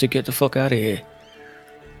purpose is to get the fuck out of here.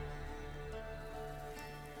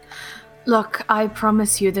 Look, I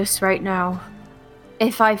promise you this right now.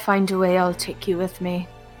 If I find a way, I'll take you with me.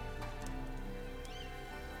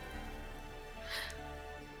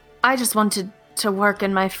 I just wanted to work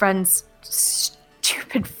in my friend's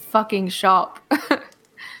stupid fucking shop.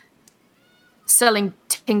 Selling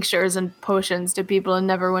tinctures and potions to people in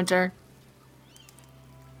Neverwinter.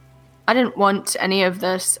 I didn't want any of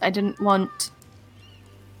this. I didn't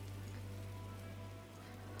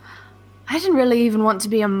really even want to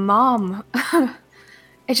be a mom.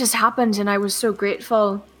 It just happened and I was so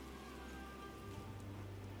grateful.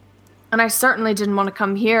 And I certainly didn't want to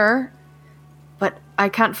come here. But I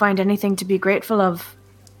can't find anything to be grateful of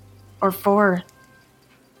or for.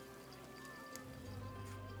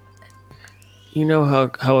 You know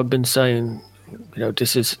how I've been saying,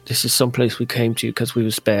 this is some place we came to because we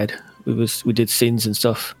was bad. We did sins and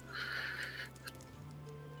stuff.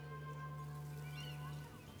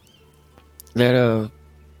 That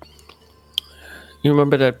you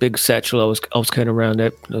remember that big satchel I was carrying around,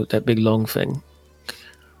 that big long thing?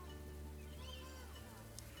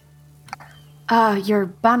 Your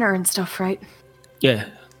banner and stuff, right? Yeah,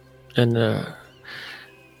 and the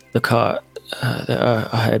car that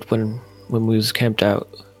I had when we was camped out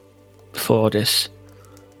before this,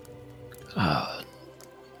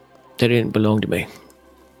 they didn't belong to me.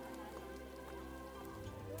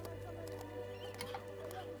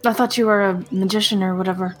 I thought you were a magician or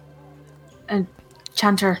whatever. A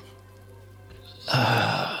chanter.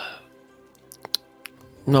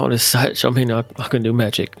 Not as such. I mean, I can do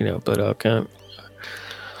magic, but I can't.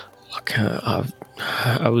 I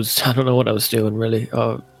don't know what I was doing, really.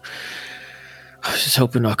 I was just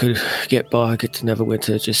hoping I could get by, get to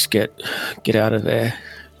Neverwinter, just get out of there.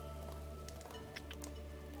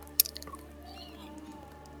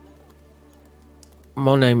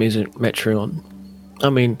 My name isn't Metreon. I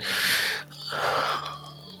mean,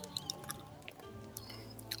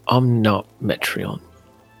 I'm not Metreon.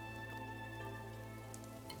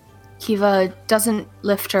 Kiva doesn't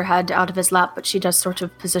lift her head out of his lap, but she does sort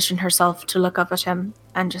of position herself to look up at him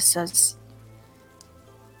and just says,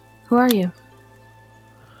 "Who are you?"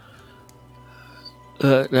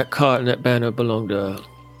 That card and that banner belonged to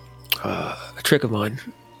a trick of mine,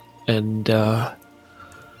 and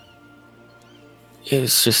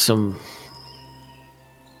it's just some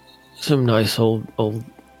nice old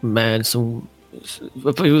man.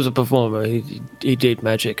 He was a performer. He did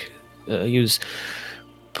magic. He was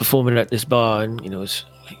performing at this bar, and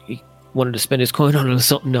he wanted to spend his coin on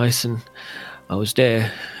something nice, and I was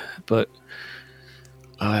there, but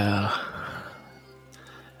I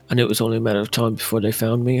knew it was only a matter of time before they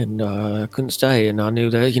found me, and I couldn't stay. And I knew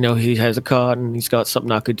that he has a card and he's got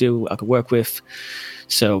something I could work with.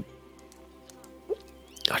 So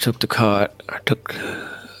I took the card.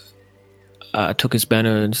 I took his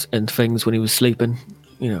banner and things when he was sleeping.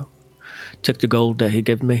 Took the gold that he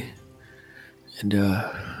gave me, and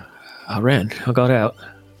I ran. I got out.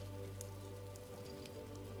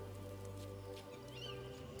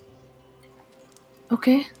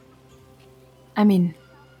 Okay. I mean,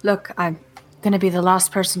 look, I'm gonna be the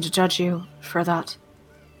last person to judge you for that.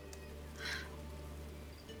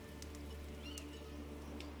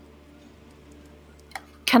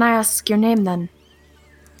 Can I ask your name then?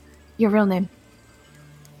 Your real name?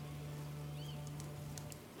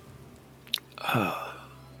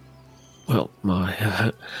 Well,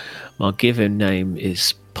 my given name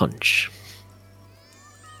is Punch.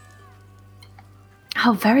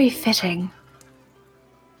 How very fitting.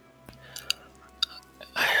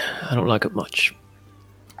 I don't like it much.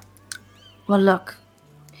 Well, look,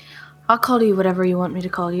 I'll call you whatever you want me to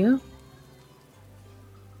call you.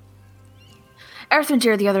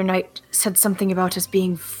 Erthendir the other night said something about us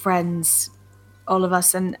being friends, all of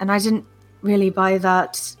us, and I didn't really buy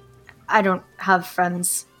that. I don't have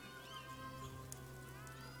friends.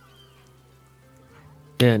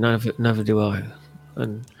 Yeah, never do I.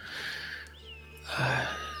 And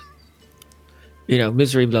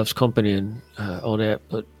misery loves company and all that,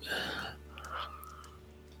 but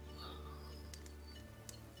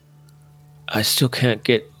I still can't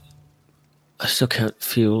get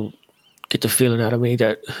the feeling out of me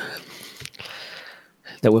that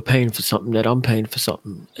we're paying for something, that I'm paying for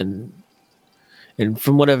something, and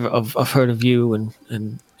from whatever I've heard of you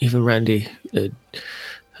and even Randy,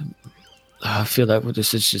 I feel that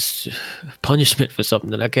this is just punishment for something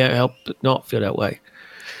that I can't help but not feel that way.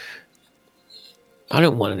 I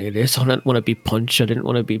didn't want any of this. I didn't want to be Punch. I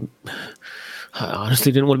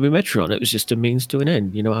honestly didn't want to be Metreon. It was just a means to an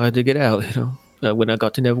end. I had to get out. When I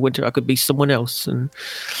got to Neverwinter, I could be someone else, and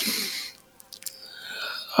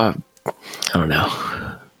I don't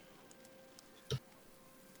know.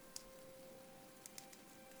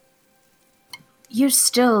 You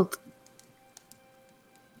still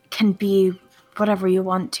can be whatever you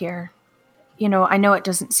want here. I know it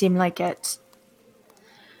doesn't seem like it.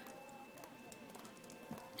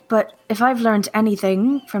 But if I've learned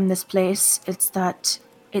anything from this place, it's that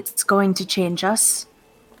it's going to change us.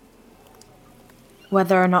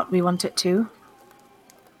 Whether or not we want it to.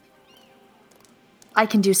 I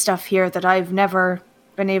can do stuff here that I've never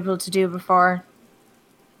been able to do before.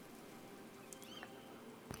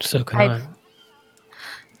 So can I.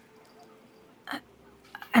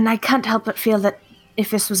 And I can't help but feel that if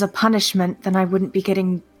this was a punishment, then I wouldn't be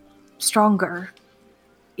getting stronger.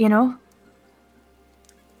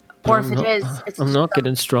 Or if it is, it's I'm not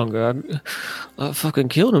getting stronger. I fucking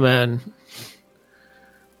killed a man.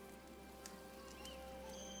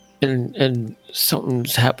 And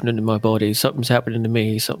something's happening to my body. Something's happening to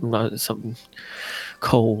me. Something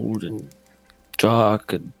cold and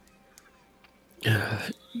dark, and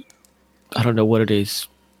I don't know what it is.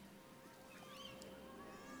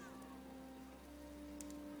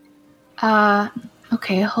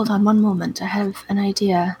 Okay, hold on one moment. I have an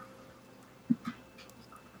idea.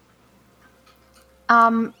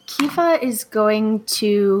 Kiva is going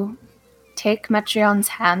to take Metreon's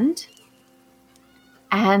hand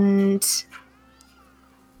and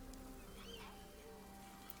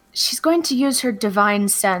she's going to use her divine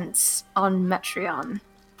sense on Metreon.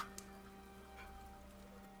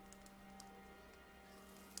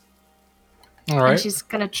 All right. And she's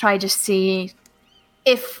going to try to see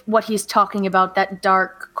if what he's talking about, that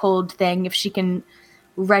dark, cold thing, if she can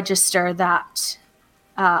register that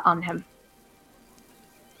on him.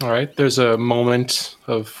 All right. There's a moment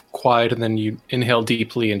of quiet, and then you inhale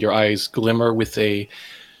deeply, and your eyes glimmer with a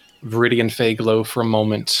viridian fey glow for a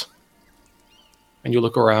moment. And you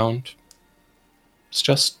look around. It's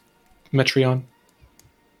just Metreon.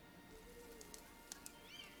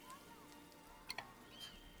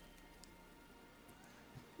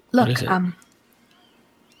 Look, I'm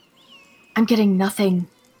getting nothing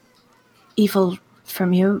evil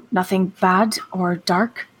from you, nothing bad or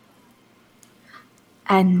dark.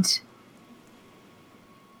 And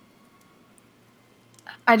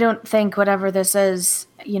I don't think whatever this is,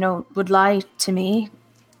 would lie to me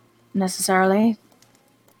necessarily.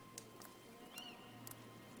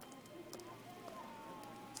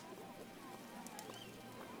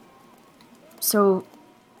 So,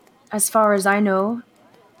 as far as I know,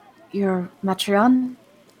 you're Metreon.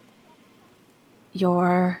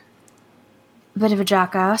 You're a bit of a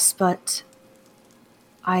jackass, but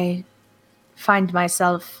I find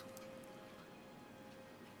myself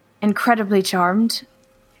incredibly charmed.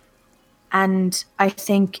 And I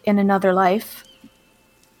think in another life,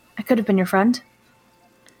 I could have been your friend.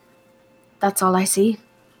 That's all I see,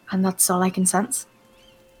 and that's all I can sense.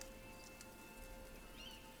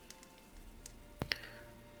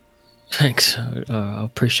 Thanks. I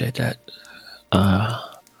appreciate that. I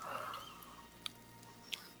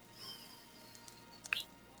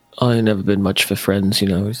ain't never been much for friends,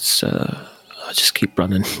 It's I just keep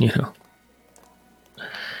running,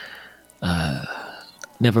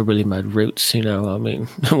 Never really made roots, I mean,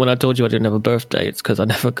 when I told you I didn't have a birthday, it's because I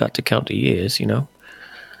never got to count the years,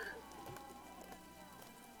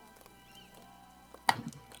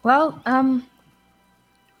 Well,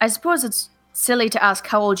 I suppose it's silly to ask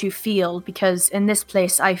how old you feel, because in this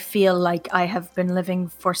place I feel like I have been living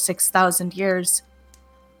for 6,000 years.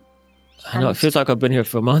 I know, it feels like I've been here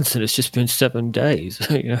for months and it's just been 7 days,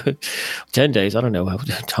 10 days, I don't know how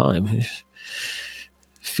time. It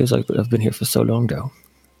feels like I've been here for so long though.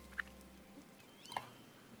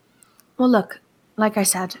 Well, look, like I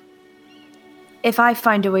said, if I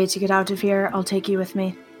find a way to get out of here, I'll take you with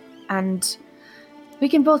me. And we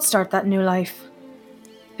can both start that new life.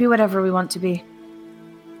 Be whatever we want to be.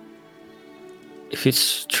 If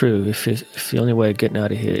it's true, if the only way of getting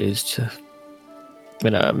out of here is to...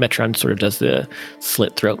 When Metron sort of does the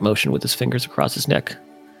slit throat motion with his fingers across his neck.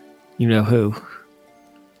 You know who.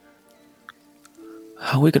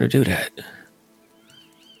 How are we going to do that?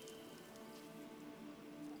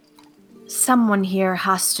 Someone here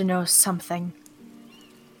has to know something.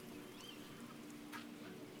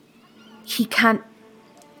 He can't...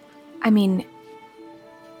 I mean...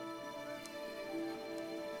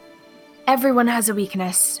 Everyone has a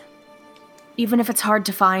weakness. Even if it's hard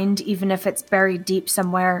to find, even if it's buried deep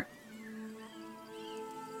somewhere.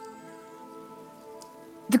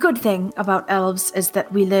 The good thing about elves is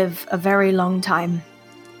that we live a very long time.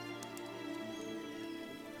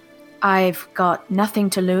 I've got nothing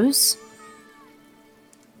to lose.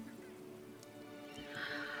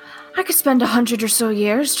 I could spend 100 or so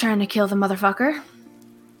years trying to kill the motherfucker.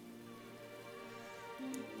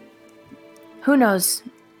 Who knows?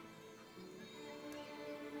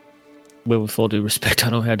 Well, with all due respect,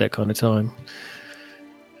 I don't have that kind of time.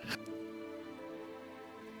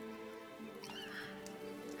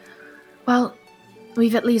 Well,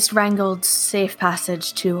 we've at least wrangled safe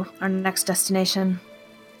passage to our next destination.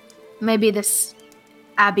 Maybe this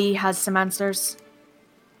abbey has some answers.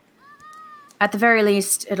 At the very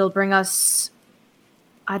least, it'll bring us,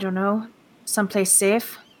 I don't know, someplace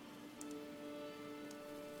safe.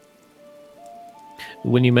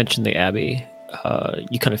 When you mention the abbey,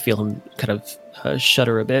 you kind of feel him kind of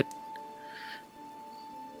shudder a bit.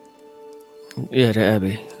 Yeah, the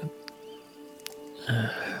abbey.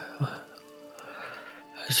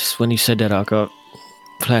 Just when you said that, I got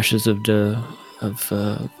flashes of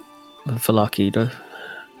Falaki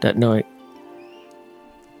that night.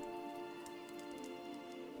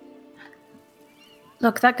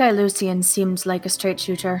 Look, that guy Lucian seems like a straight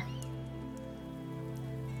shooter.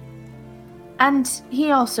 And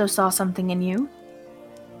he also saw something in you.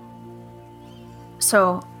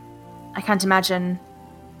 So, I can't imagine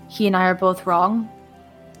he and I are both wrong.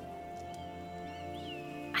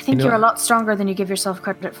 I think you're a lot stronger than you give yourself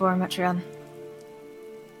credit for, Metreon.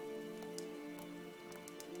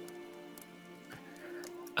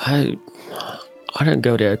 I don't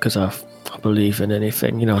go there because I believe in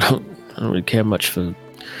anything. I don't really care much for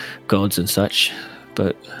gods and such.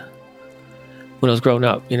 But when I was growing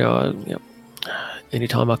up,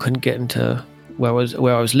 anytime I couldn't get into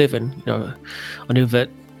where I was living, I knew that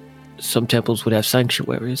some temples would have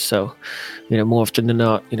sanctuaries, so more often than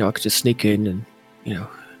not, I could just sneak in and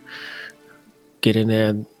get in there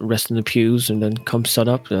and rest in the pews, and then come sun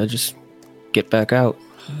up, I just get back out.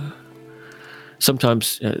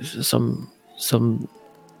 Sometimes some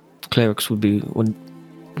clerics would be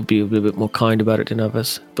a little bit more kind about it than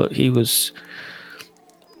others, but it was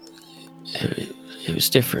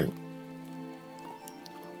different.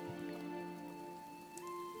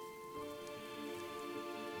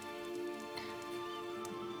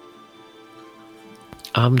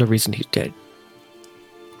 I'm the reason he's dead.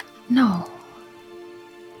 No.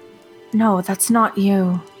 No, that's not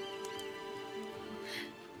you.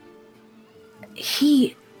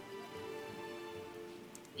 He's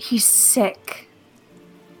sick.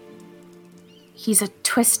 He's a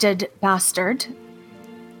twisted bastard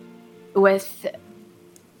with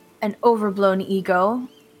an overblown ego,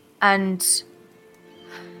 and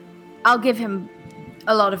I'll give him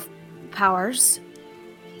a lot of powers.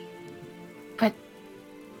 But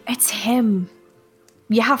it's him.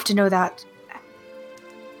 You have to know that.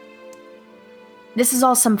 This is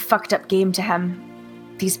all some fucked up game to him.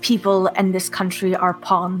 These people and this country are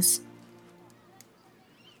pawns.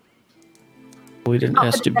 We didn't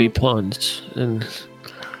ask to be pawns,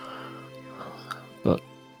 but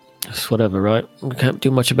it's whatever, right? We can't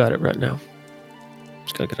do much about it right now.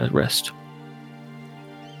 Just gotta get a rest.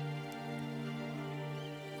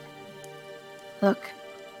 Look,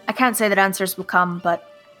 I can't say that answers will come, but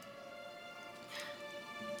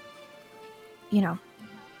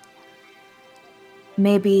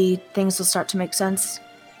maybe things will start to make sense.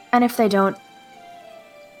 And if they don't,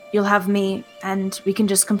 you'll have me, and we can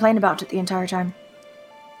just complain about it the entire time.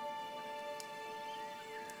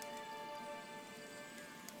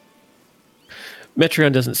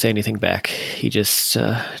 Metreon doesn't say anything back. He just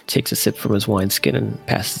takes a sip from his wineskin and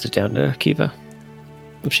passes it down to Kiva,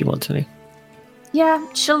 if she wants any. Yeah,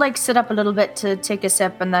 she'll sit up a little bit to take a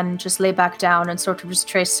sip and then just lay back down and sort of just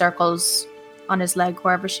trace circles on his leg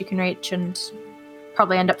wherever she can reach, and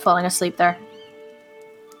probably end up falling asleep there.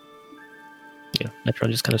 Yeah, Metron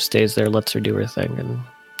just kind of stays there, lets her do her thing, and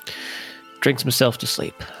drinks himself to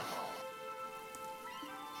sleep.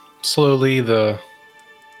 Slowly, the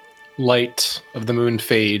light of the moon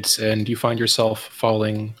fades, and you find yourself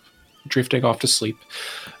drifting off to sleep.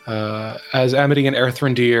 As Amity and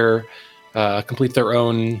Erthrandir complete their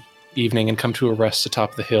own evening and come to a rest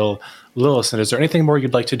atop the hill, Lillison, is there anything more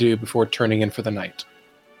you'd like to do before turning in for the night?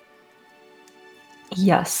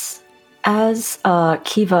 Yes. As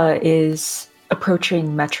Kiva is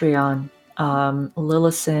approaching Metreon,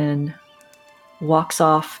 Lillison walks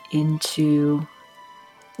off into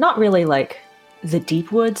not really the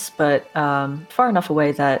deep woods, but far enough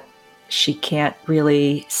away that she can't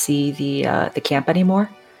really see the camp anymore.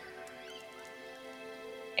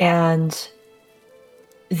 And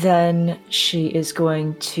then she is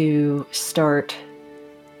going to start,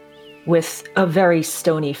 with a very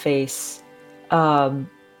stony face,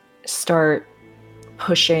 start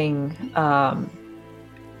pushing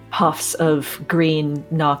puffs of green,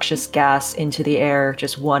 noxious gas into the air,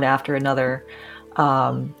 just one after another.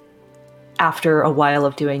 After a while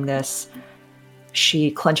of doing this, she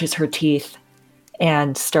clenches her teeth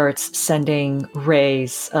and starts sending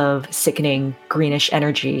rays of sickening greenish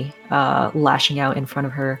energy lashing out in front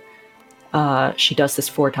of her. She does this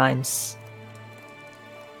 4 times.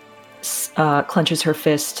 Clenches her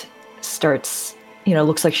fist, starts,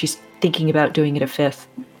 looks like she's thinking about doing it a 5th.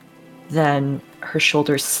 Then her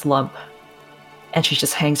shoulders slump, and she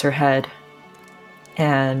just hangs her head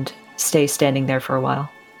and stays standing there for a while.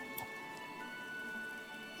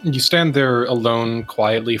 You stand there alone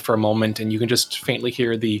quietly for a moment, and you can just faintly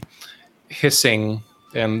hear the hissing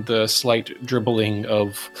and the slight dribbling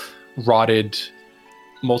of rotted,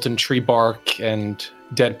 molten tree bark and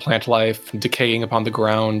dead plant life decaying upon the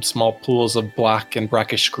ground, small pools of black and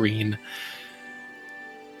brackish green.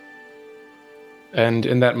 And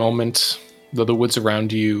in that moment, though the woods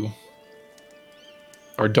around you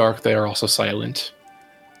are dark, they are also silent.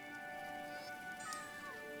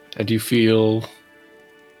 And you feel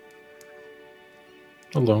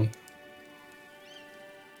alone.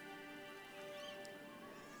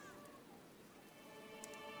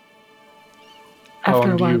 How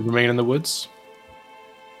long do you remain in the woods?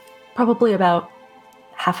 Probably about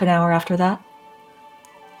half an hour after that.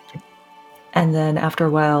 And then after a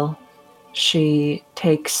while, she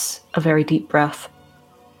takes a very deep breath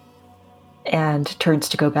and turns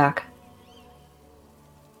to go back.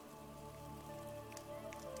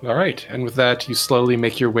 All right, and with that, you slowly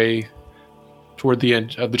make your way toward the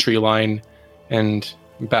edge of the tree line and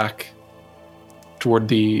back toward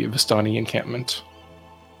the Vistani encampment.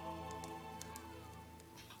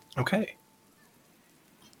 Okay.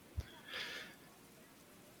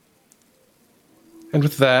 And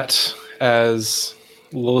with that, as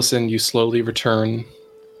Lillison, you slowly return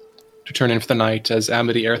in for the night, as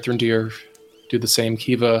Amity, Erthrindir do the same,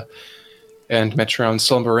 Kiva and Metron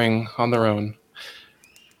slumbering on their own.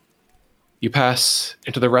 You pass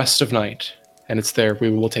into the rest of night, and it's there we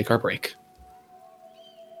will take our break.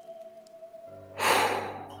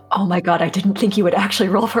 Oh my god, I didn't think you would actually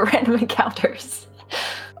roll for random encounters.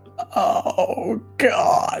 Oh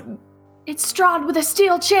god. It's Strahd with a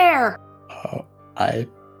steel chair! I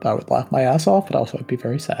would laugh my ass off, but also I'd be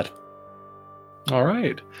very sad. All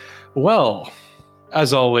right. Well,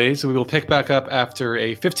 as always, we will pick back up after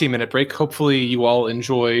a 15-minute break. Hopefully you all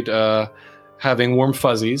enjoyed having warm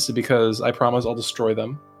fuzzies, because I promise I'll destroy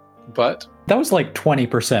them. But that was like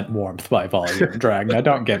 20% warmth by volume, Dragna.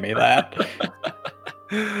 Don't give me that.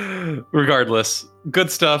 Regardless,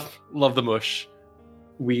 good stuff. Love the mush.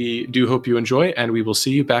 We do hope you enjoy, and we will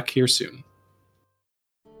see you back here soon.